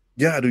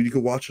 Yeah, dude, you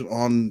can watch it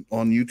on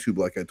YouTube,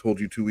 like I told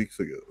you 2 weeks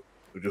ago.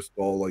 They're just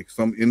all like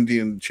some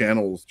Indian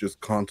channels just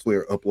constantly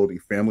are uploading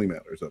Family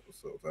Matters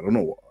episodes. I don't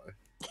know why.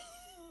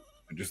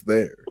 They're just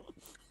there.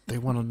 They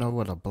want to know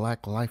what a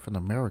black life in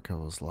America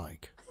was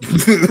like.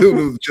 It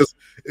was just,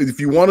 if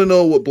you want to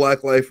know what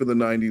black life in the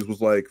 90s was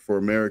like for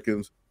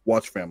Americans,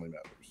 watch Family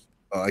Matters.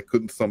 I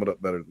couldn't sum it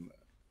up better than that.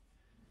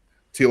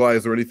 TLI,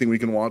 is there anything we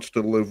can watch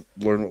to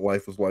learn what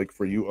life was like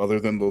for you other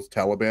than those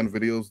Taliban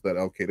videos that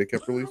Al Qaeda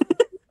kept releasing?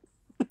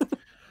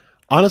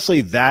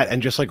 Honestly, that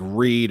and just like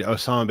read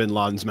Osama bin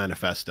Laden's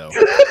manifesto.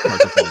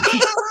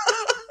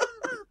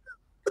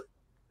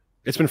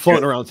 It's been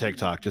floating around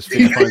TikTok. Just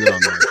find it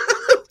on there.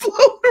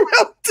 Floating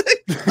around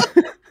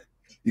TikTok.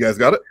 You guys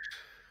got it?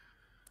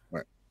 All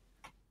right.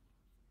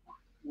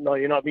 No,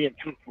 you're not being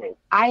truthful.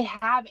 I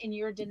have, and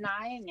you're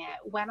denying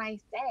it. When I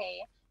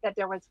say that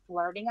there was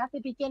flirting at the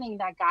beginning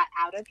that got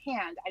out of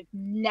hand, I've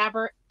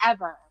never,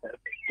 ever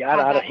Got had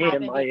out of that hand,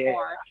 happen my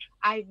before. ass.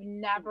 I've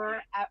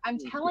never, I'm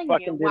telling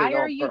fucking you, did it why on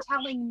are you purpose.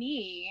 telling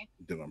me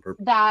Did it on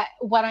purpose. that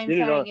what I'm Did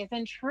it saying on-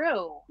 isn't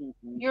true?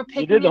 You're You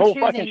picking did the and whole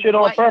choosing fucking shit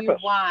on what you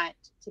purpose. want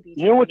to be You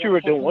knew true. what you You're were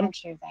picking doing. and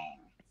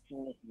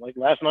choosing. Like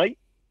last night.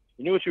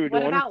 You knew what you were What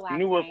doing. about You last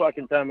knew what night?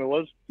 fucking time it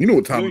was. You know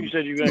what time You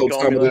said you were know going to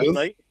what call me time it last is.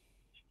 night.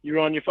 You were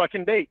on your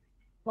fucking date.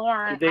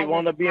 Lauren, The date I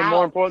wound was up being out.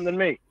 more important than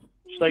me.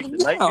 It's like the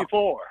night Yeah.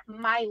 before.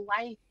 My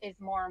life is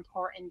more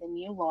important than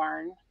you,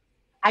 Lauren.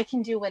 I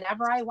can do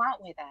whatever I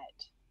want with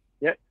it.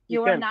 Yeah, You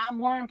can. are not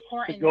more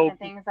important Go- than the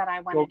things that I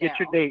want Go to do. get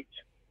your dates.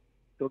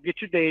 Go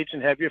get your dates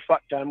and have your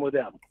fuck time with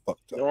them.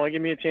 Don't want to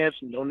give me a chance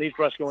and don't need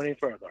for us to go any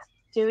further.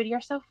 Dude,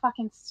 you're so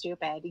fucking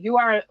stupid. You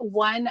are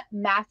one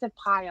massive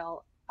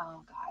pile.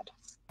 Oh,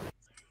 God.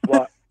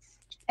 What?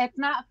 It's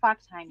not fuck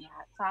time yet,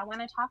 so I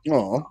want to talk to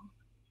Aw. you.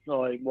 No,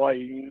 like why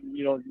you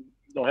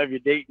don't have your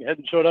date and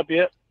hadn't showed up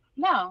yet?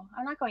 No,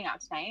 I'm not going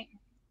out tonight.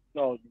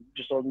 No,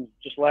 just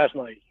last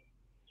night.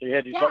 So you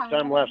had your fuck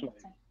time last night.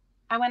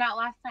 I went out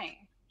last night.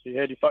 So you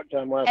had your fuck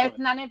time last It's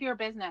night. none of your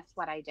business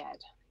what I did.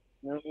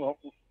 Yeah, well,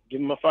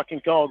 give him a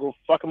fucking call. Go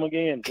fuck him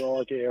again. That's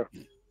all I care.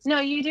 No,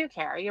 you do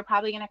care. You're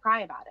probably going to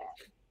cry about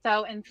it.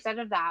 So instead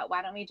of that,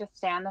 why don't we just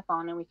stay on the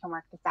phone and we can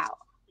work this out?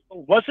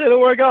 What's it to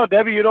work out,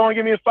 Debbie? You don't want to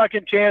give me a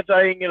fucking chance.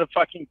 I ain't gonna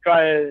fucking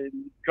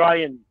cry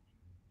and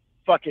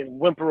fucking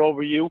whimper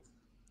over you.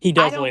 He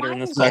does don't later in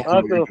want this you to. call.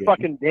 After the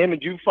fucking damage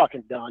you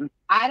fucking done.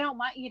 I don't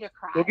want you to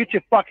cry. Go get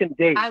your fucking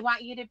date. I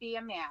want you to be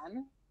a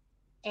man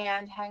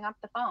and hang up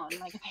the phone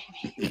like a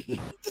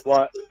baby.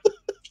 What?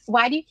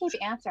 Why do you keep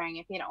answering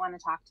if you don't want to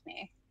talk to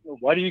me?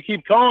 Why do you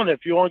keep calling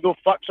if you want to go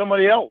fuck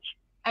somebody else?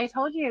 I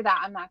told you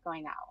that I'm not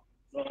going out.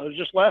 It was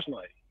just last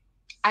night.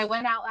 I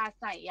went out last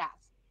night, yes.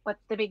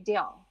 What's the big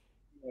deal?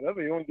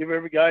 Whatever. You want to give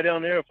every guy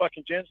down there a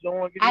fucking chance? Don't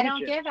want to give I me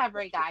don't a chance. give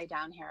every guy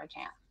down here a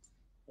chance.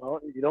 Well,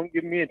 you don't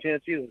give me a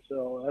chance either,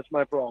 so that's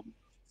my problem.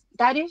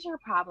 That is your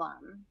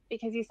problem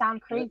because you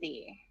sound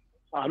crazy.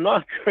 I'm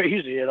not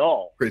crazy at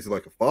all. Crazy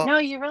like a fox. No,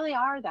 you really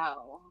are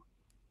though.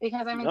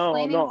 Because I'm No, I'm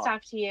explaining not.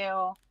 stuff to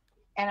you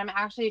and I'm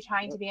actually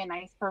trying to be a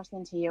nice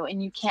person to you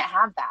and you can't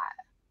have that.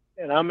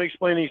 And I'm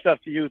explaining stuff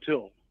to you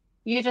too.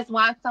 You just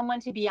want someone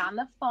to be on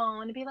the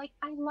phone and be like,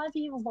 I love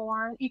you,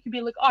 Lauren. You could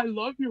be like, I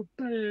love you,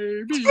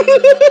 baby.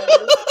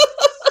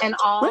 And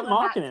all Quit of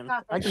mocking that him.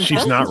 stuff. I That's can She's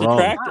tell not he's wrong.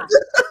 attractive.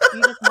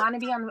 You just want to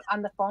be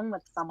on the phone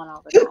with someone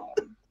all the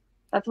time.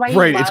 That's why you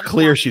Right, love it's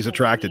clear talking she's to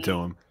attracted me. to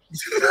him.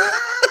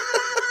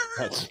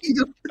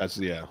 That's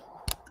yeah.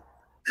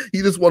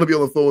 You just want to be on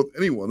the phone with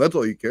anyone. That's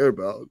all you care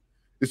about.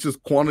 It's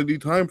just quantity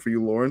time for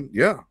you, Lauren.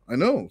 Yeah, I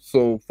know.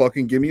 So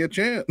fucking give me a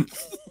chance.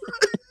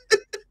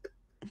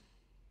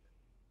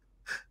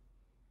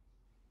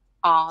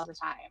 All the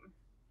time.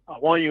 I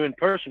want you in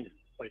person,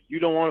 but you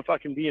don't want to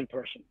fucking be in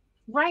person.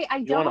 Right, I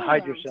You don't. want to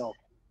hide yourself.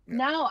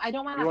 No, I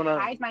don't want You to wanna-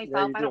 hide yeah,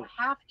 myself. you I do. don't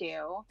have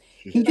to.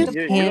 He just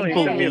You can't don't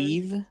even send me a-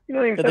 believe You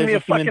don't even that send me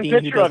there's a a human fucking being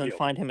who picture of doesn't you.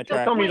 find him Don't tell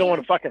me you attractive. don't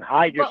want to fucking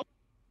hide yourself.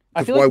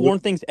 I feel Why like would- Lauren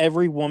thinks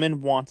every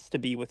woman wants to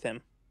be with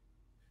him.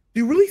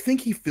 Do you really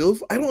think he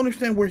feels? I don't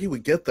understand where he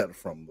would get that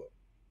from, though.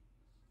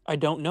 I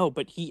don't know,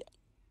 but he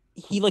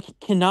like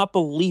cannot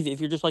believe it.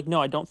 If you're just like,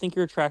 no, I don't think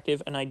you're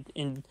attractive,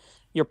 and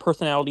your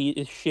personality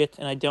is shit,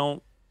 and I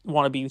don't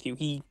want to be with you.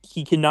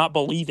 He cannot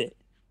believe it,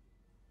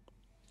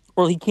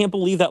 or he can't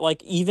believe that.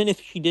 Like, even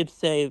if she did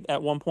say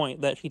at one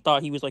point that she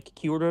thought he was like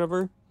cute or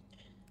whatever,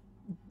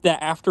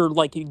 that after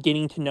like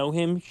getting to know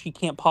him, she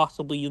can't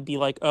possibly be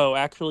like, oh,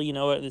 actually, you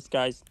know what, this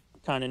guy's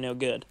kind of no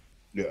good.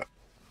 Yeah.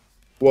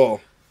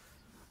 Well,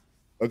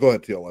 go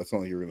ahead, TL. I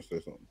sound like you were going to say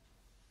something.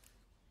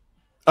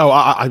 Oh,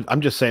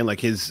 I'm just saying, like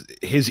his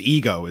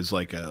ego is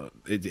like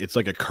it's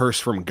like a curse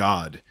from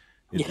God.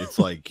 It's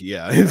like,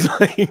 yeah, it's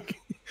like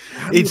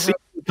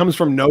it comes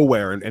from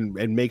nowhere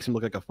and makes him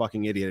look like a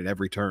fucking idiot at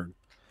every turn.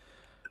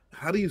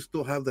 How do you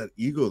still have that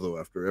ego though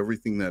after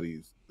everything that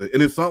he's?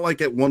 And it's not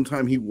like at one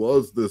time he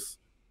was this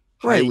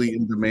highly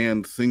in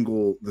demand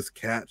single, this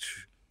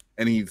catch,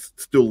 and he's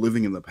still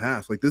living in the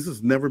past. Like, this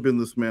has never been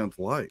this man's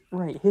life.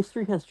 Right.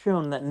 History has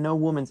shown that no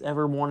woman's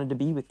ever wanted to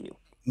be with you.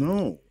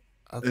 No.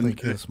 I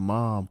think his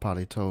mom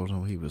probably told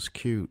him he was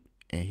cute,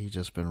 and he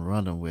just been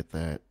running with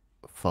that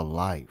for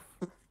life.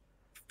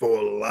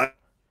 For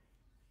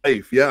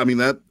life. Yeah, I mean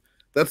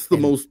that's the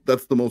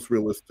most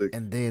realistic.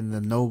 And then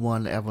no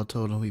one ever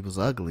told him he was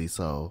ugly,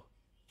 so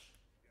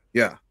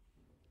yeah.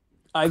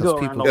 I go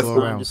around all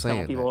the time just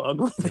telling people how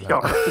ugly they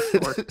are.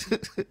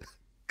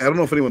 I don't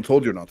know if anyone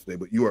told you or not today,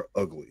 but you are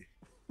ugly.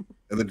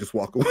 And then just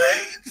walk away.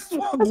 Just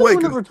walk Has away.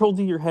 anyone ever told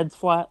you your head's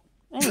flat?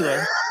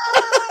 Anyway.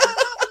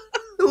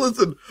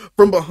 Listen,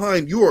 from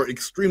behind, you are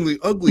extremely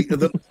ugly.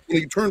 And then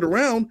when you turned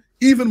around,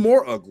 even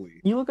more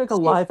ugly. You look like a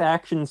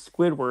live-action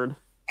Squidward.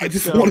 I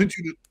just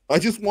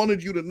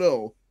wanted you to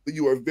know that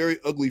you are very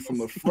ugly from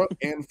the front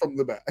and from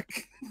the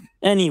back.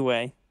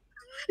 Anyway,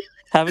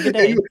 have a good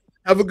day.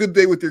 Have a good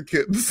day with your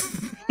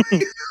kids.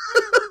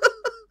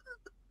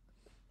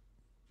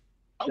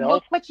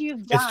 Look what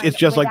you've done. It's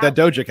just like that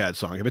Doja Cat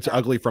song. If it's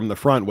ugly from the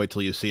front, wait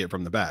till you see it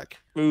from the back.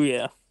 Ooh,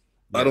 yeah.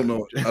 I don't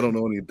know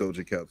any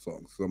Doja Cat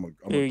songs. So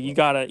you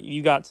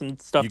got some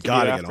stuff to do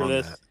after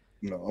this. That.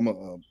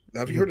 No,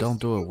 have you heard? Don't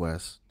do it,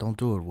 Wes. Don't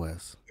do it,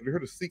 Wes. Have you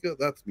heard of Sika?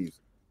 That's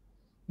music.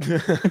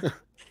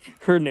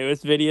 Her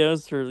newest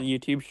videos, her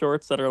YouTube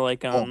shorts that are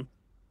like oh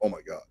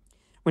my god,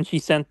 when she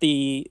sent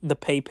the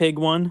pay pig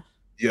one.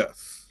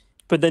 Yes.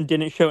 But then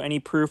didn't show any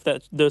proof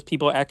that those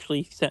people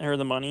actually sent her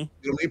the money.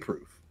 You don't need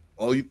proof.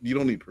 You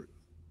don't need proof.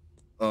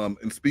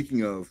 And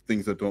speaking of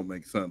things that don't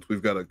make sense,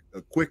 we've got a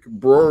quick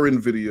Brorin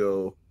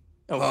video.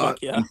 Oh, hot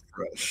fuck yeah. and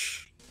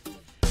fresh.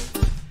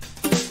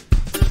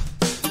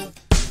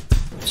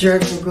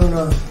 Jack, we're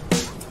gonna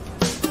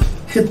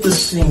hit the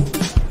scene.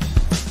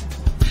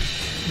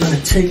 We're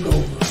gonna take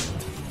over.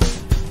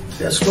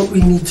 That's what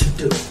we need to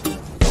do.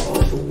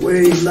 All the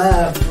way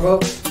live, bro.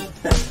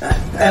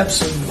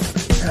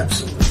 Absolutely,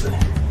 absolutely.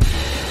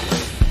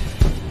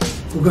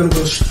 We're gonna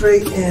go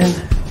straight in,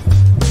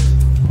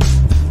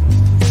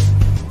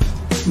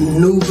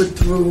 maneuver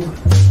through,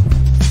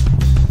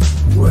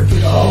 work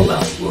it all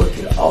out, work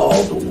it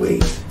all the way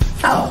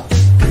out.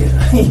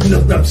 Yeah, you know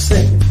what I'm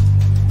saying?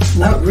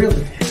 Not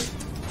really.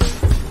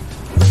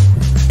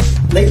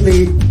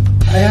 Lately,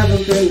 I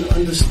haven't been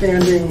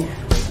understanding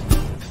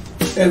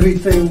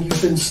everything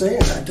you've been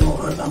saying.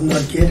 I'm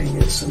not getting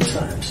it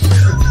sometimes. I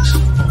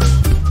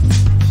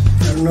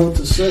don't know what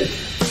to say.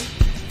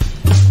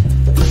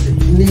 You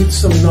need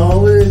some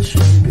knowledge,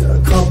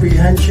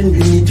 comprehension.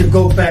 You need to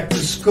go back to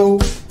school.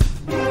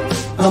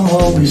 I'm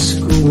always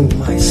schooling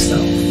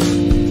myself.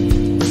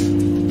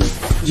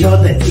 You're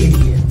the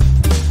idiot.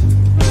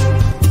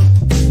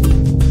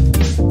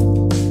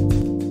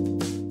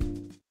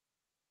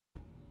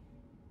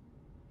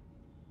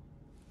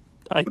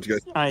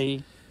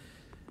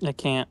 I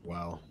can't.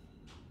 Wow.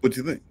 What do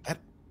you think? That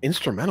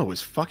instrumental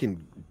was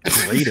fucking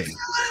grating.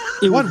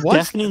 It was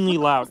deafeningly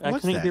loud. I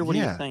couldn't hear what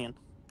he was saying.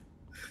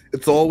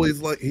 It's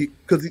always like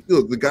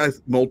look, the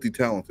guy's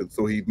multi-talented,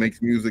 so he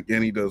makes music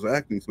and he does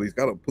acting, so he's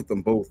got to put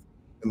them both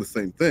in the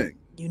same thing.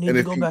 You need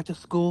to go back to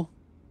school.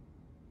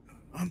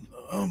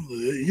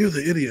 You're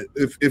the idiot.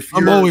 If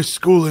I'm always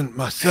schooling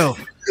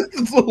myself.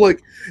 So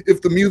like,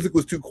 if the music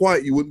was too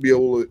quiet, you wouldn't be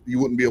able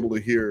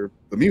to hear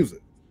the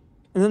music.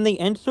 And then they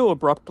end so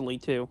abruptly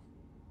too.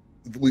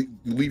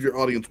 Leave your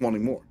audience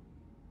wanting more.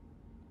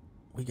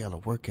 We gotta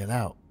work it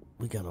out.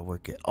 We gotta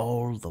work it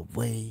all the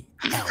way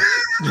out.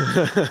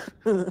 I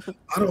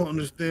don't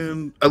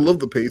understand. I love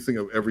the pacing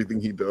of everything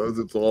he does.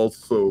 It's all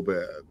so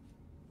bad.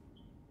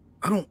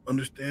 I don't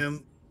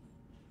understand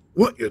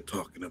what you're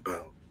talking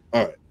about.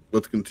 All right,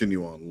 let's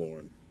continue on,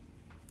 Lauren.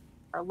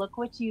 Or look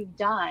what you've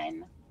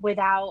done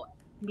without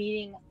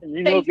meeting.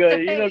 You know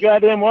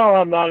goddamn well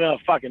I'm not gonna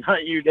fucking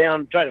hunt you down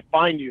and try to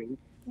find you.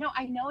 No,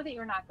 I know that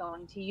you're not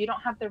going to. You don't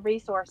have the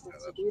resources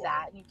to do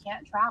that. You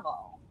can't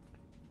travel.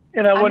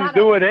 And I wouldn't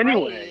do it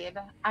anyway.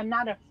 I'm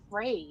not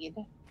afraid.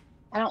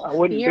 I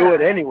wouldn't do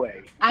it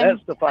anyway.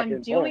 That's the fucking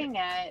point. I'm doing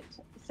it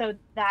so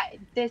that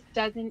this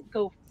doesn't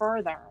go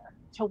further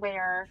to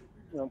where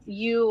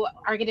you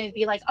are going to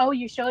be like, oh,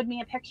 you showed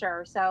me a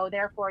picture, so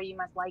therefore you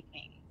must like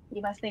me.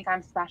 You must think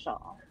I'm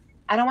special.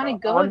 I don't want to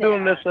go there.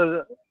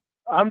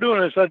 I'm doing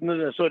this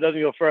so it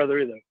doesn't go further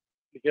either,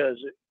 because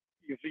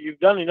you've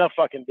done enough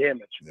fucking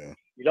damage. Yeah.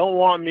 You don't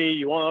want me.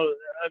 You want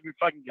every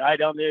fucking guy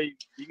down there. You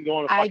can go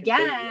on a fucking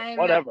date,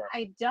 whatever.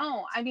 I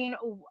don't. I mean,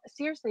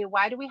 seriously,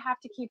 why do we have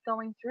to keep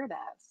going through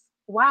this?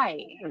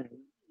 Why?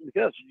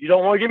 Because you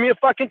don't want to give me a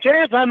fucking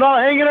chance. I'm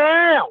not hanging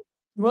around.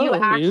 Whoa, you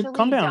actually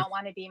don't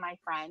want to be my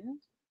friend?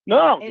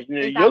 No,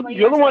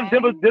 you're the one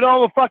that did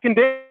all the fucking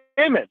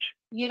damage.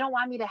 You don't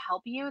want me to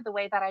help you the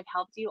way that I've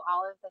helped you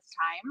all of this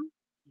time?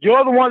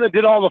 You're the one that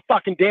did all the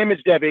fucking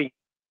damage, Debbie.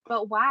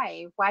 But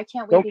why? Why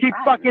can't we Don't be keep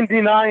friends? fucking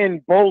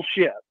denying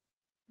bullshit.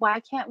 Why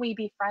can't we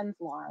be friends,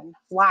 Lauren?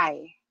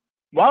 Why?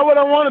 Why would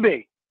I want to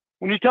be?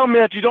 When you tell me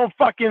that you don't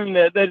fucking,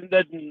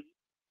 that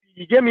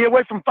you get me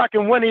away from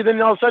fucking Winnie,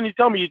 then all of a sudden you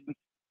tell me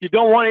you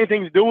don't want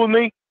anything to do with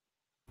me?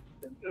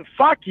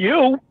 Fuck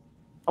you.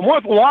 I'm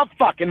worth a lot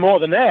fucking more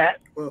than that.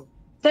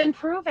 Then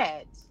prove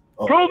it.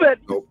 Prove it.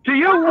 To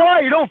you,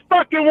 why? You don't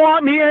fucking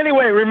want me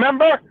anyway,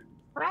 remember?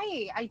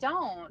 Right, I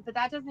don't. But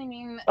that doesn't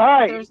mean All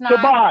right, there's not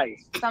goodbye.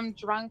 some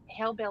drunk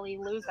hillbilly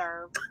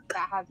loser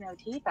that has no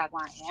teeth that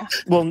want you.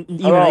 Well,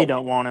 even they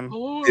don't want him.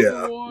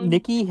 Yeah.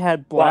 Nikki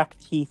had black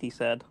teeth, he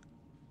said.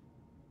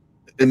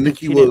 And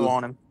Nikki She was didn't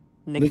want him.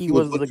 Nikki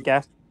was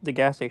the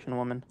gas station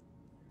woman.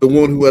 the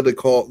one who had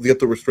to get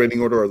the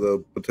restraining order or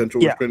the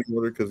potential restraining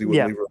order because he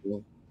wouldn't leave her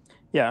alone.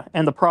 Yeah,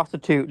 and the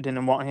prostitute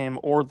didn't want him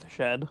or the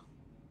shed.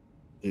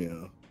 Yeah,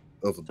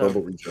 that was a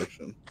double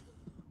rejection.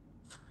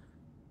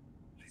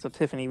 So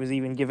Tiffany was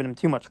even giving him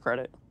too much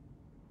credit.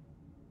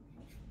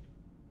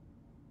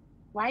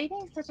 Why are you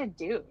being such a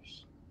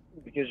douche?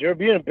 Because you're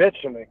being a bitch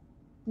to me.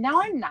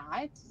 No, I'm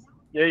not.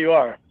 Yeah, you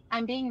are.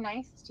 I'm being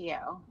nice to you.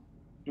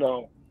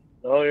 No,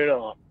 you're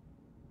not.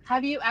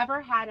 Have you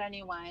ever had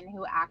anyone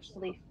who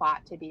actually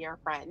fought to be your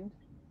friend?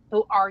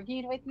 Who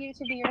argued with you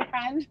to be your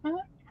friend?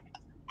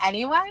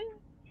 Anyone?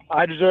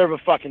 I deserve a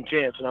fucking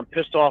chance, and I'm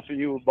pissed off at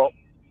you about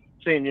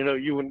saying,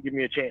 you wouldn't give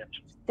me a chance.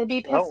 To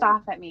be pissed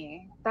off at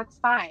me. That's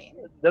fine.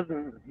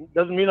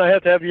 Doesn't mean I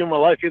have to have you in my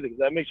life either, because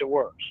that makes it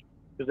worse.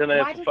 Because then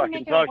I Why have to does it fucking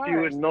make it talk to you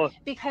worse? and know.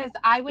 Because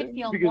I would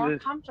feel more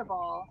it's-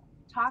 comfortable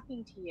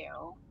talking to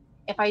you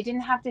if I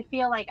didn't have to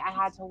feel like I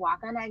had to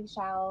walk on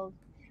eggshells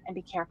and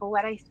be careful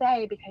what I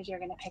say because you're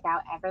going to pick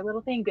out every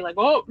little thing. Be like,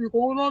 oh, you're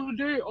going on a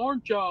date,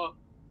 aren't you?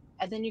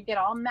 And then you get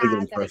all mad,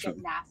 then I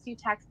get nasty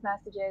text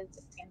messages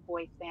and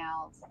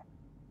voicemails.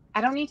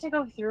 I don't need to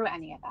go through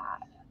any of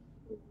that.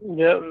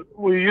 Yeah,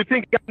 well, you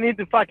think I need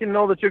to fucking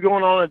know that you're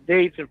going on a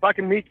dates and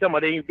fucking meet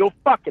somebody and you go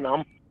fucking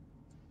them?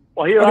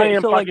 Well, here I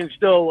am fucking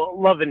still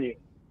loving you.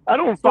 I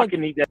don't fucking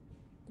need that.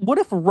 What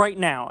if right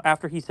now,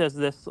 after he says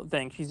this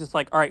thing, she's just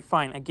like, all right,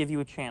 fine, I give you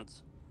a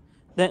chance.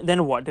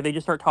 Then what? Do they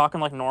just start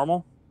talking like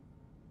normal?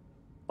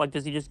 Like,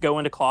 does he just go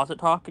into closet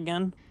talk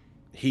again?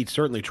 He'd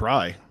certainly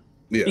try.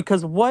 Yeah.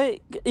 Because what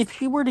if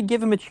she were to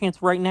give him a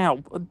chance right now?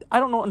 I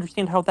don't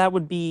understand how that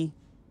would be.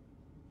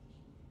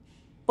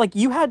 Like,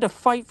 you had to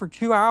fight for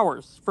 2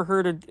 hours for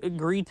her to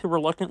agree to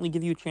reluctantly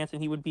give you a chance,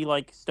 and he would be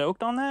like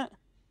stoked on that.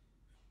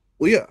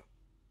 Well, yeah.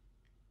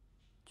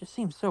 Just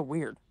seems so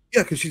weird.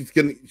 Yeah, because she's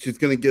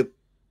gonna get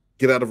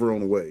out of her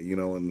own way,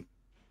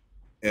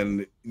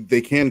 and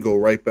they can go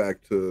right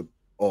back to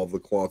all the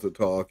closet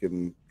talk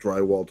and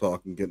drywall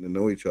talk and getting to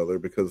know each other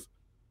because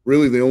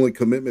really the only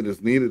commitment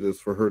is needed is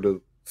for her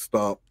to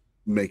stop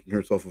making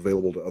herself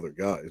available to other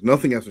guys.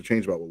 Nothing has to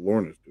change about what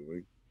Lorna's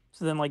doing.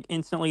 So then, like,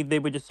 instantly they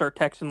would just start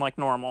texting like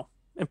normal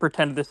and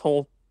pretend this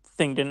whole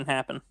thing didn't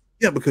happen.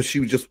 Yeah, because she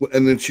would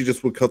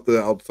cut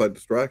the outside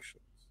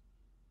distractions.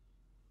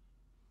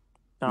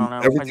 I don't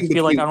know. I just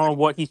feel like I don't know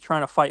what he's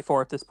trying to fight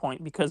for at this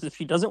point, because if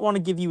she doesn't want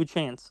to give you a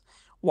chance,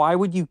 why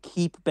would you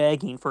keep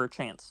begging for a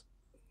chance?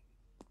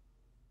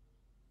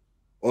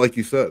 Well, like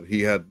you said,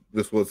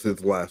 this was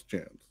his last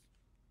chance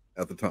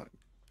at the time.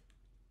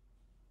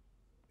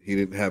 He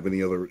didn't have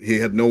any other. He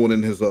had no one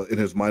in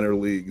his minor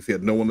leagues. He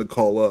had no one to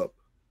call up.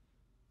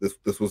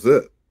 This was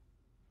it.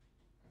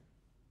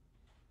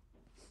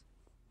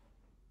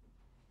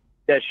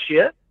 That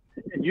shit.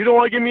 And you don't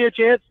want to give me a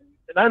chance?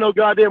 And I know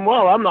goddamn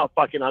well I'm not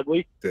fucking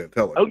ugly. Yeah,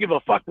 tell her. I don't give a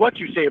fuck what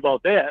you say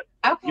about that.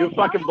 Okay, You're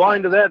fucking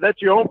blind to that.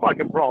 That's your own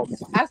fucking problem.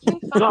 Okay,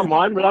 It's not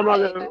mine, but I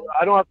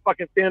don't have to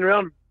fucking stand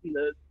around and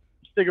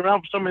stick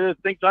around for somebody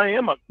that thinks I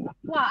am ugly.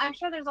 Well, I'm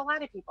sure there's a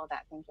lot of people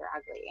that think you're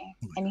ugly,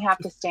 and you have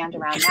to stand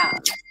around them.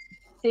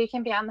 So you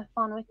can be on the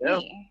phone with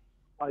me.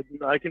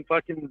 I can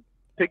fucking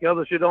pick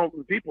other shit on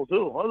people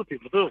too. Other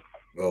people too.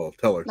 Oh,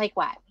 tell her. Like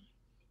what?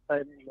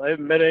 I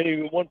haven't met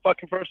any one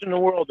fucking person in the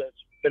world that's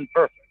been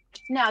perfect.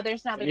 No,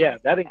 there's not. Yeah,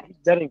 that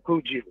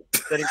includes you.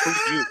 That includes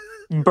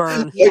you.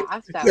 Burn. Yeah.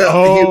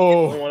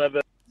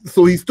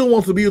 So he still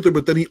wants to be with her,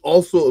 but then he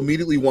also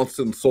immediately wants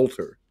to insult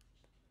her.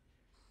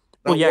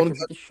 Well, yeah,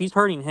 because she's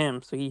hurting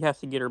him, so he has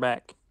to get her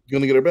back. You're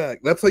gonna get her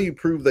back. That's how you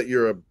prove that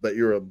you're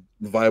a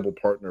viable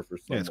partner for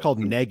someone. Yeah, it's called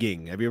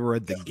negging. Have you ever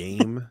read The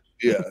Game?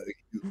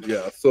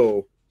 Yeah.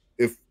 So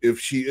if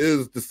she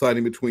is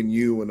deciding between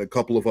you and a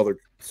couple of other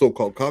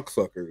so-called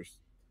cocksuckers,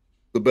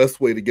 the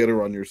best way to get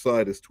her on your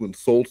side is to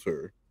insult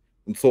her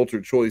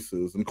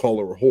choices, and call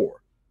her a whore.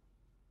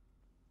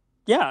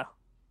 Yeah.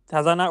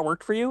 Has that not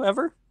worked for you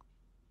ever?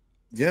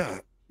 Yeah.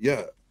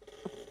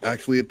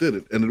 Actually, it did.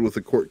 It ended with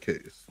a court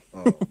case.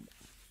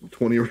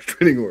 20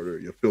 restraining order,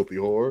 you filthy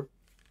whore.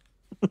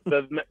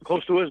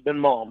 Close to it has been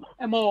mom.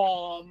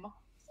 Mom.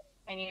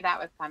 I knew that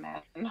was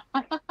coming.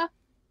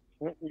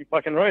 You're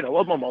fucking right. I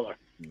love my mother.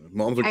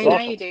 Moms are I know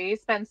you do. You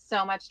spend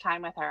so much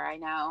time with her. I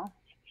know.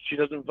 She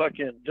doesn't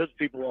fucking judge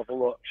people off of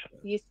looks.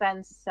 You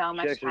spend so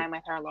much time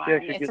with her,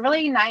 Lauren. It's gets-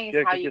 really nice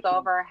she how you gets- go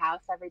over her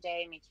house every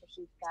day, make sure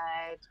she's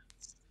good.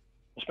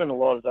 I spend a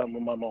lot of time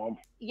with my mom.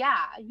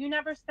 Yeah, you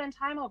never spend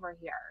time over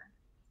here.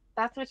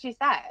 That's what she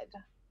said.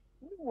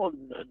 Well,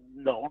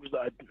 no,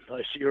 'cause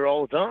I see her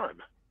all the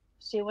time.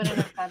 She wouldn't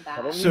have said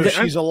that. So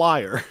she's a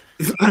liar.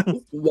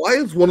 Why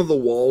is one of the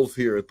walls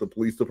here at the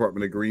police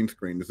department a green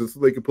screen? Is this so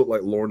they could put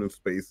like Lauren in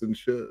space and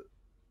shit?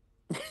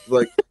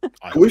 Like,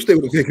 I wish they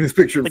would have taken this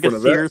picture in Like front a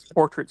of Sears that.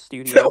 portrait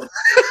studio.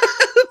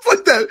 It's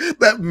like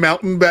that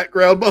mountain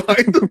background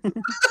behind them.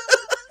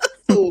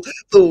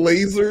 the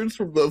lasers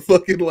from the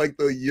fucking like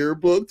the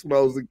yearbooks when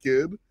I was a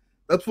kid.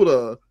 That's what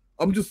I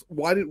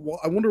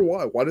wonder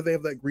why. Why do they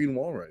have that green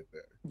wall right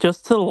there?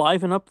 Just to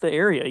liven up the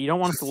area. You don't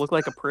want it to look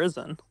like a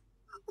prison.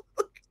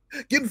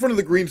 Get in front of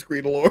the green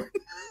screen, Lauren.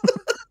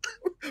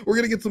 We're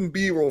gonna get some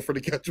B-roll for To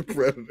Catch a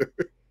Predator.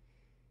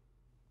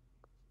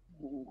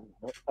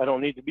 I don't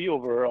need to be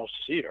over her else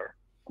to see her.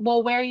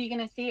 Well, where are you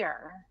going to see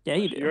her? Yeah,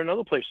 you do. You're in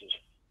other places.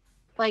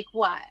 Like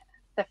what?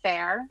 The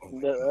fair?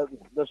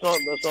 That's not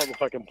the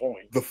fucking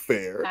point. The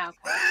fair. Okay.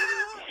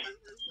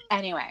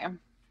 Anyway.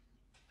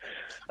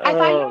 I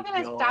thought you were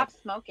going to stop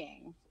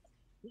smoking.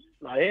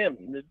 I am.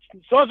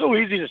 It's not so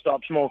easy to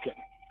stop smoking.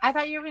 I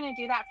thought you were going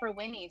to do that for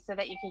Winnie so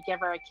that you could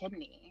give her a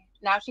kidney.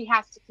 Now she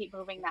has to keep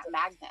moving that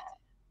magnet.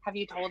 Have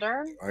you told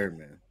her? Iron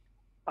Man.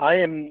 I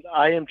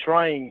am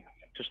trying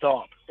to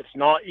stop. It's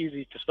not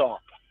easy to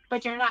stop.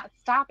 But you're not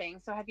stopping.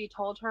 So have you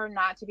told her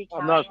not to be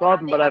counting I'm not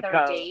stopping, but I've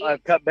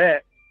cut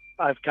back.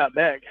 I've cut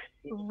back.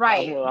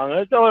 Right. I'm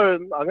gonna tell her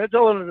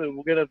that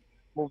we're gonna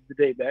move the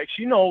date back.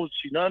 She knows.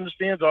 She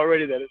understands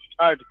already that it's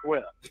hard to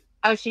quit.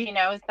 Oh, she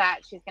knows that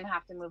she's gonna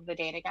have to move the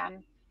date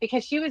again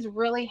because she was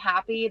really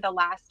happy the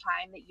last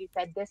time that you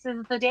said this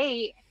is the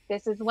date.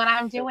 This is when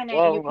I'm doing it.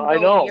 Well, you can I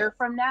go know. a year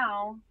from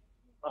now.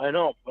 I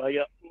know. I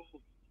got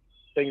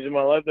things in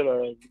my life that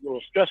are a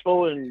little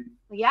stressful, and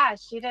Yeah,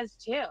 she does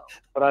too.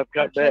 but I've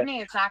Her cut back. kidney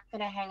is not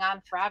gonna hang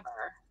on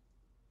forever.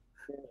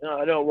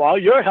 I know. Well,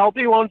 you're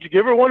healthy. Why don't you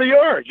give her one of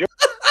yours?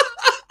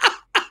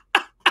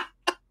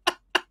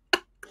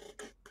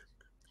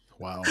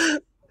 Wow.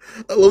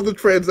 I love the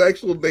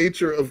transactional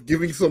nature of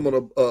giving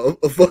someone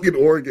a fucking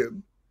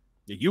organ.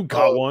 You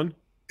got one.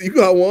 You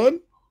got one?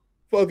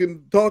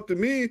 Fucking talk to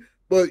me.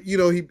 But, you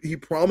know, he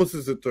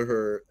promises it to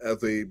her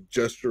as a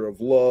gesture of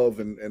love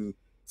and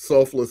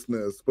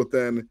selflessness. But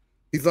then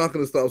he's not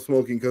going to stop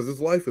smoking because his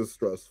life is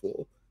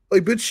stressful.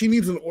 Like, bitch, she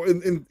needs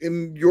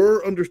in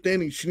your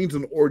understanding, she needs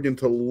an organ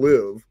to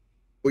live.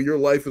 But your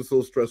life is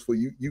so stressful,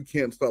 you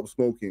can't stop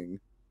smoking.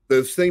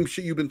 The same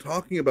shit you've been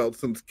talking about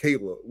since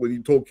Kayla, when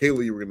you told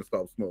Kayla you were going to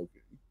stop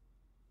smoking.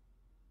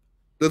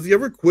 Does he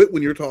ever quit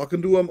when you're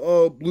talking to him,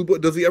 Blue Boy?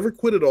 Does he ever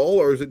quit at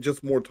all, or is it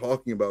just more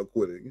talking about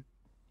quitting?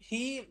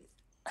 He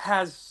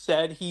has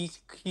said he's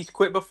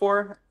quit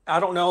before.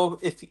 I don't know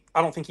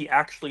I don't think he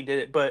actually did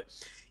it, but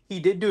he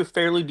did do a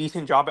fairly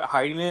decent job at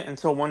hiding it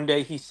until one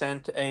day he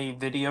sent a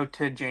video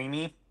to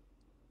Jamie,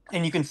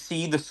 and you can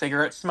see the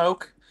cigarette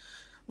smoke,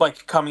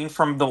 like, coming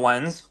from the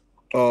lens.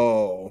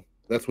 Oh,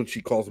 that's when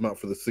she calls him out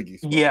for the ciggy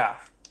smoke. Yeah.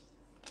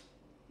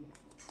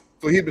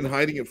 So he'd been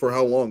hiding it for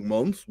how long?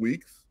 Months?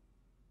 Weeks?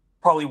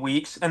 Probably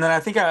weeks. And then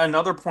I think at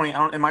another point,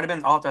 it might have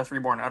been Altas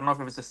Reborn. I don't know if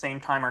it was the same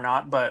time or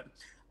not, but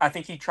I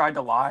think he tried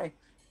to lie.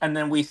 And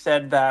then we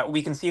said that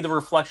we can see the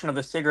reflection of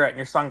the cigarette in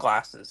your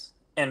sunglasses.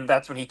 And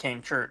that's when he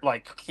came true.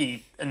 Like,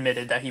 he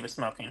admitted that he was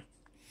smoking.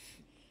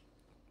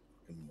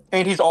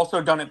 And he's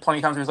also done it plenty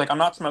of times where he's like, I'm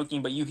not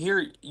smoking, but you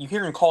hear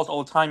in calls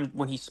all the time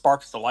when he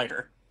sparks the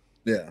lighter.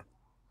 Yeah.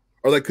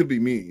 Or that could be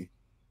me.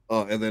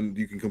 And then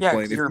you can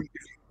complain.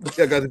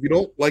 Yeah, guys, if you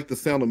don't like the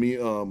sound of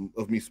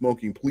me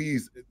smoking,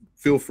 please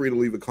feel free to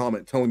leave a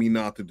comment telling me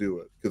not to do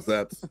it, because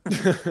that's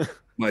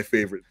my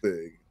favorite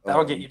thing.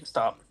 That'll get you to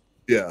stop.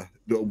 Yeah,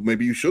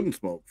 maybe you shouldn't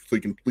smoke so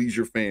you can please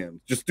your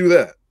fans. Just do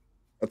that.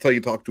 That's how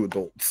you talk to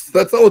adults.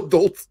 That's how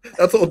adults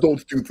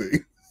do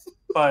things.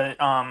 But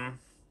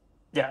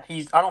yeah,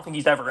 I don't think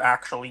he's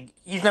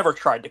never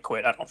tried to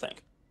quit, I don't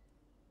think.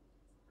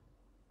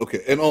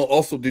 Okay, and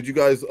also, did you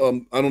guys?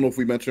 I don't know if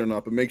we mentioned or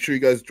not, but make sure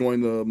you guys join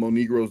the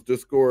Monegros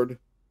Discord,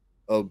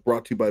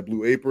 brought to you by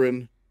Blue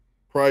Apron.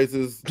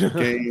 Prizes,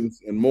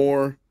 games, and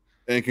more.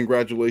 And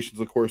congratulations,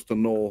 of course, to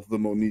Noel, the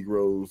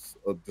Monegros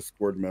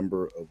Discord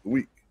member of the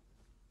week.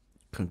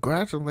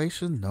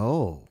 Congratulations,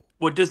 Noel.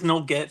 What does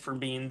Noel get for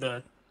being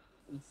the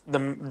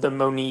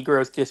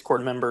Monegros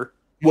Discord member?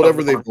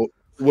 Whatever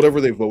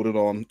they voted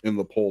on in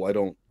the poll,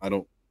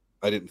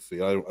 I didn't see.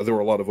 There were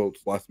a lot of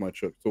votes last time I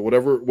checked. So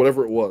whatever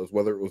it was,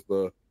 whether it was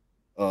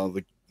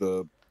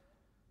the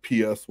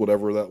PS,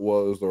 whatever that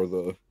was, or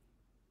the,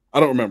 I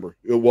don't remember.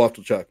 We'll have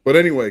to check. But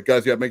anyway,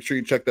 guys, yeah, make sure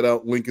you check that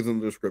out. Link is in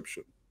the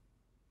description.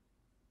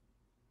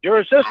 You're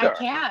a sister. I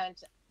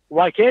can't.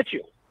 Why can't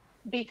you?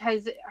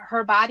 Because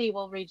her body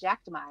will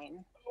reject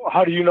mine.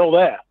 How do you know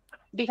that?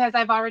 Because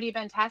I've already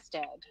been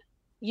tested.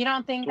 You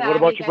don't think So that what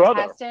about we your get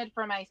brother? tested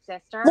for my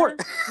sister?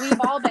 We've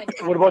all been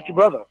tested. What about your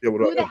brother? Yeah,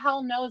 Who the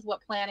hell knows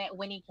what planet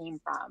Winnie came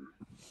from?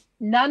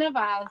 None of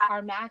us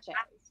are matches.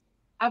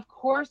 Of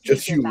course we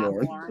Just did you, that,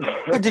 Lauren.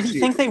 Lauren. Did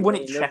you think they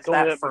wouldn't check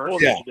that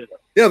first?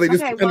 Yeah, they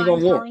just Okay, depended well, on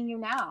I'm Lauren. telling you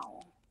now.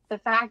 The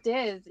fact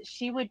is,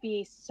 she would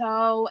be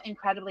so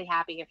incredibly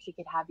happy if she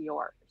could have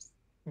yours.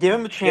 Give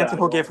him a chance Yeah, and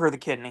he'll give her the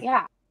kidney.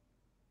 Yeah.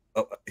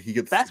 Oh,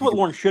 That's what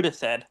Lauren should have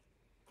said.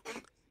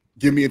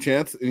 Give me a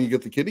chance, and you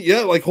get the kitty. Yeah,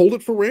 like hold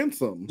it for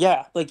ransom.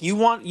 Yeah, like you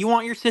want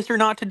your sister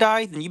not to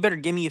die, then you better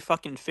give me a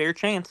fucking fair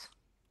chance.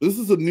 This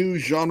is a new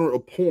genre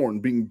of porn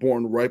being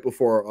born right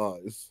before our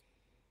eyes,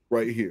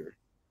 right here.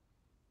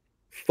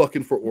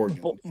 Fucking for organs.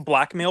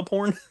 Blackmail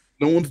porn.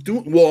 No one's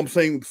doing. Well, I'm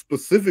saying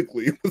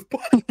specifically with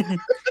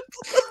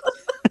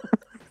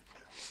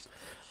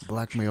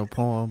Blackmail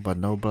porn, but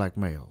no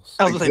blackmails.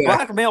 I was gonna say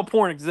blackmail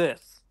porn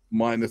exists.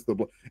 Minus the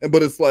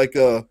but it's like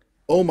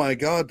oh my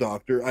god,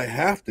 doctor, I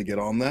have to get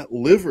on that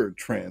liver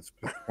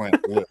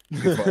transplant list.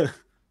 Like,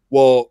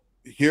 well,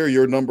 here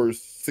you're number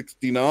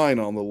 69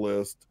 on the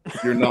list.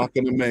 You're not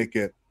going to make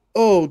it.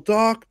 Oh,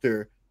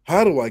 doctor,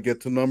 how do I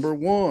get to number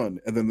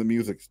 1? And then the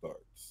music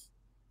starts.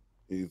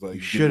 He's like,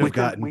 you should have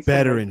gotten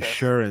better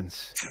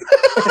insurance.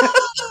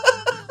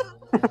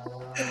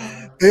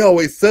 They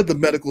always said the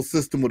medical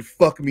system would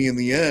fuck me in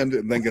the end,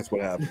 and then guess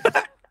what happens?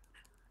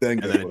 Then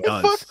it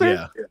does.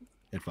 Yeah.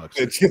 It fucks.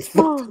 It gets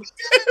fucked.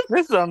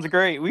 This sounds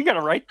great. We gotta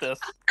write this.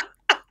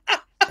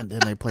 And then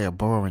they play a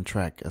boring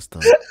track as the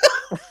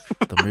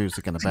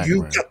music in the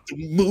background. You got to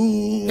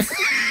move.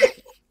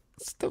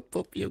 Step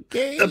up your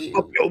game. Step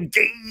up your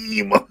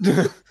game.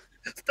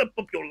 Step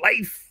up your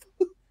life.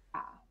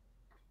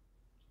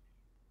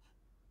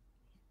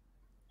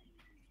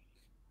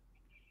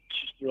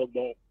 Just thrilled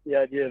about the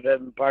idea of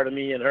having part of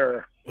me and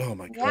her. Oh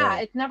my god. Yeah,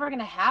 it's never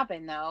gonna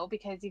happen though,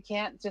 because you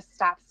can't just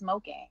stop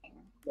smoking.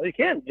 Well, you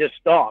can't just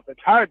stop.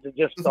 It's hard to just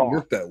It doesn't stop.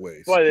 work that way.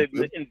 That's why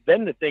they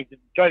invented things to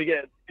try to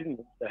get to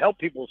help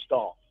people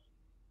stop.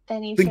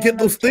 Then you Then should get have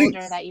those told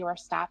things. her that you were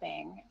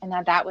stopping and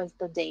that was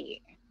the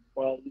date.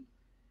 Well,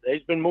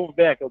 they've been moved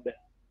back a bit,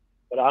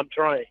 but I'm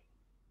trying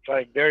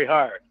very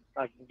hard.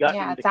 I've gotten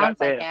Yeah, to it sounds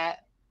cut like down. it.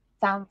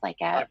 Sounds like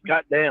it. I've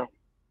cut down.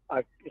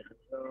 I've cut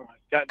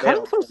Cut down.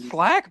 him some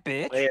slack,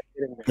 bitch.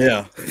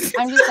 Yeah.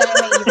 I'm just saying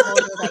that you told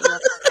her that you were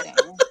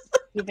forgetting.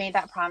 You've made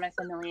that promise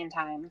a million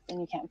times and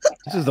you can't stick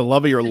to This is the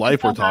love of your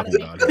life we're talking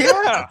about.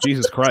 Yeah.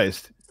 Jesus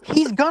Christ.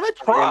 He's gonna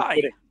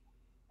try.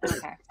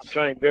 Okay. I'm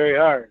trying very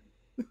hard.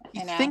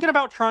 He's thinking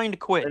about trying to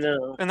quit, I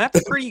know. and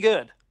that's pretty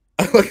good.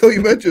 I like how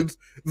you mentioned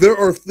there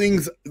are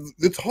things.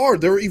 It's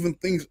hard. There are even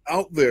things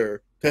out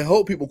there to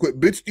help people quit.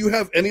 Bitch, do you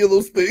have any of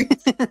those things?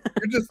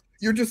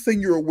 you're just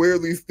saying you're aware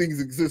these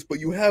things exist, but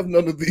you have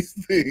none of these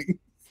things.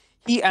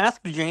 He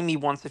asked Jamie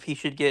once if he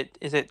should get,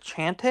 is it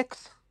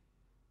Chantix?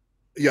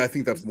 Yeah, I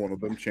think that's one of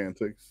them,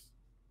 Chantix.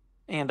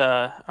 And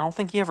I don't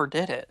think he ever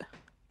did it.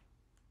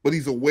 But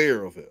he's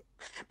aware of it.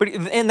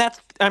 And that's,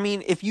 I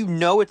mean, if you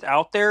know it's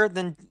out there,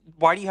 then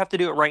why do you have to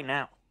do it right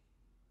now?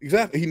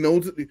 Exactly. He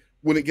knows it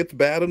when it gets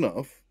bad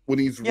enough, when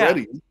he's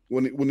ready,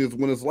 when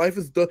his life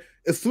is done.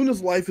 As soon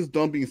as life is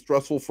done being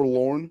stressful for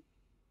Lauren,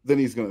 then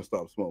he's gonna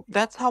stop smoking.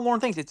 That's how Lauren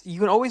thinks. You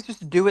can always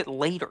just do it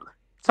later.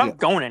 It's not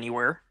going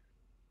anywhere.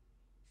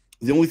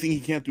 The only thing he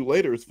can't do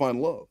later is find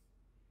love.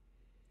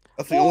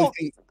 That's the only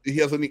thing he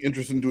has any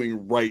interest in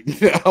doing right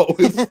now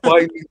is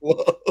finding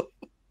love.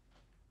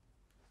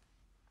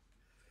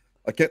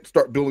 I can't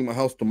start building my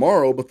house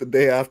tomorrow, but the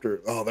day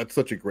after, oh, that's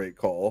such a great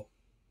call.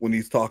 When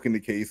he's talking to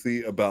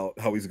Casey about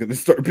how he's going to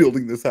start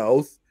building this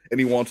house, and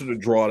he wants her to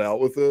draw it out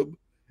with him,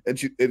 and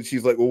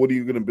she's like, "Well, what are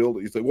you going to build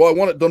it?" He's like, "Well, I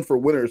want it done for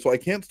winter, so I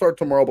can't start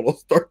tomorrow, but I'll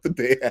start the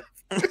day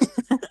after."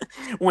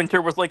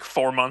 Winter was like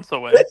 4 months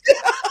away.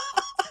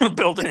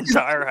 Build an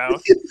entire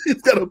house.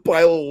 He's got a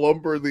pile of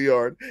lumber in the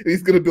yard, and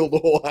he's going to build the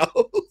whole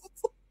house.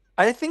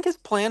 I think his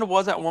plan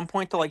was at one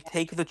point to like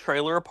take the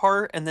trailer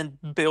apart and then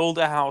build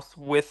a house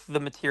with the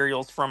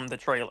materials from the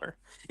trailer.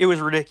 It was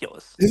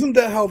ridiculous. Isn't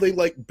that how they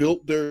like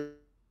built their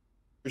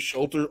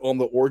shelter on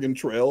the Oregon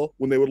Trail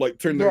when they would like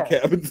turn their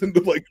cabins into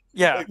like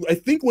I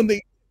think when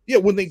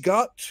they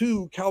got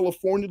to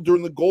California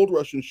during the gold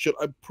rush and shit,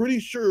 I'm pretty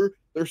sure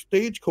their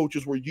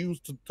stagecoaches were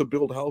used to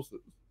build houses.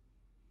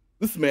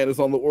 This man is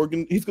on the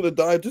Oregon. He's gonna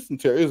die of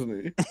dysentery,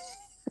 isn't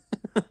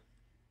he?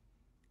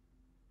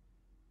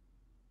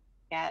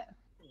 Yeah.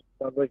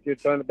 Sounds like you're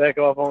trying to back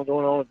off on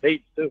going on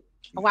dates too.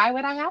 Why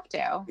would I have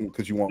to?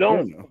 Because you want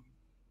Don't. more now.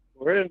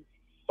 We're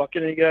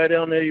fucking any guy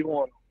down there you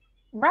want.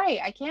 Right,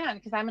 I can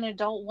because I'm an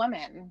adult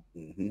woman.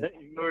 Mm-hmm.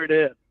 You already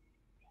did.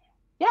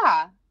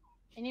 Yeah.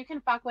 And you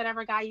can fuck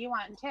whatever guy you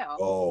want too.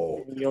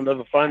 Oh. You'll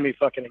never find me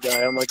fucking a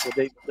guy. I'm like the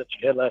date that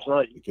you had last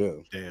night. Yeah.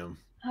 Damn.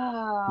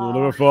 Oh, You'll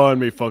never find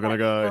me fucking a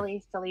guy.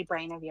 silly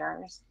brain of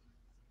yours.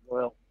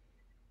 Well,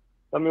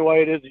 tell me why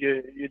it is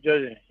you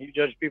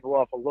judge people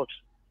off of looks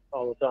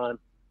all the time.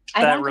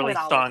 I That don't do really it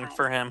all the stung time.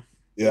 for him.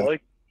 Yeah.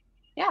 Like,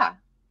 Yeah.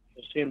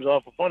 it seems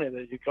awful funny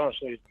that you're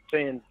constantly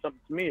saying something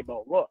to me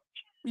about looks.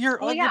 Your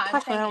Well, your yeah, I'm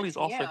saying personality is it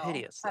to also you,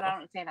 hideous. But I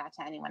don't say that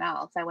to anyone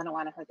else. I wouldn't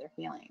want to hurt their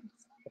feelings.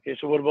 Okay,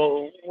 so what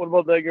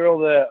about that girl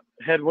that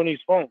had Winnie's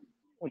phone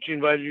when she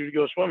invited you to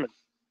go swimming?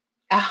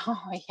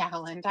 Oh yeah,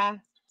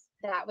 Linda.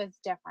 That was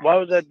different. Why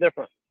was that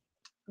different?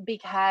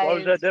 Because Why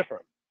was that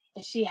different?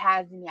 she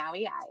has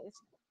meowy eyes,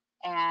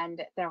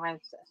 and there was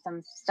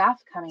some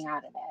stuff coming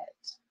out of it.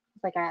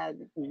 It's like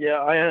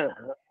Yeah,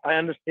 I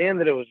understand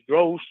that it was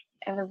gross.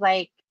 it was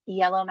like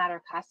yellow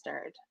matter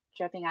custard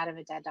dripping out of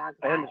a dead dog's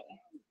eye.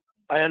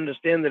 I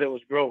understand that it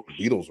was gross.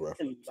 Beatles reference.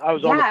 And I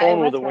was on the phone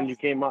with her when you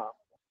came up.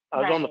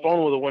 I was on the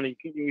phone with her when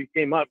you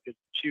came up because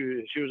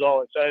she was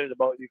all excited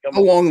about you coming.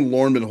 How long has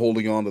Lauren been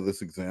holding on to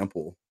this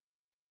example?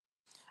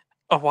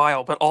 A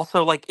while, but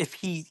also like if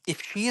she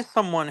is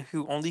someone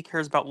who only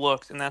cares about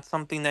looks and that's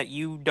something that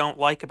you don't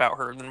like about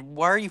her, then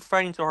why are you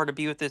fighting so hard to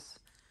be with this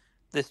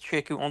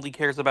chick who only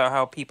cares about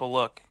how people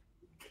look?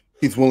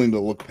 He's willing to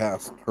look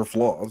past her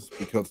flaws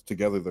because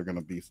together they're going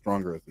to be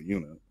stronger as a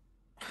unit.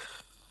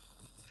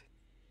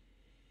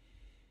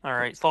 All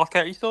right, Sloth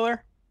Cat, are you still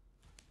there?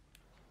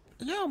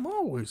 Yeah, I'm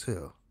always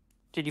here.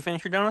 Did you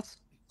finish your donuts?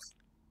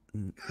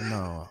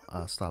 No,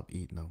 I stopped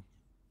eating them.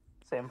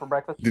 Same for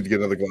breakfast. Did you get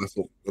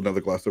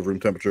another glass of room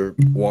temperature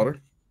water?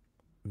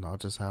 No, I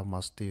just have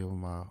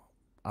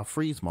I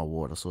freeze my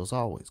water, so it's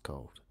always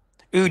cold.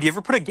 Ooh, do you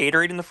ever put a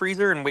Gatorade in the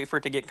freezer and wait for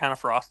it to get kind of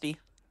frosty?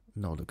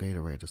 No, the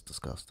Gatorade is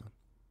disgusting.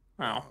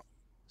 Oh,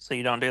 so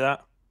you don't do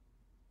that?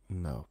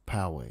 No,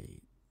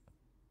 Powerade.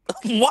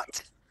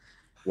 What?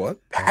 What?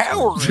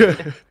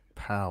 Powerade.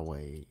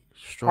 Powerade.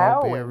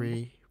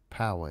 Strawberry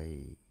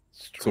Powerade.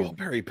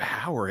 Strawberry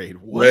Powerade.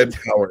 What? Red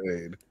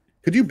Powerade.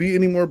 Could you be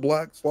any more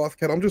black, Sloth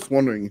Cat? I'm just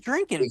wondering.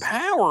 Drinking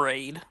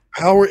Powerade.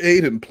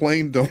 Powerade and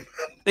plain donuts.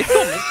 They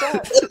still make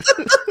that.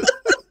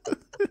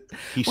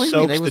 He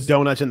soaks the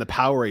donuts in the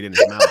Powerade in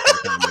his mouth.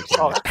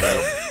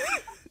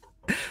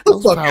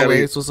 Those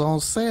Powerades was on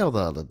sale the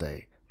other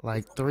day.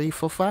 Like 3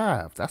 for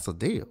 $5. That's a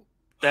deal.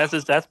 That's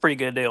a pretty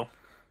good deal.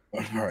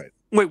 All right.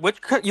 Wait,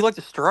 you like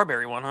the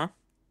strawberry one, huh?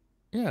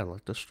 Yeah,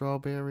 like the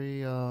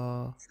strawberry.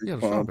 The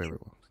strawberry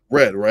one.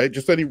 Red, right?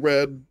 Just any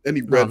red.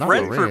 No, not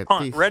red the fruit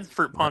punch. Red's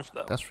fruit punch,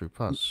 though. That's fruit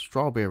punch.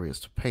 Strawberry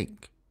is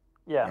pink.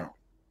 Yeah.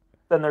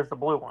 Then there's the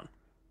blue one.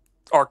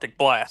 It's Arctic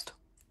Blast.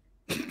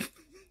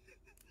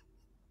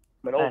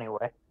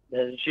 Anyway.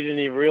 And she didn't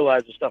even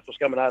realize the stuff was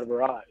coming out of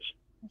her eyes.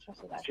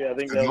 I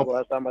think that was the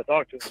last time I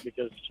talked to her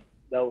because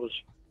that was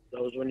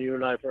when you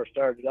and I first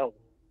started out.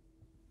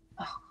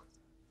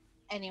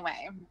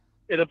 Anyway.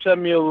 It upset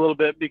me a little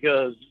bit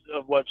because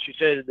of what she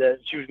said that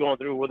she was going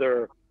through with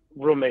her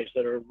roommates,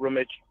 that her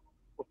roommates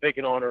were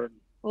picking on her.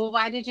 Well,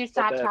 why did you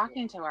stop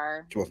talking to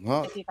her? She wasn't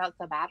hot. If you felt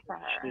so bad for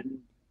her.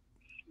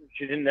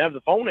 She didn't have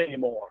the phone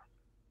anymore.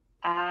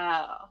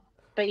 Oh.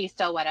 But you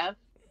still would have?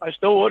 I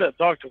still would have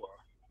talked to her.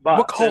 But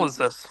what call is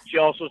this? She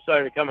also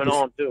started coming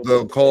on too.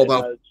 The call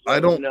about I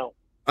don't know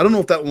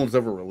if that one was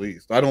ever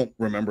released. I don't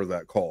remember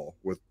that call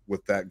with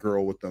that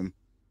girl with them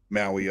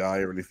Maui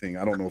eye or anything.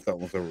 I don't know if that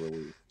one's ever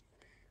released.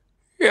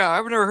 Yeah,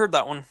 I've never heard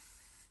that one.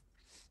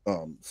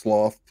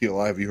 Sloth,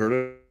 TLI, have you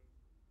heard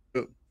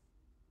it?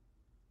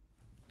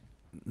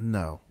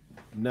 No,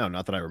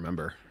 not that I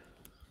remember.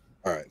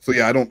 All right, so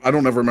yeah, I don't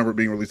ever remember it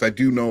being released. I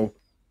do know.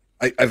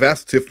 I've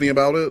asked Tiffany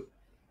about it,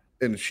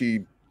 and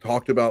she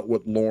talked about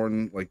what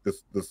Lauren, like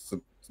this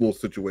little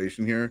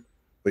situation here,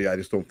 but yeah, I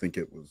just don't think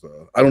it was.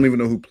 I don't even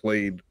know who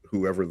played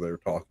whoever they're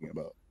talking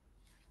about.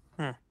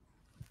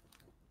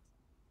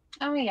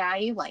 Oh yeah,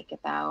 you like it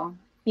though.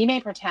 You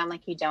may pretend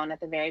like you don't at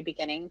the very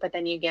beginning, but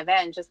then you give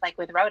in, just like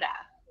with Rhoda.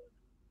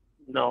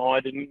 No, I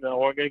didn't. No,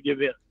 we're gonna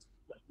give in.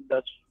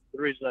 That's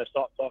the reason I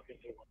stopped talking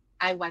to her.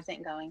 I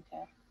wasn't going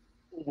to.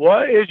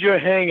 What is your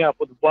hang up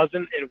with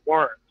wasn't and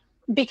weren't?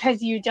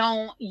 Because you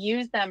don't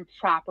use them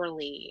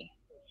properly.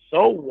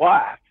 So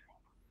what?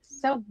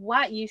 So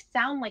what? You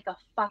sound like a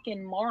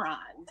fucking moron.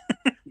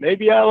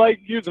 Maybe I like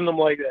using them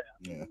like that.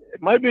 Yeah.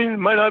 It might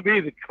not be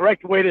the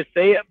correct way to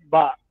say it,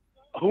 but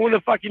who in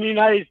the fucking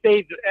United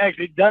States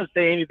actually does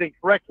say anything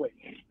correctly?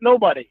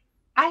 Nobody.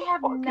 I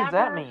have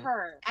never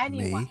heard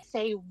anyone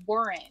say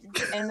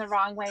weren't in the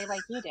wrong way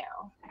like you do.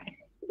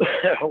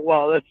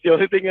 Well, that's the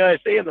only thing I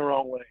say in the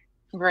wrong way.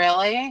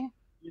 Really?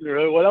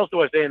 What else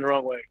do I say in the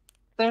wrong way?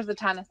 There's a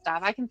ton of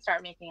stuff. I can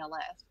start making a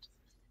list.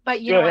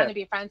 But you don't want to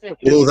be friends with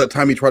Well, it was that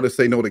time he tried to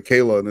say no to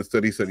Kayla and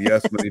instead he said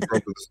yes, and then he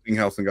drove to the sting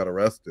house and got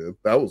arrested.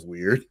 That was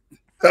weird.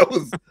 That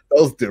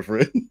was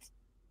different.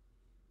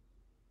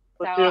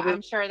 So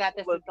I'm sure that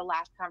this is the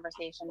last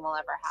conversation we'll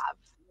ever have.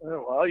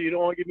 Well, you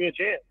don't want to give me a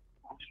chance.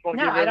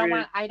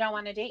 I don't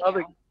want to date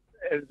you.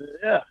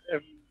 Yeah,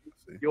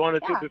 you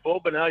wanted to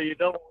before, but now you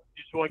don't.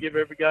 You just want to give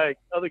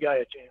other guy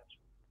a chance.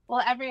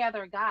 Well, every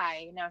other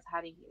guy knows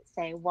how to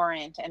say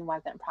weren't and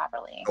wasn't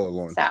properly. Oh,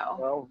 Lauren. So.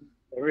 Well,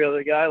 every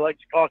other guy likes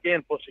cock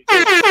and pussy.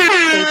 They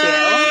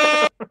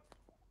do.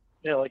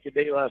 Yeah, like your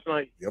date last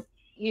night. Yep.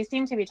 You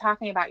seem to be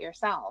talking about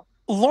yourself.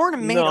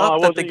 Lauren made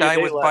up that the guy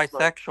was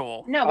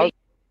bisexual. No,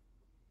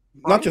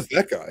 but not just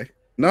that guy.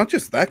 Not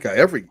just that guy.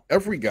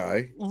 Every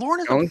guy.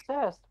 Lauren is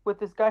obsessed with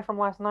this guy from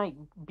last night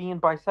being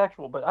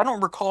bisexual, but I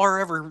don't recall her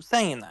ever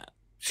saying that.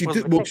 She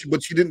did, but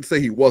she didn't say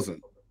he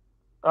wasn't.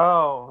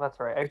 Oh, that's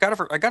right. I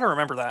gotta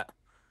remember that.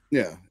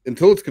 Yeah,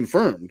 until it's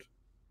confirmed.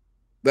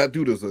 That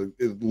dude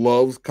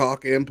loves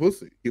cock and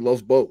pussy. He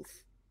loves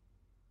both,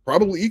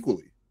 probably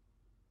equally.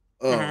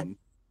 And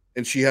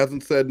she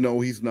hasn't said no,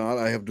 he's not.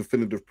 I have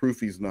definitive proof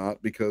he's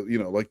not because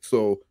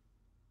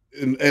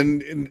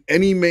And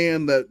any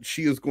man that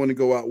she is going to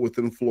go out with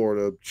in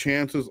Florida,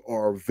 chances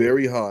are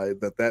very high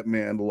that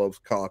man loves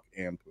cock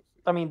and pussy.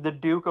 I mean, the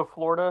Duke of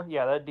Florida.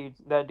 Yeah, that dude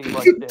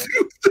likes dick.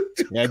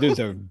 Yeah, dude's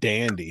a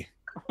dandy.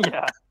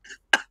 Yeah,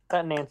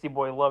 that Nancy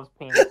boy loves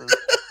penises.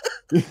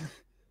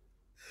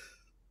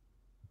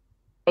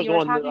 I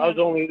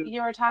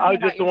was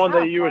just the one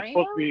that you were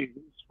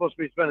supposed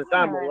to be spending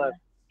time with the last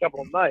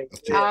couple of nights.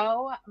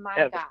 Oh my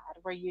Heaven.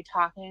 God, were you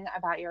talking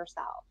about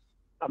yourself?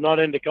 I'm not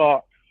into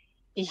cock.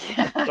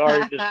 Yeah.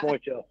 Sorry to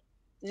disappoint you.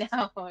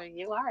 No,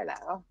 you are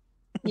though.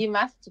 You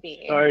must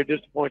be. Sorry to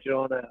disappoint you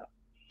on that.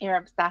 You're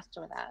obsessed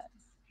with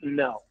it.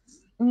 No,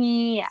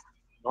 Yeah.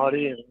 not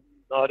even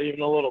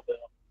a little bit.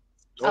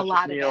 A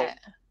lot of it.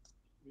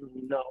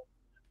 No,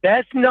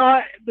 that's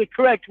not the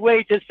correct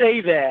way to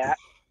say that.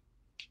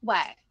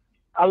 What?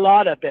 A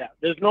lot of it.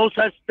 There's no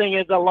such thing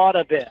as a lot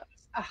of it.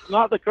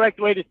 Not the correct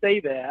way to say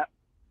that.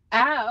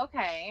 Oh,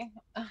 okay.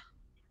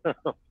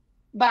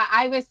 But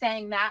I was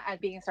saying that as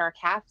being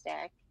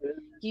sarcastic.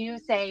 You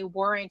say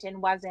weren't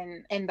and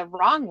wasn't in the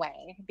wrong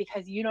way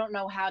because you don't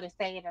know how to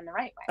say it in the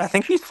right way. I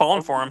think she's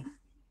falling for him.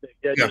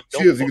 Yeah,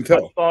 she is. You can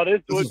tell. Thought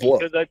into This it is love.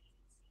 because I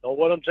know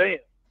what I'm saying.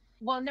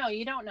 Well, no,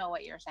 you don't know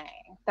what you're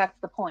saying. That's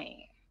the point.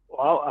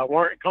 Well, I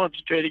weren't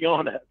concentrating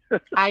on it.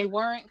 I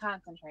weren't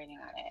concentrating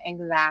on it.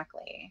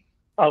 Exactly.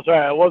 Oh, sorry,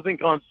 I wasn't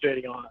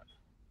concentrating on it.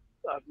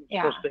 I'm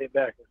Yeah. supposed to say it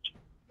backwards.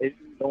 I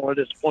don't want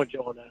to disappoint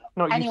you on that.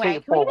 No, you Anyway, say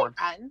it can we be forward.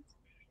 friends?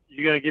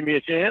 You gonna give me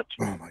a chance?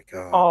 Oh my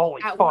God.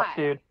 Holy At fuck, what?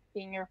 dude.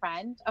 Being your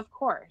friend? Of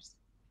course.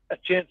 A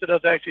chance at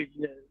us actually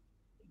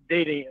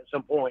dating at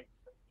some point.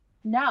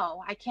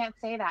 No, I can't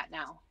say that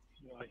now.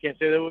 I can't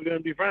say that we're gonna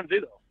be friends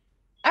either.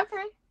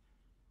 Okay.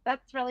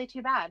 That's really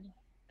too bad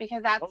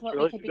because that's That's what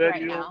really we could too be bad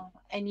right you don't- now.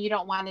 And you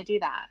don't want to do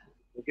that.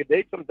 We could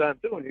date sometime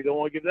too, and you don't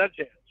want to give that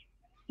a chance.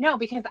 No,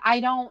 because I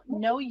don't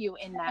know you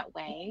in that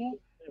way.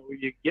 Well,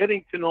 you're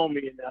getting to know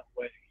me in that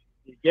way.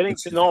 You're getting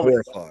She's to know me,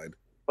 horrified.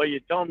 but you're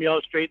telling me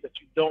out straight that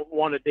you don't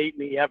want to date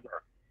me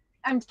ever.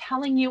 I'm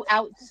telling you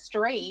out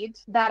straight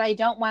that I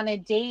don't want to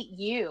date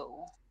you.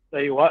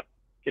 Tell you what,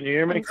 can you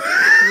hear me?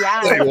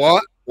 Yeah. Hey,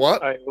 what?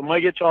 What? All right, we might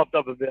get chopped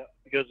up a bit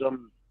because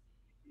I'm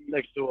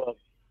next to a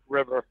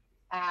river.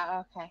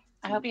 Okay.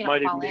 I hope you don't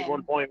Might fall even be in.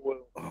 one point where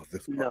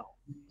no.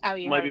 Oh,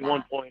 you might heard be one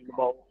that. point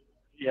about.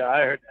 Yeah,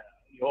 I heard that.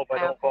 You hope I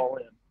don't Okay. fall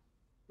in.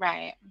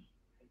 Right.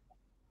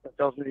 It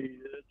tells me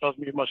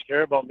you must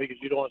care about me because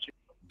you don't want to.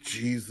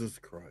 Jesus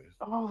Christ.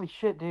 Holy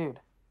shit, dude.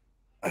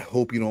 I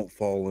hope you don't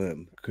fall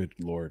in. Good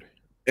Lord.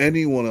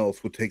 Anyone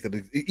else would take that,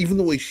 even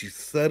the way she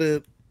said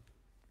it.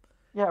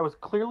 Yeah, it was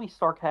clearly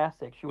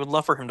sarcastic. She would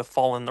love for him to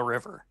fall in the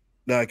river.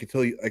 No, I can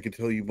tell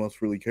you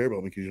must really care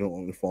about me because you don't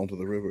want me to fall into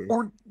the river.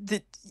 Or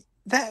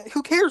that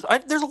who cares?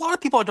 There's a lot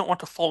of people I don't want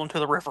to fall into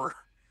the river.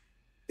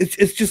 It's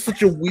just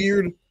such a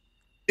weird.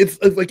 It's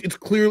like it's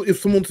clear if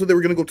someone said they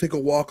were gonna go take a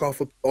walk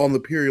on the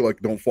pier, you're like,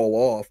 don't fall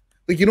off.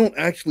 Like you don't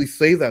actually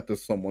say that to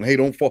someone. Hey,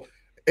 don't fall.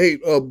 Hey,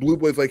 Blue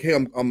Boy's like, hey,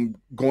 I'm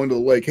going to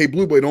the lake. Hey,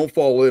 Blue Boy, don't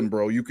fall in,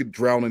 bro. You could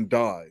drown and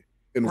die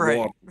in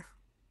water.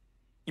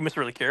 You must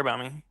really care about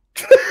me.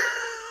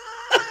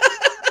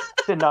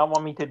 Did not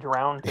want me to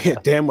drown. Yeah,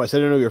 damn Wes, I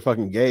didn't know you were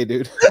fucking gay,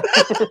 dude.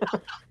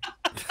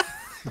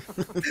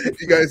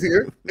 You guys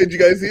hear? Did you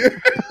guys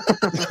hear?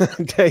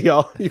 Hey,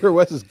 y'all, your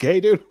Wes is gay,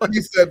 dude.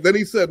 Then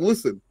he said,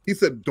 listen. He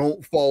said,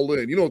 don't fall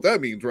in. You know what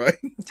that means, right?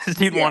 This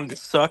dude wanted to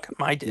suck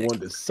my dick. You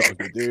wanted to suck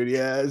it, dude.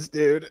 Yes,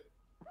 dude.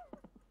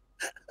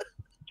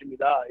 Jimmy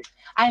die.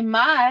 I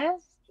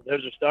must. So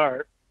there's a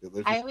start.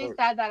 I always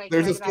said that I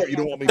There's cared a start. about You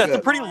don't want me That's dead.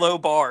 a pretty low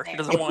bar. She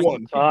doesn't want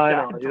you to I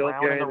know. You don't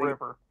drown care in the anything.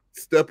 river.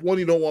 Step 1,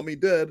 you don't want me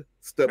dead.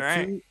 Step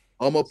Right. 2,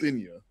 I'm up in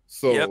you.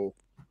 So Yep.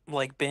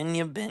 Like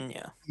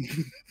Benya.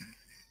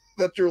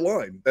 that's your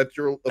line. That's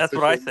your. That's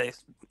what I say.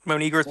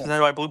 Monique is presented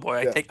by Blue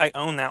Boy. Yeah. I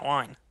own that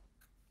line.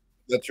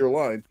 That's your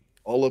line.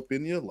 All up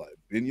in you, like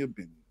bin you.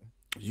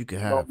 You can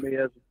About have. me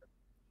as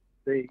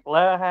the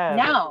Let her have it.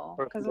 No,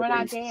 because we're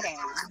not dating.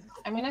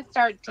 I'm gonna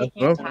start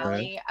taking a Okay.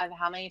 tally of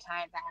how many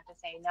times I have to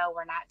say no,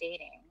 we're not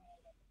dating,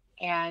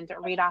 and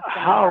read off the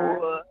how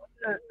number.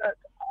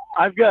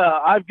 I've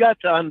got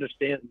to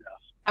understand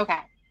this. Okay.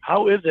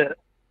 How is it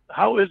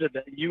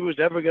that you was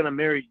ever gonna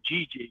marry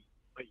Gigi,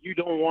 but you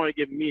don't want to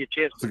give me a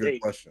chance That's a to good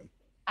date? question.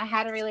 I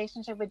had a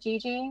relationship with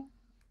Gigi.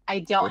 I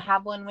don't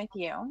have one with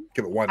you.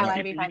 Okay, but why I not? want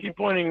to be You friends keep with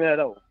you. pointing that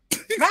out.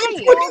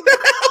 Right.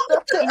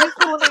 That's the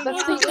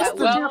that answer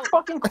to your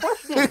fucking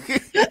question.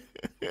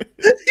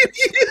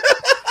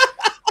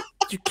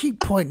 You keep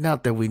pointing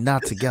out that we're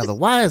not together.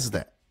 Why is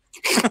that?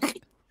 I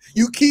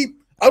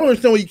don't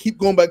understand why you keep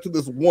going back to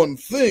this one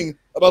thing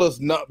about us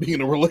not being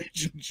in a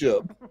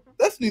relationship.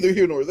 That's neither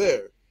here nor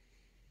there.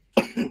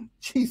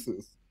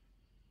 Jesus.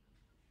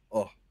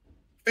 Oh,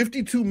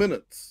 52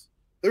 minutes.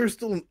 There's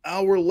still an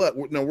hour left.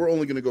 Now, we're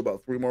only going to go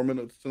about 3 more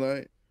minutes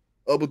tonight.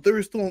 But there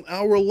is still an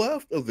hour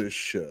left of this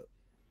shit.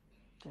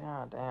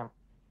 God damn.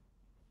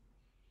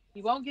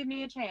 You won't give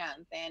me a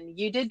chance, and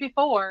you did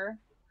before.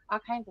 All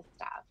kinds of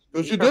stuff.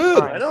 Because you You're did.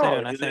 fine. I know.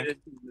 Soon, I think.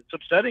 It's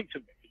upsetting to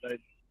me.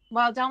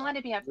 Well, don't let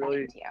it be upsetting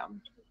Really? to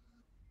you.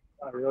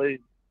 I really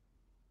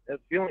have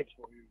feelings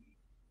for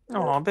you.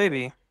 Oh,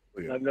 baby.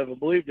 Yeah. I've never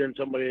believed in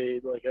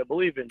somebody like I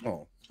believe in you.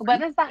 Oh. What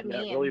does that And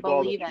that mean? really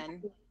bothers Believe me. in?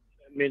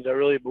 It means I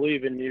really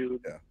believe in you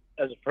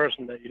as a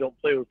person, that you don't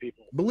play with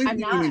people.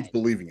 Believing I'm in you means not.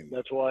 believing in you.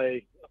 That's why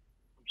I'm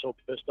so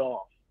pissed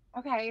off.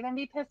 Okay, then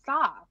be pissed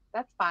off.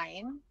 That's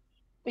fine.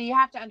 But you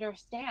have to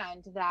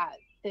understand that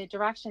the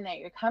direction that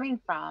you're coming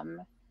from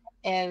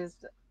is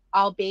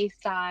all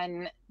based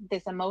on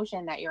this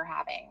emotion that you're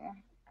having.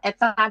 It's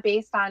not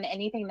based on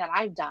anything that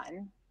I've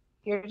done.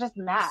 You're just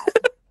mad.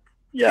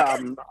 Yeah,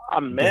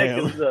 I'm mad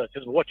Damn.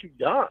 because of what you've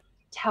done.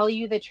 Tell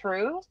you the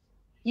truth.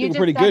 You Doing just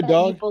pretty said good, that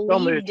dog. you Tell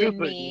me the believed truth, in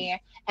but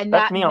me, and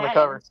That's that me on the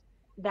cover. meant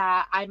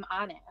that I'm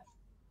honest.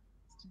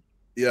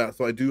 Yeah,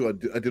 so I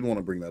did want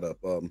to bring that up.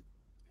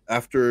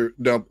 After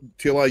now,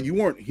 TLI, you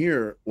weren't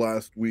here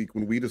last week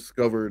when we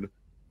discovered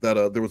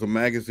that there was a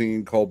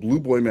magazine called Blue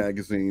Boy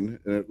magazine,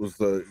 and it was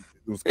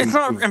It's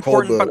not it was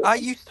important, called but I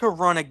used to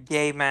run a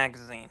gay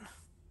magazine.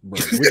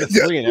 Right. With a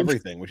 3 and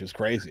everything, which is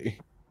crazy.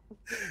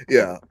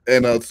 Yeah,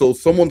 and so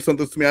someone sent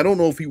this to me. I don't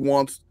know if he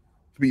wants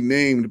to be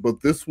named,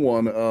 but this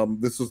one,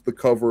 this is the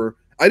cover.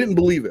 I didn't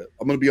believe it.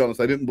 I'm gonna be honest.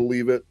 I didn't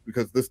believe it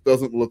because this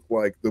doesn't look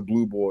like the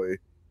Blue Boy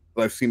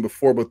that I've seen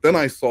before. But then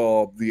I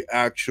saw the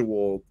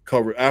actual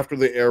cover after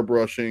the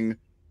airbrushing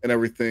and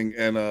everything,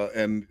 and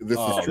this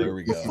is true. There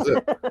we This go. is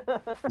it.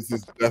 This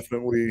is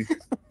definitely.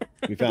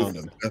 We found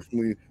him.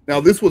 Definitely. Now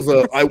this was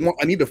I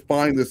need to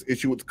find this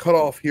issue. It's cut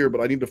off here,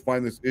 but I need to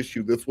find this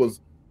issue. This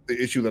was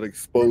the issue that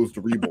exposed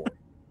Reborn.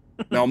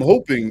 Now I'm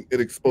hoping it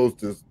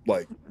exposed his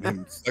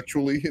him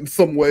sexually in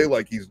some way,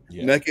 like he's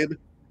naked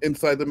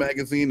inside the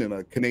magazine in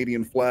a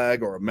Canadian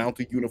flag or a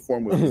mounted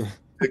uniform with his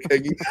dick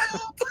hanging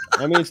out.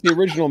 I mean, it's the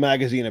original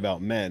magazine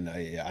about men.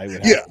 I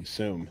would have to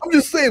assume. I'm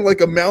just saying, like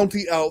a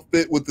Mountie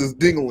outfit with this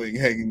dingling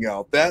hanging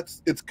out.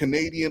 It's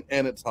Canadian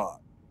and it's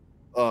hot.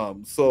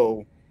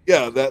 So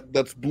yeah,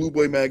 that's Blue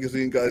Boy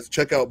magazine, guys.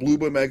 Check out Blue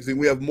Boy magazine.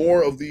 We have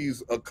more of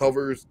these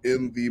covers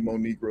in the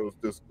Monegros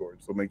Discord,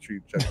 so make sure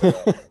you check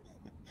that out.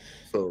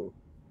 So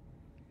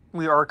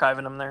we're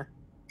archiving them there.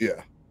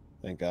 Yeah.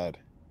 Thank God.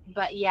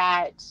 But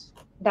yet,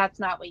 that's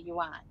not what you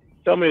want.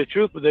 Tell me the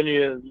truth, but then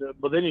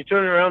you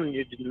turn around and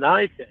you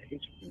deny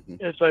things. And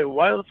it's like,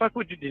 why the fuck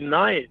would you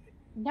deny it?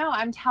 No,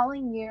 I'm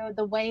telling you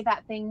the way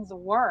that things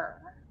were.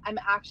 I'm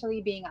actually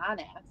being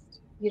honest.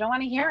 You don't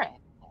want to hear it.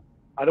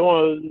 I don't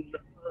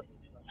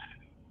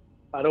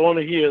want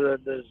to hear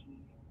that there's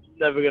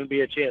never going to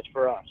be a chance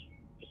for us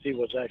to see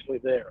what's actually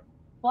there.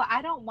 Well,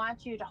 I don't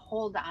want you to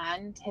hold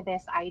on to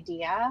this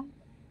idea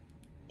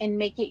and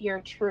make it your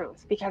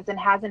truth because it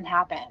hasn't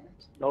happened.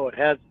 No, it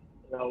hasn't.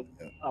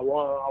 I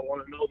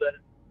want to know that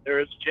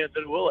there is a chance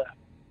that it will happen.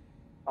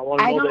 I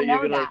want to know that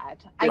you're gonna.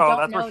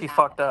 That's where she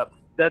fucked up.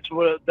 That's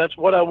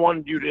what I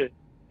wanted you to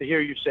hear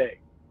you say.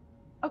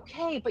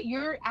 Okay, but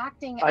you're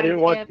acting I didn't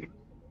as want if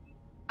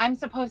I'm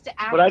supposed to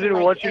act. But I didn't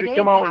like want you it to is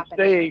come out and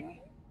happening.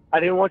 say. I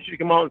didn't want you to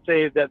come out and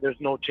say that there's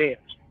no chance.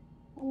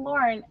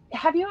 Lauren,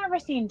 have you ever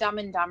seen Dumb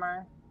and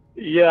Dumber?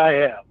 Yeah, I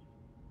have.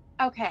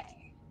 Okay.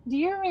 Do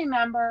you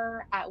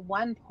remember at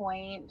one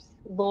point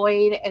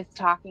Lloyd is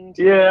talking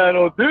to Yeah, I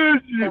know.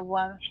 the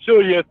one? So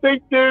you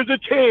think there's a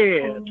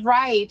chance?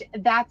 Right.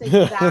 That's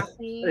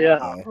exactly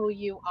Yeah. who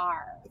you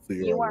are. So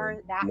You are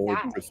that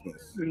guy.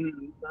 Christmas.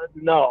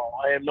 No,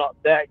 I am not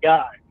that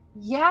guy.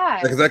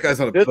 Yes. Because that guy's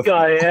not a This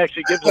guy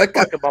actually gives a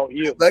fuck about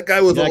you. That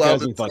guy was That guy allowed to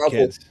doesn't fuck travel.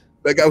 kids.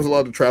 That guy was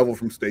allowed to travel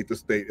from state to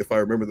state, if I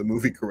remember the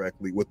movie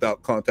correctly,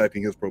 without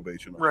contacting his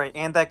probation officer. Right,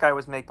 and that guy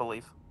was make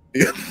believe.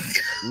 Yeah.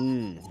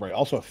 Right.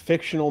 Also a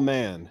fictional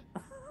man.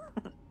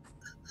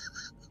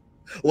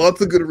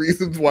 Lots of good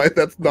reasons why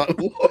that's not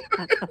Lauren.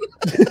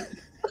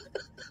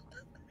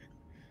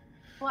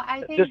 Well,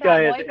 I think This that guy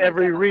Lloyd has would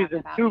every give a fuck reason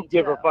about to me,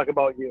 give too. a fuck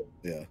about you.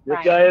 Yeah. This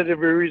Right. guy has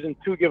every reason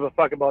to give a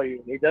fuck about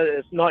you. He does.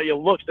 It's not your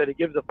looks that he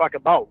gives a fuck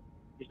about.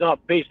 He's not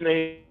basing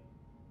any.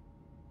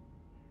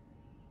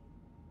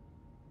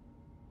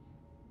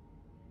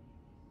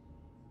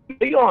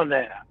 Big on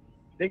that.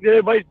 I think that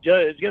everybody's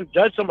is going to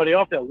judge somebody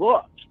off their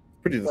looks.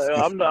 Pretty But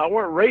disgusting. I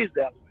weren't raised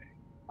that way.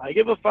 I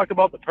give a fuck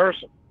about the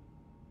person.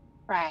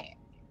 Right.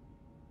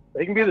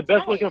 They can be the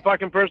best looking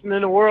fucking person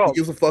in the world. He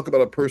gives a fuck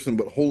about a person,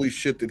 but holy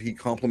shit, did he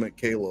compliment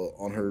Kayla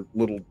on her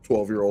little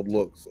 12-year-old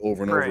looks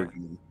over and over Right.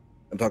 again,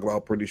 and talk about how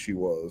pretty she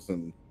was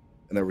and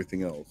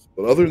everything else.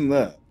 But other than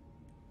that,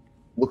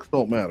 looks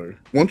don't matter.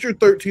 Once you're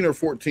 13 or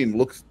 14,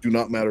 looks do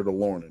not matter to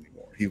Lauren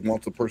anymore. He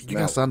wants a You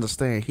personality. got to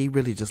understand, he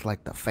really just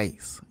like the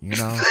face, you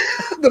know?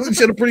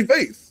 She had a pretty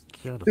face.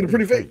 She had She had a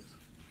pretty face.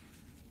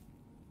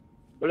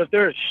 But if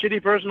they're a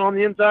shitty person on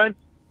the inside,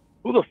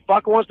 who the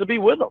fuck wants to be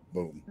with them?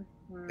 Boom.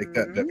 Take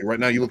that, Debbie. Right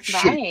now, you look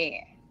shitty.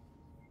 Right.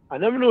 I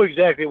never knew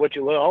exactly what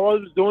you look. All I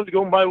was doing is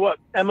going by what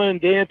Emma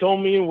and Dan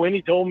told me, and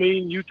Winnie told me,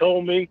 and you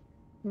told me.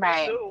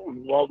 Right.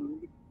 Well,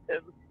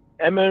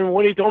 Emma and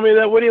Winnie told me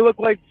that Winnie looked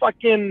like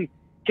fucking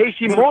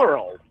Casey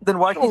Morrow. Then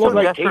why Don't she look so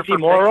like desperate Casey for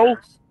Morrow.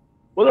 pictures?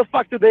 Where the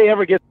fuck did they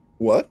ever get?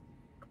 What?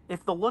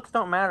 If the looks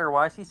don't matter,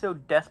 why is he so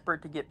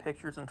desperate to get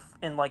pictures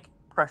and like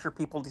pressure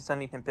people to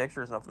sending him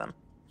pictures of them?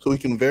 So he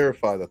can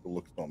verify that the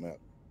looks don't matter.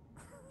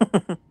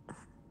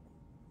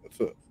 That's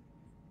it.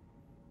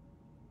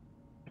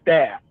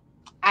 that?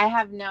 I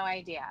have no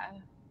idea.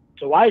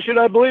 So why should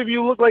I believe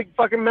you look like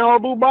fucking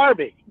Malibu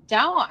Barbie?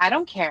 I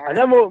don't care.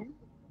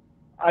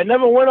 I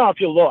never went off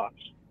your looks.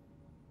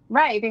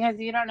 Right, because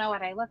you don't know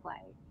what I look like.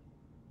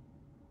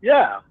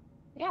 Yeah.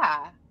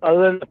 Yeah.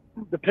 Other than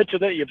the picture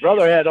that your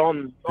brother had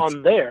on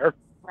there.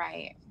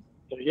 Right.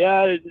 So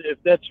yeah, if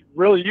that's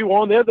really you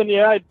on there, then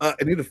yeah. I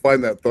need to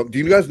find that. Do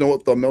you guys know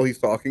what thumbnail he's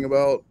talking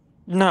about?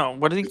 No.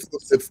 What did he?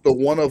 It's the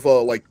one of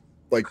like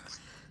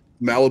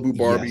Malibu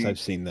Barbie. Yes, I've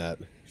seen that.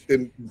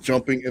 And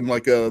jumping in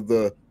like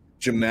the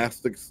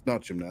gymnastics,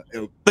 not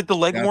gymnastics. Like the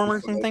leg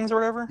warmers and things or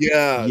whatever?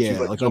 Yeah. Yeah, she's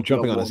like I'm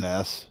jumping on his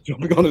ass.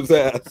 Jumping on his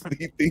ass.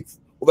 He thinks,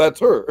 well, that's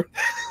her.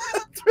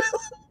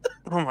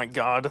 Oh my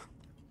god.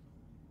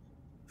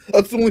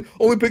 That's the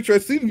only picture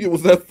I've seen of you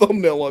was that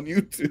thumbnail on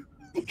YouTube.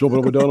 Jumping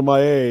up and down on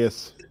my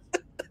ass.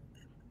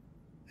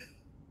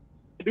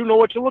 I do know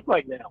what you look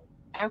like now.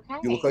 Okay.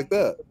 You look like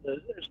that.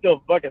 It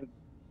still fucking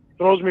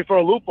throws me for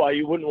a loop why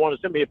you wouldn't want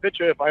to send me a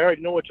picture if I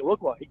already know what you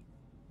look like.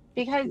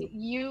 Because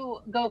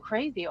you go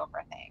crazy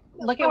over things.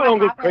 Look at I what don't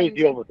go happened.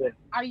 crazy over things.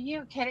 Are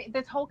you kidding?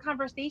 This whole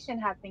conversation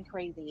has been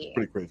crazy.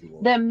 Pretty crazy.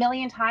 The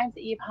million times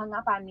that you've hung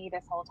up on me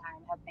this whole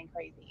time has been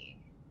crazy.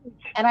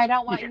 And I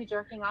don't want you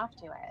jerking off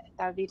to it.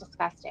 That would be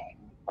disgusting.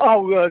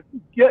 Oh,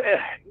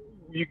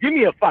 you give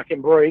me a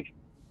fucking break.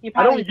 You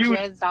I probably don't use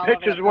jizzed all over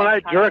pictures the when I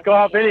postcard jerk I sent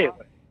off you.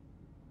 anyway.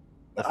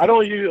 I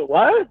don't use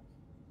what?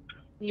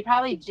 You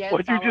probably jizzed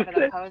What'd you all over just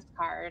the say?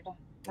 postcard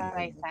that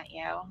I sent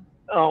you.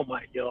 Oh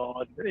my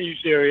god, are you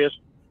serious?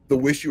 The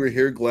 "Wish You Were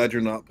Here, Glad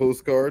You're Not"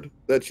 postcard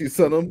that she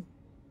sent him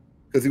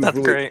because he was That's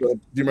really great. upset.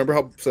 Do you remember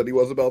how upset he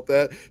was about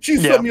that? She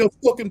sent me a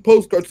fucking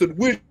postcard said,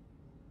 "Wish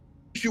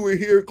you were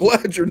here,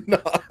 glad you're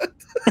not."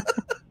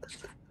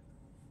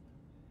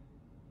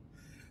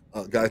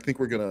 Guy, I think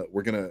we're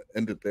gonna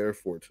end it there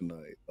for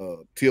tonight.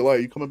 TLI, are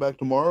you coming back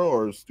tomorrow,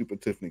 or is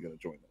Stupid Tiffany gonna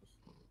join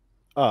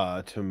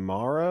us?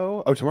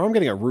 Tomorrow? Oh, tomorrow I'm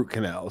getting a root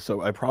canal,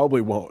 so I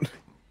probably won't.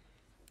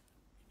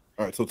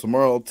 All right, so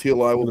tomorrow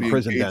TLI will The be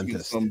prison engaging in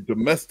dentist. some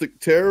domestic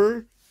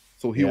terror,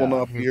 so he will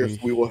not be here. So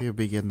we will. He'll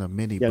be getting a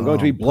mini. Yeah, I'm going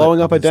to be bomb blowing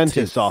put up a in his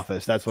dentist's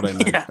office. That's what I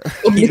meant. Yeah.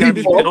 He's gonna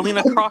be building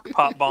a crock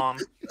pot bomb.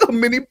 A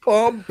mini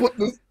bomb put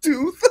in his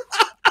tooth.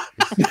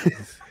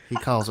 He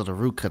calls it a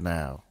root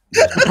canal.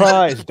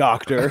 Surprise,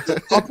 doctor.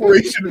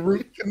 Operation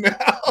Root Canal.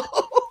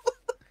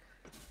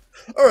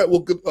 All right. Well,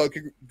 good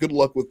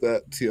luck with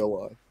that,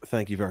 TLI.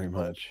 Thank you very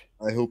much.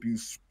 I hope you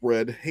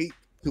spread hate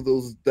to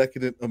those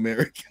decadent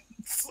Americans.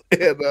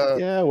 And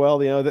yeah,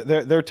 well, you know,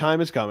 their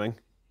time is coming.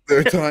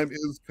 Their time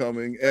is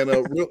coming. And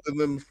and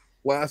then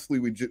lastly,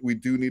 we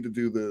do need to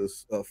do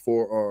this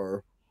for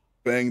our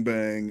Bang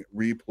Bang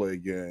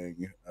replay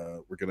gang.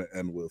 We're gonna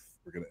end with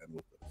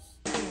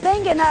this.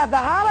 Thinking of the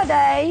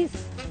holidays,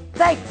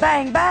 think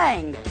bang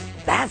bang.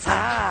 That's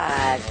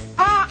hot.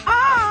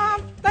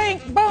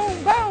 Think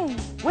boom boom.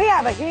 We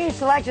have a huge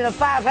selection of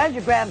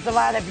 500 grams to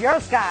light up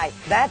your sky.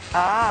 That's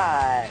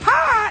hot.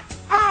 Hot!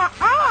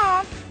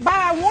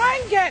 Buy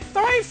one, get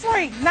 3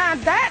 free. Now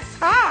that's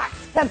hot.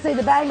 Come see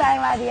the Bang Bang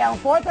Lady on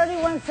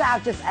 431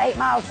 South, just 8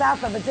 miles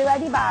south of the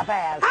 280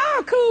 bypass.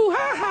 How cool,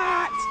 how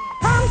hot.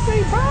 Come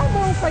see Boom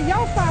Boom for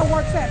your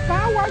fireworks at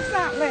Fireworks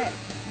Outlet.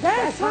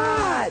 That's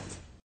hot.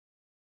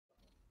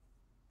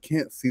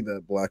 Can't see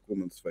that black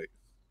woman's face.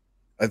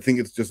 I think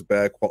it's just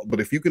bad quality. But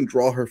if you can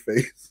draw her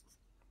face,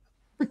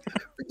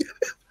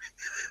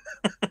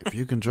 If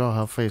you can draw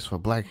her face for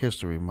Black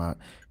History Month,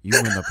 you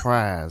win the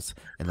prize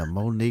in the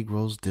Mo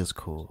Negroes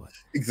Discord.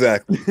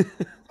 exactly.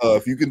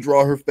 If you can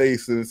draw her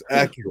face and it's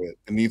accurate,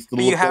 it needs to.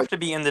 But look you have like, to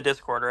be in the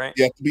Discord, right?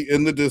 You have to be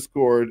in the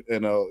Discord,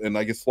 and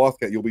I guess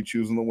Slothcat, you'll be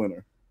choosing the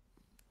winner.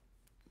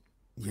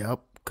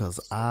 Yep, because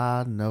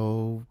I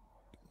know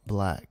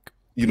black.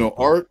 You know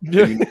art, and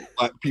you know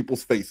black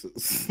people's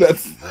faces.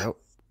 That's Yep.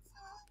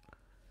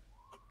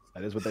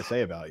 That is what they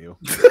say about you.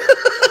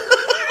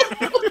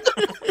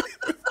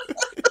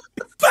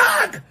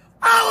 Fuck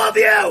all of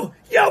you,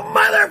 you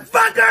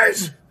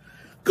motherfuckers!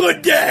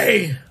 Good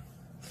day,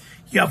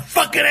 you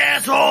fucking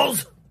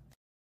assholes!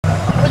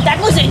 Well, that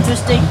was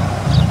interesting.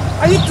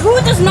 Are you through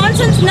with this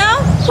nonsense now?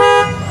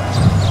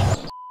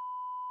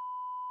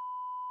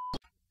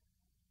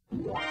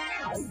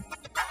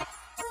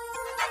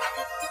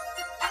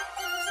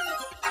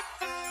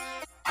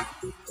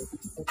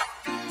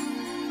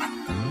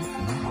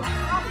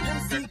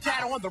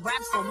 The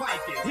raps don't like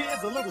it.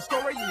 Here's a little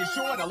story and you're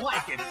sure to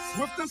like it.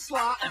 Swift and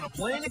Sly and I'm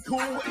playing it cool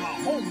with my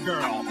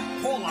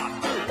homegirl. Hold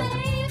on.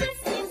 Baby,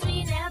 seems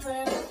we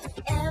never,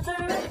 ever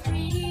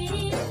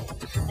agreed.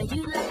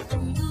 You like the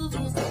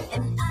movies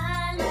and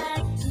I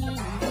like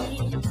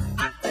TV.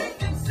 I take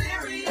them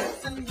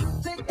serious and you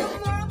take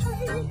them light.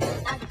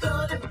 I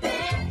go to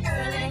bed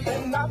early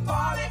and I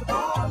party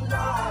all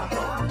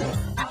night.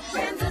 Our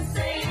friends are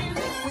saying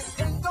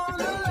we ain't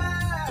gonna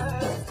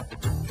last.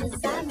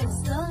 'Cause I'm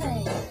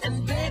slowly.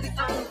 And baby,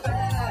 I'm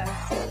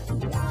fast.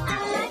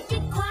 I like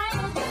it quiet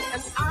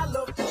and I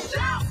love to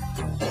shout.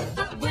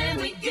 But when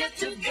we get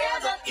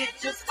together,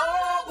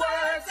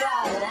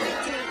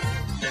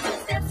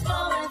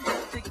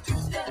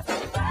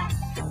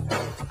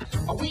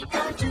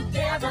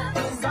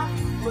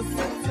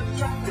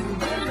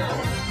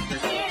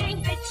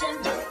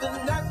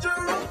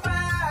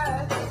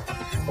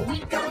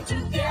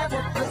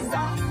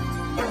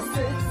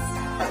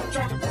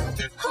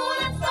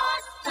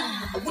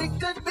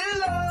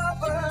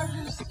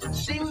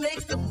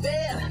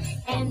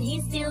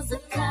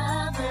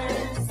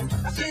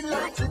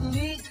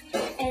 neat.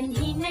 And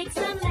he makes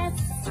a mess.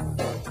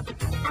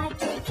 I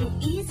take it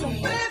easy.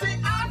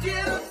 Baby, I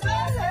get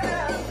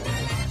upset.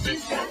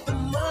 She's got the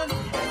money.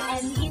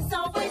 And he's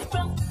always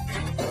broke.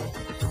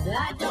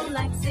 I don't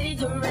like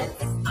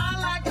cigarettes. I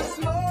like to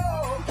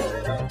smoke.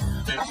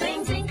 Our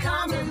things in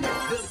common.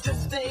 There's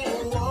just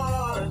ain't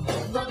one.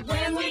 But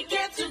when we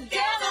get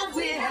together,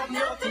 we have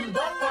nothing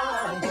but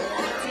fun. I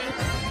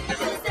take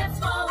 2 steps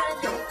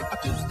forward,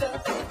 2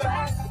 steps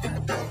back.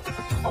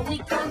 We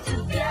come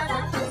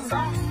together, cause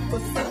I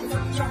was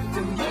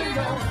attracted, you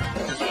know.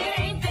 It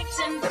ain't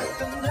fiction,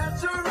 it's a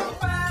natural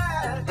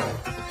fact.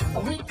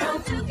 We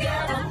come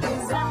together,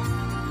 cause I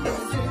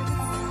was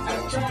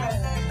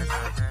attracted.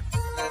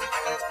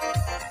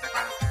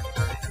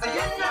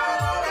 You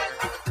know it.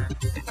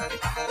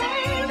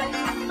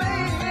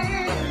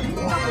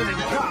 Nothing in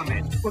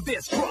common, but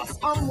there's trust.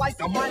 I'm like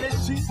a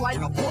minus, she's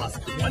like a plus.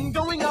 One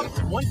going up,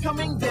 one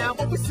coming down,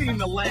 but we seem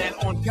to land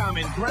on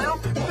common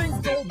ground. Things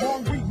go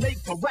wrong, we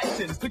make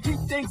corrections to keep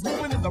things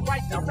moving in the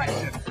right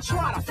direction.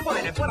 Try to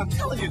find it, but I'm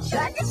telling you,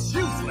 Jack, it's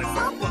useless.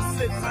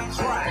 Opposites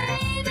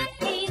attract.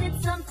 Ain't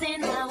it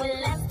something how we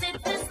lasted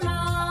this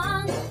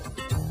long?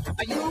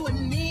 You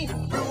and me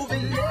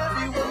proving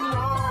everyone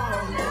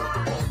wrong.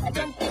 I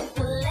don't think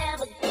we'll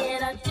ever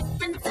get our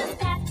differences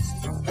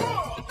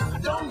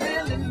patched. Don't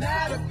really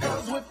matter,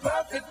 cause we're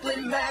perfectly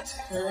matched.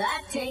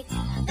 I take 2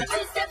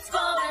 steps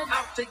forward,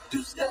 I'll take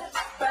 2 steps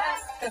back.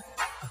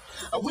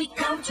 we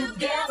come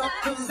together,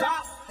 Cause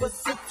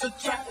opposites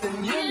attract,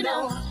 and you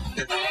know.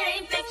 It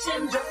ain't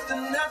fiction, just a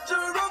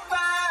natural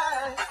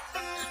fact.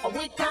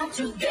 we come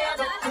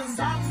together, cause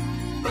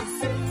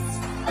opposites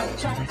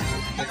attract.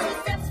 2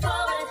 steps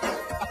forward,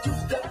 2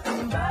 steps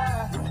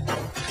back.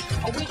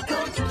 we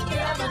come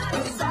together,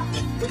 cause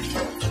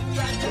opposites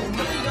attract, and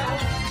you know.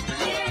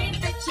 It ain't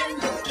fiction,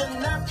 Just a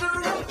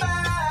natural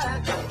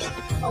fact.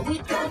 we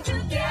come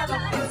together,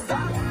 cause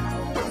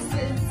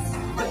opposites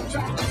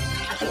attract.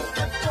 2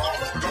 steps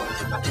forward, 2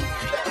 steps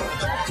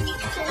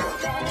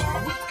back. We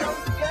come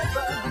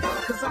together,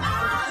 cause I'm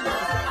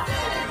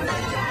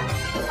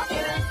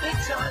It ain't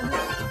fiction,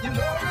 you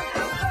know it's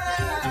the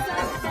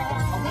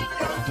fact. we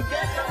come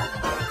together,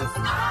 cause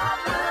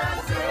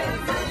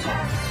opposites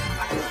attract.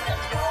 2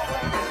 steps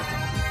forward,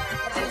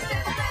 2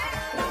 steps back.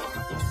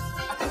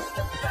 2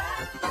 steps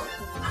back.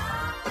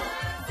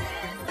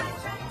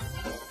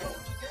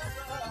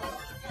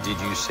 Did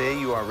you say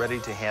you are ready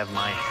to have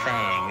my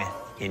fang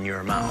in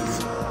your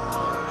mouth?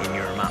 In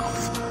your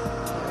mouth.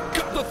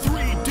 Got the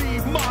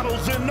 3D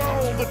models and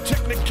all the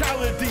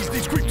technicalities.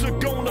 These creeps are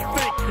gonna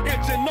think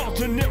it's an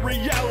alternate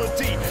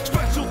reality.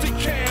 Specialty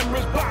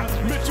cameras by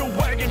Mitchell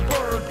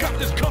Wagenberg. Got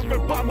this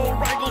covered by more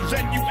angles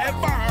than you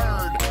ever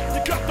heard.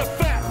 You got the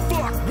fat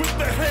fuck with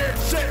the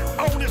headset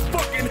on his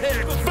fucking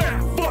head.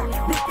 Fat fuck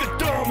with the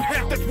dumb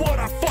hat, that's what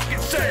I fucking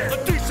said. A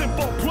decent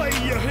ball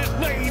player, his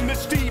name is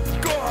Steve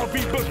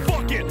Garvey. But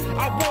fuck it,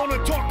 I wanna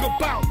talk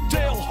about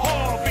Dale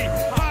Harvey.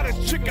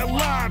 Hottest chick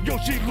alive, yo,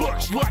 she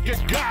looks like a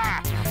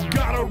guy.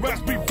 Got a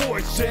raspy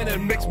voice and it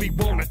makes me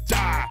wanna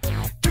die.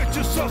 Get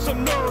yourself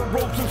some nerve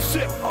ropes and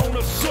sip on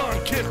a sun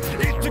kiss.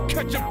 It's to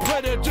catch a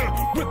predator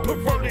with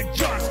perverted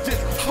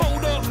justice.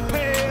 Hold up,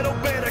 pedal,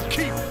 better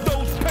keep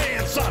those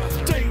pants on.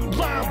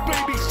 Dateline,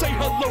 baby, say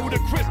hello to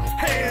Chris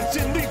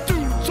Hansen. These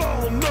dudes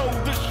all know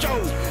the show.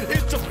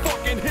 It's a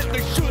fucking hit,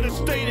 they should have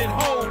stayed at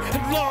home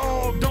and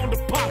logged on the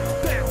pop.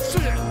 That's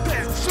it,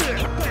 that's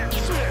it,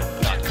 that's it.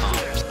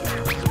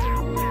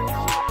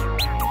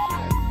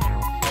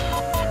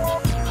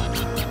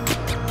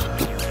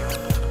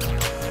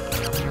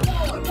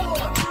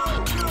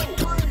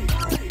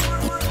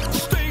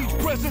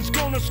 Presence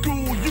gonna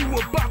school you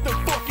about the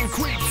fucking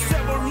creeps.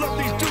 Several of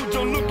these dudes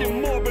are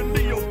looking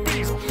morbidly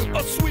obese.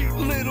 A sweet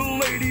little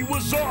lady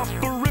was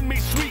offering me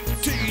sweet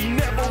tea.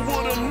 Never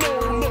would've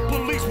known the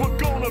police were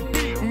gonna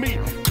beat me.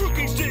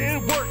 Cookies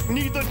didn't work,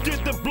 neither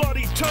did the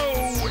bloody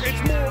toe.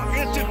 It's more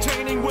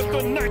entertaining with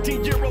a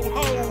 19-year-old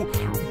hoe.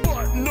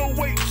 But no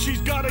wait,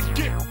 she's gotta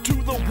get to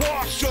the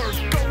washer.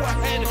 Go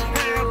ahead,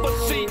 have a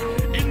seat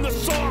in the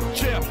soft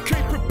chair.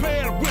 Came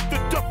prepared with the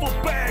duffel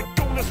bag.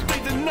 Gonna stay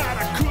the night.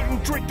 I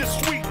couldn't drink the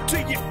sweet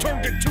tea, it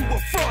turned into a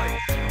fight.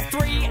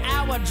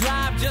 3-hour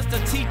drive just to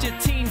teach a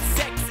teen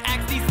sex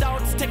acts. He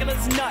starts tickling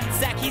his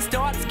nutsack. He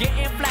starts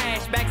getting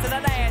flashbacks of the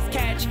last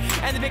catch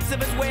and the pics of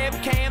his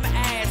webcam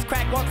ass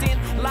crack. Walks in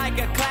like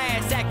a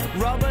class act,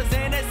 rubbers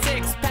in a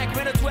 6-pack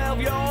with a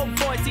 12-year-old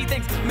voice. He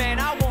thinks, man,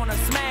 I wanna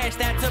smash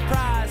that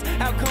surprise.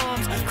 Out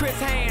comes Chris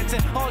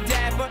Hansen, all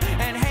dapper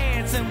and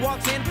handsome.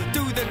 Walks in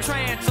through the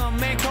transom,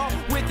 man caught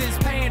with his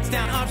pants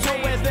down. I'm sure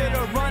whether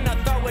to run or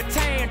throw a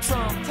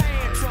tantrum.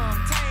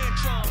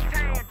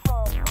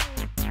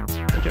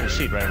 Put your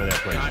seat right over there,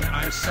 please.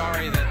 I'm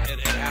sorry that it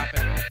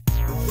happened.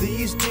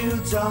 These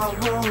dudes are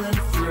rolling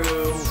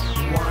through,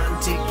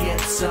 want to get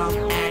some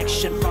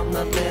action from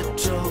the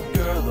little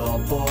girl or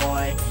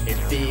boy. It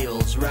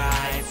feels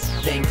right,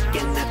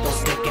 thinking that they'll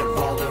stick it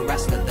for the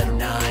rest of the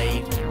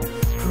night.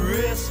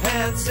 Chris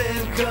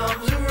Hansen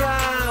comes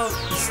around,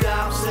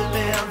 stops them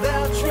in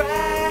their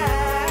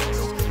tracks.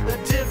 A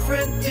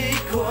different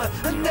decoy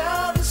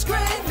another screen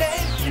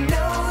name. You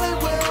know they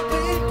will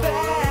be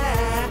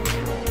back.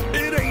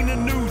 It ain't a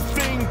new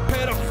thing,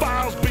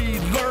 pedophiles be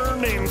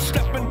learning.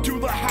 Step into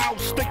the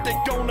house, think they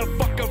gonna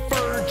fuck a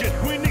virgin.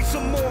 We need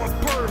some more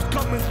birds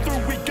coming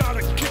through, we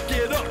gotta kick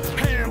it up.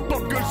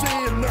 Hamburgers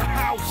in the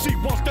house, he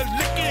wants to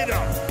lick it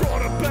up.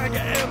 Brought a bag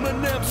of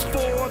M&M's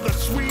for the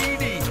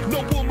sweetie.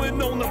 No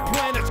woman on the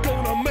planet's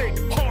gonna make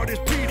hard as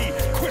Petey.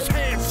 Chris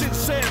Hansen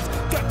says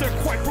that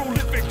they're quite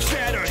prolific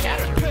chatters.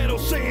 Pedal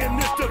saying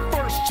it's the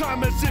first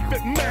time as if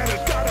it matters.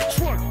 Got a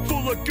truck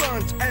full of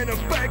guns and a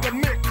bag of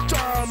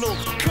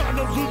McDonald's.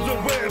 Convoluted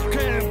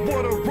webcam,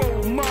 what a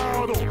role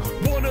model.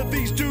 One of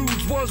these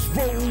dudes was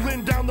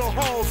rolling down the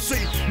hall.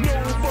 See,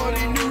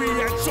 nobody knew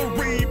he had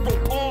cerebral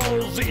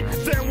palsy.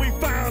 Then we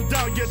found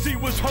out, yes, he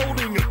was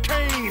holding a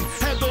cane.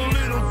 Had the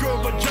little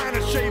girl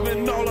vagina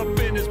shaving all up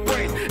in his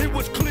brain. It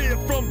was clear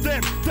from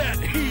then that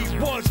he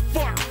was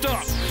fucked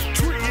up.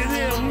 Treating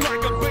him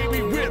like a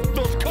baby with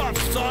those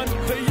cuffs, son.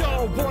 They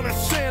all wanna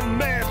send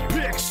mad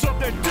pics of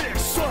their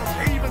dicks. Some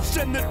even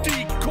send the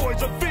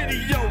decoys a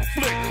video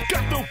flick.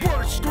 Got the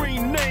worst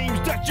screen names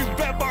that you've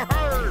ever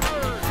heard.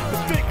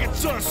 They think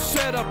it's a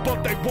setup,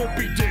 but they won't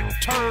be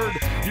deterred.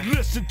 You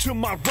listen to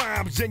my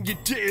rhymes and you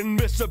didn't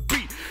miss a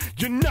beat.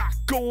 You're not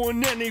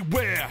going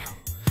anywhere.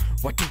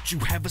 Why don't you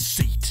have a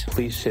seat?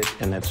 Please sit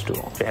in that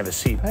stool. Have a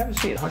seat. Have a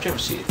seat. Why don't you have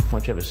a seat? Why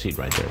don't you have a seat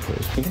right there,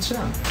 please? You can sit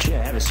down.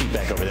 Yeah, have a seat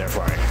back over there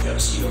for me. You have a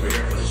seat over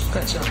here, please. Go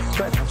ahead, sit down.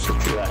 Go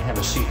ahead. Have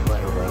a seat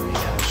right over on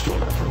the stool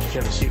there, please. You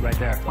have a seat right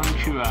there. Why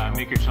don't you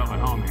make yourself at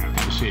home here?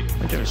 Have a seat. Why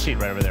don't you have a seat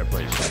right over there,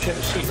 please? Why don't you have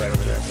a seat right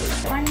over there,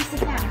 please? Why don't you sit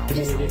down?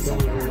 Just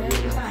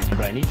sit down.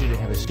 But I need you to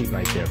have a seat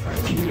right there, friend.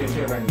 If you do me a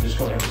favor, I can just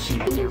go have a seat.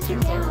 Why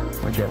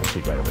don't you have a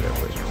seat right over there,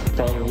 please?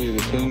 Probably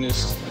the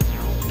cleanest,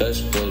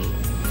 best pleasure,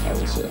 I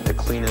would say. The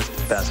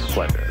cleanest, best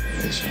pleasure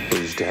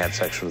is to have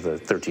sex with a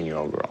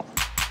 13-year-old girl.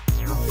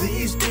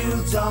 These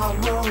dudes are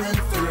rolling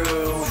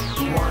through,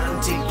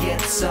 wanting to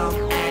get some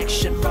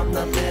action from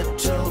the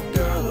little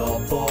girl or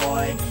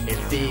boy. It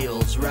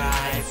feels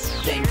right,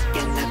 thinking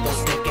that they'll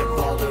stick it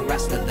for the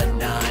rest of the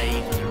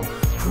night.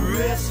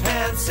 Chris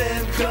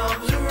Hansen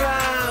comes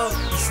around,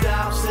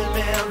 stops them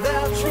in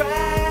their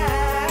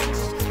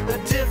tracks. A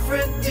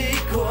different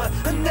decoy,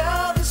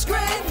 another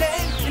screen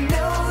name. You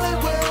know they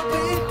will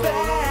be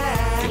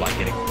back. You like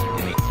it?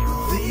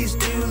 These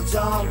dudes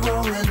are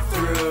rolling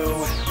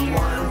through,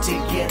 wanting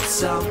to get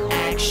some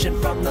action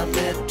from the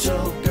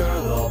little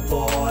girl or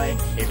boy.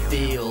 It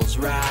feels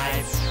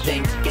right,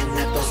 thinking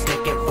that they'll stick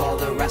it for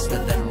the rest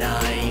of the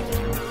night.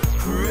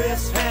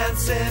 Chris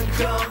Hansen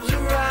comes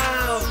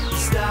around,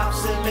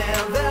 stops them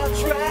in their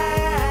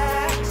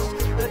tracks.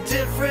 A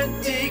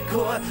different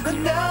decoy,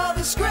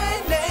 another screen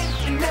name.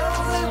 You know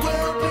they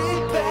will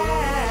be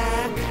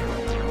back.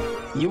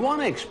 You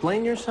want to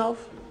explain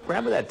yourself?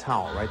 Grab that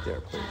towel right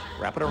there, please.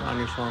 Wrap it around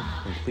yourself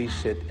and please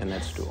sit in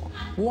that stool.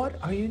 What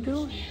are you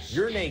doing?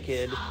 You're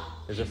naked.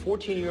 There's a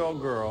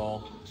 14-year-old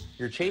girl.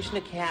 You're chasing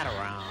a cat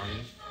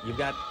around. You've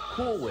got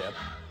Cool Whip.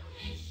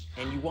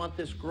 And you want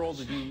this girl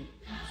to do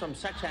some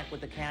sex act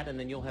with the cat and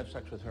then you'll have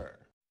sex with her.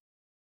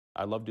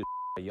 I love to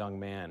a young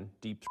man,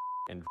 deep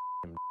and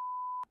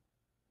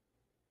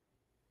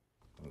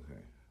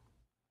Okay.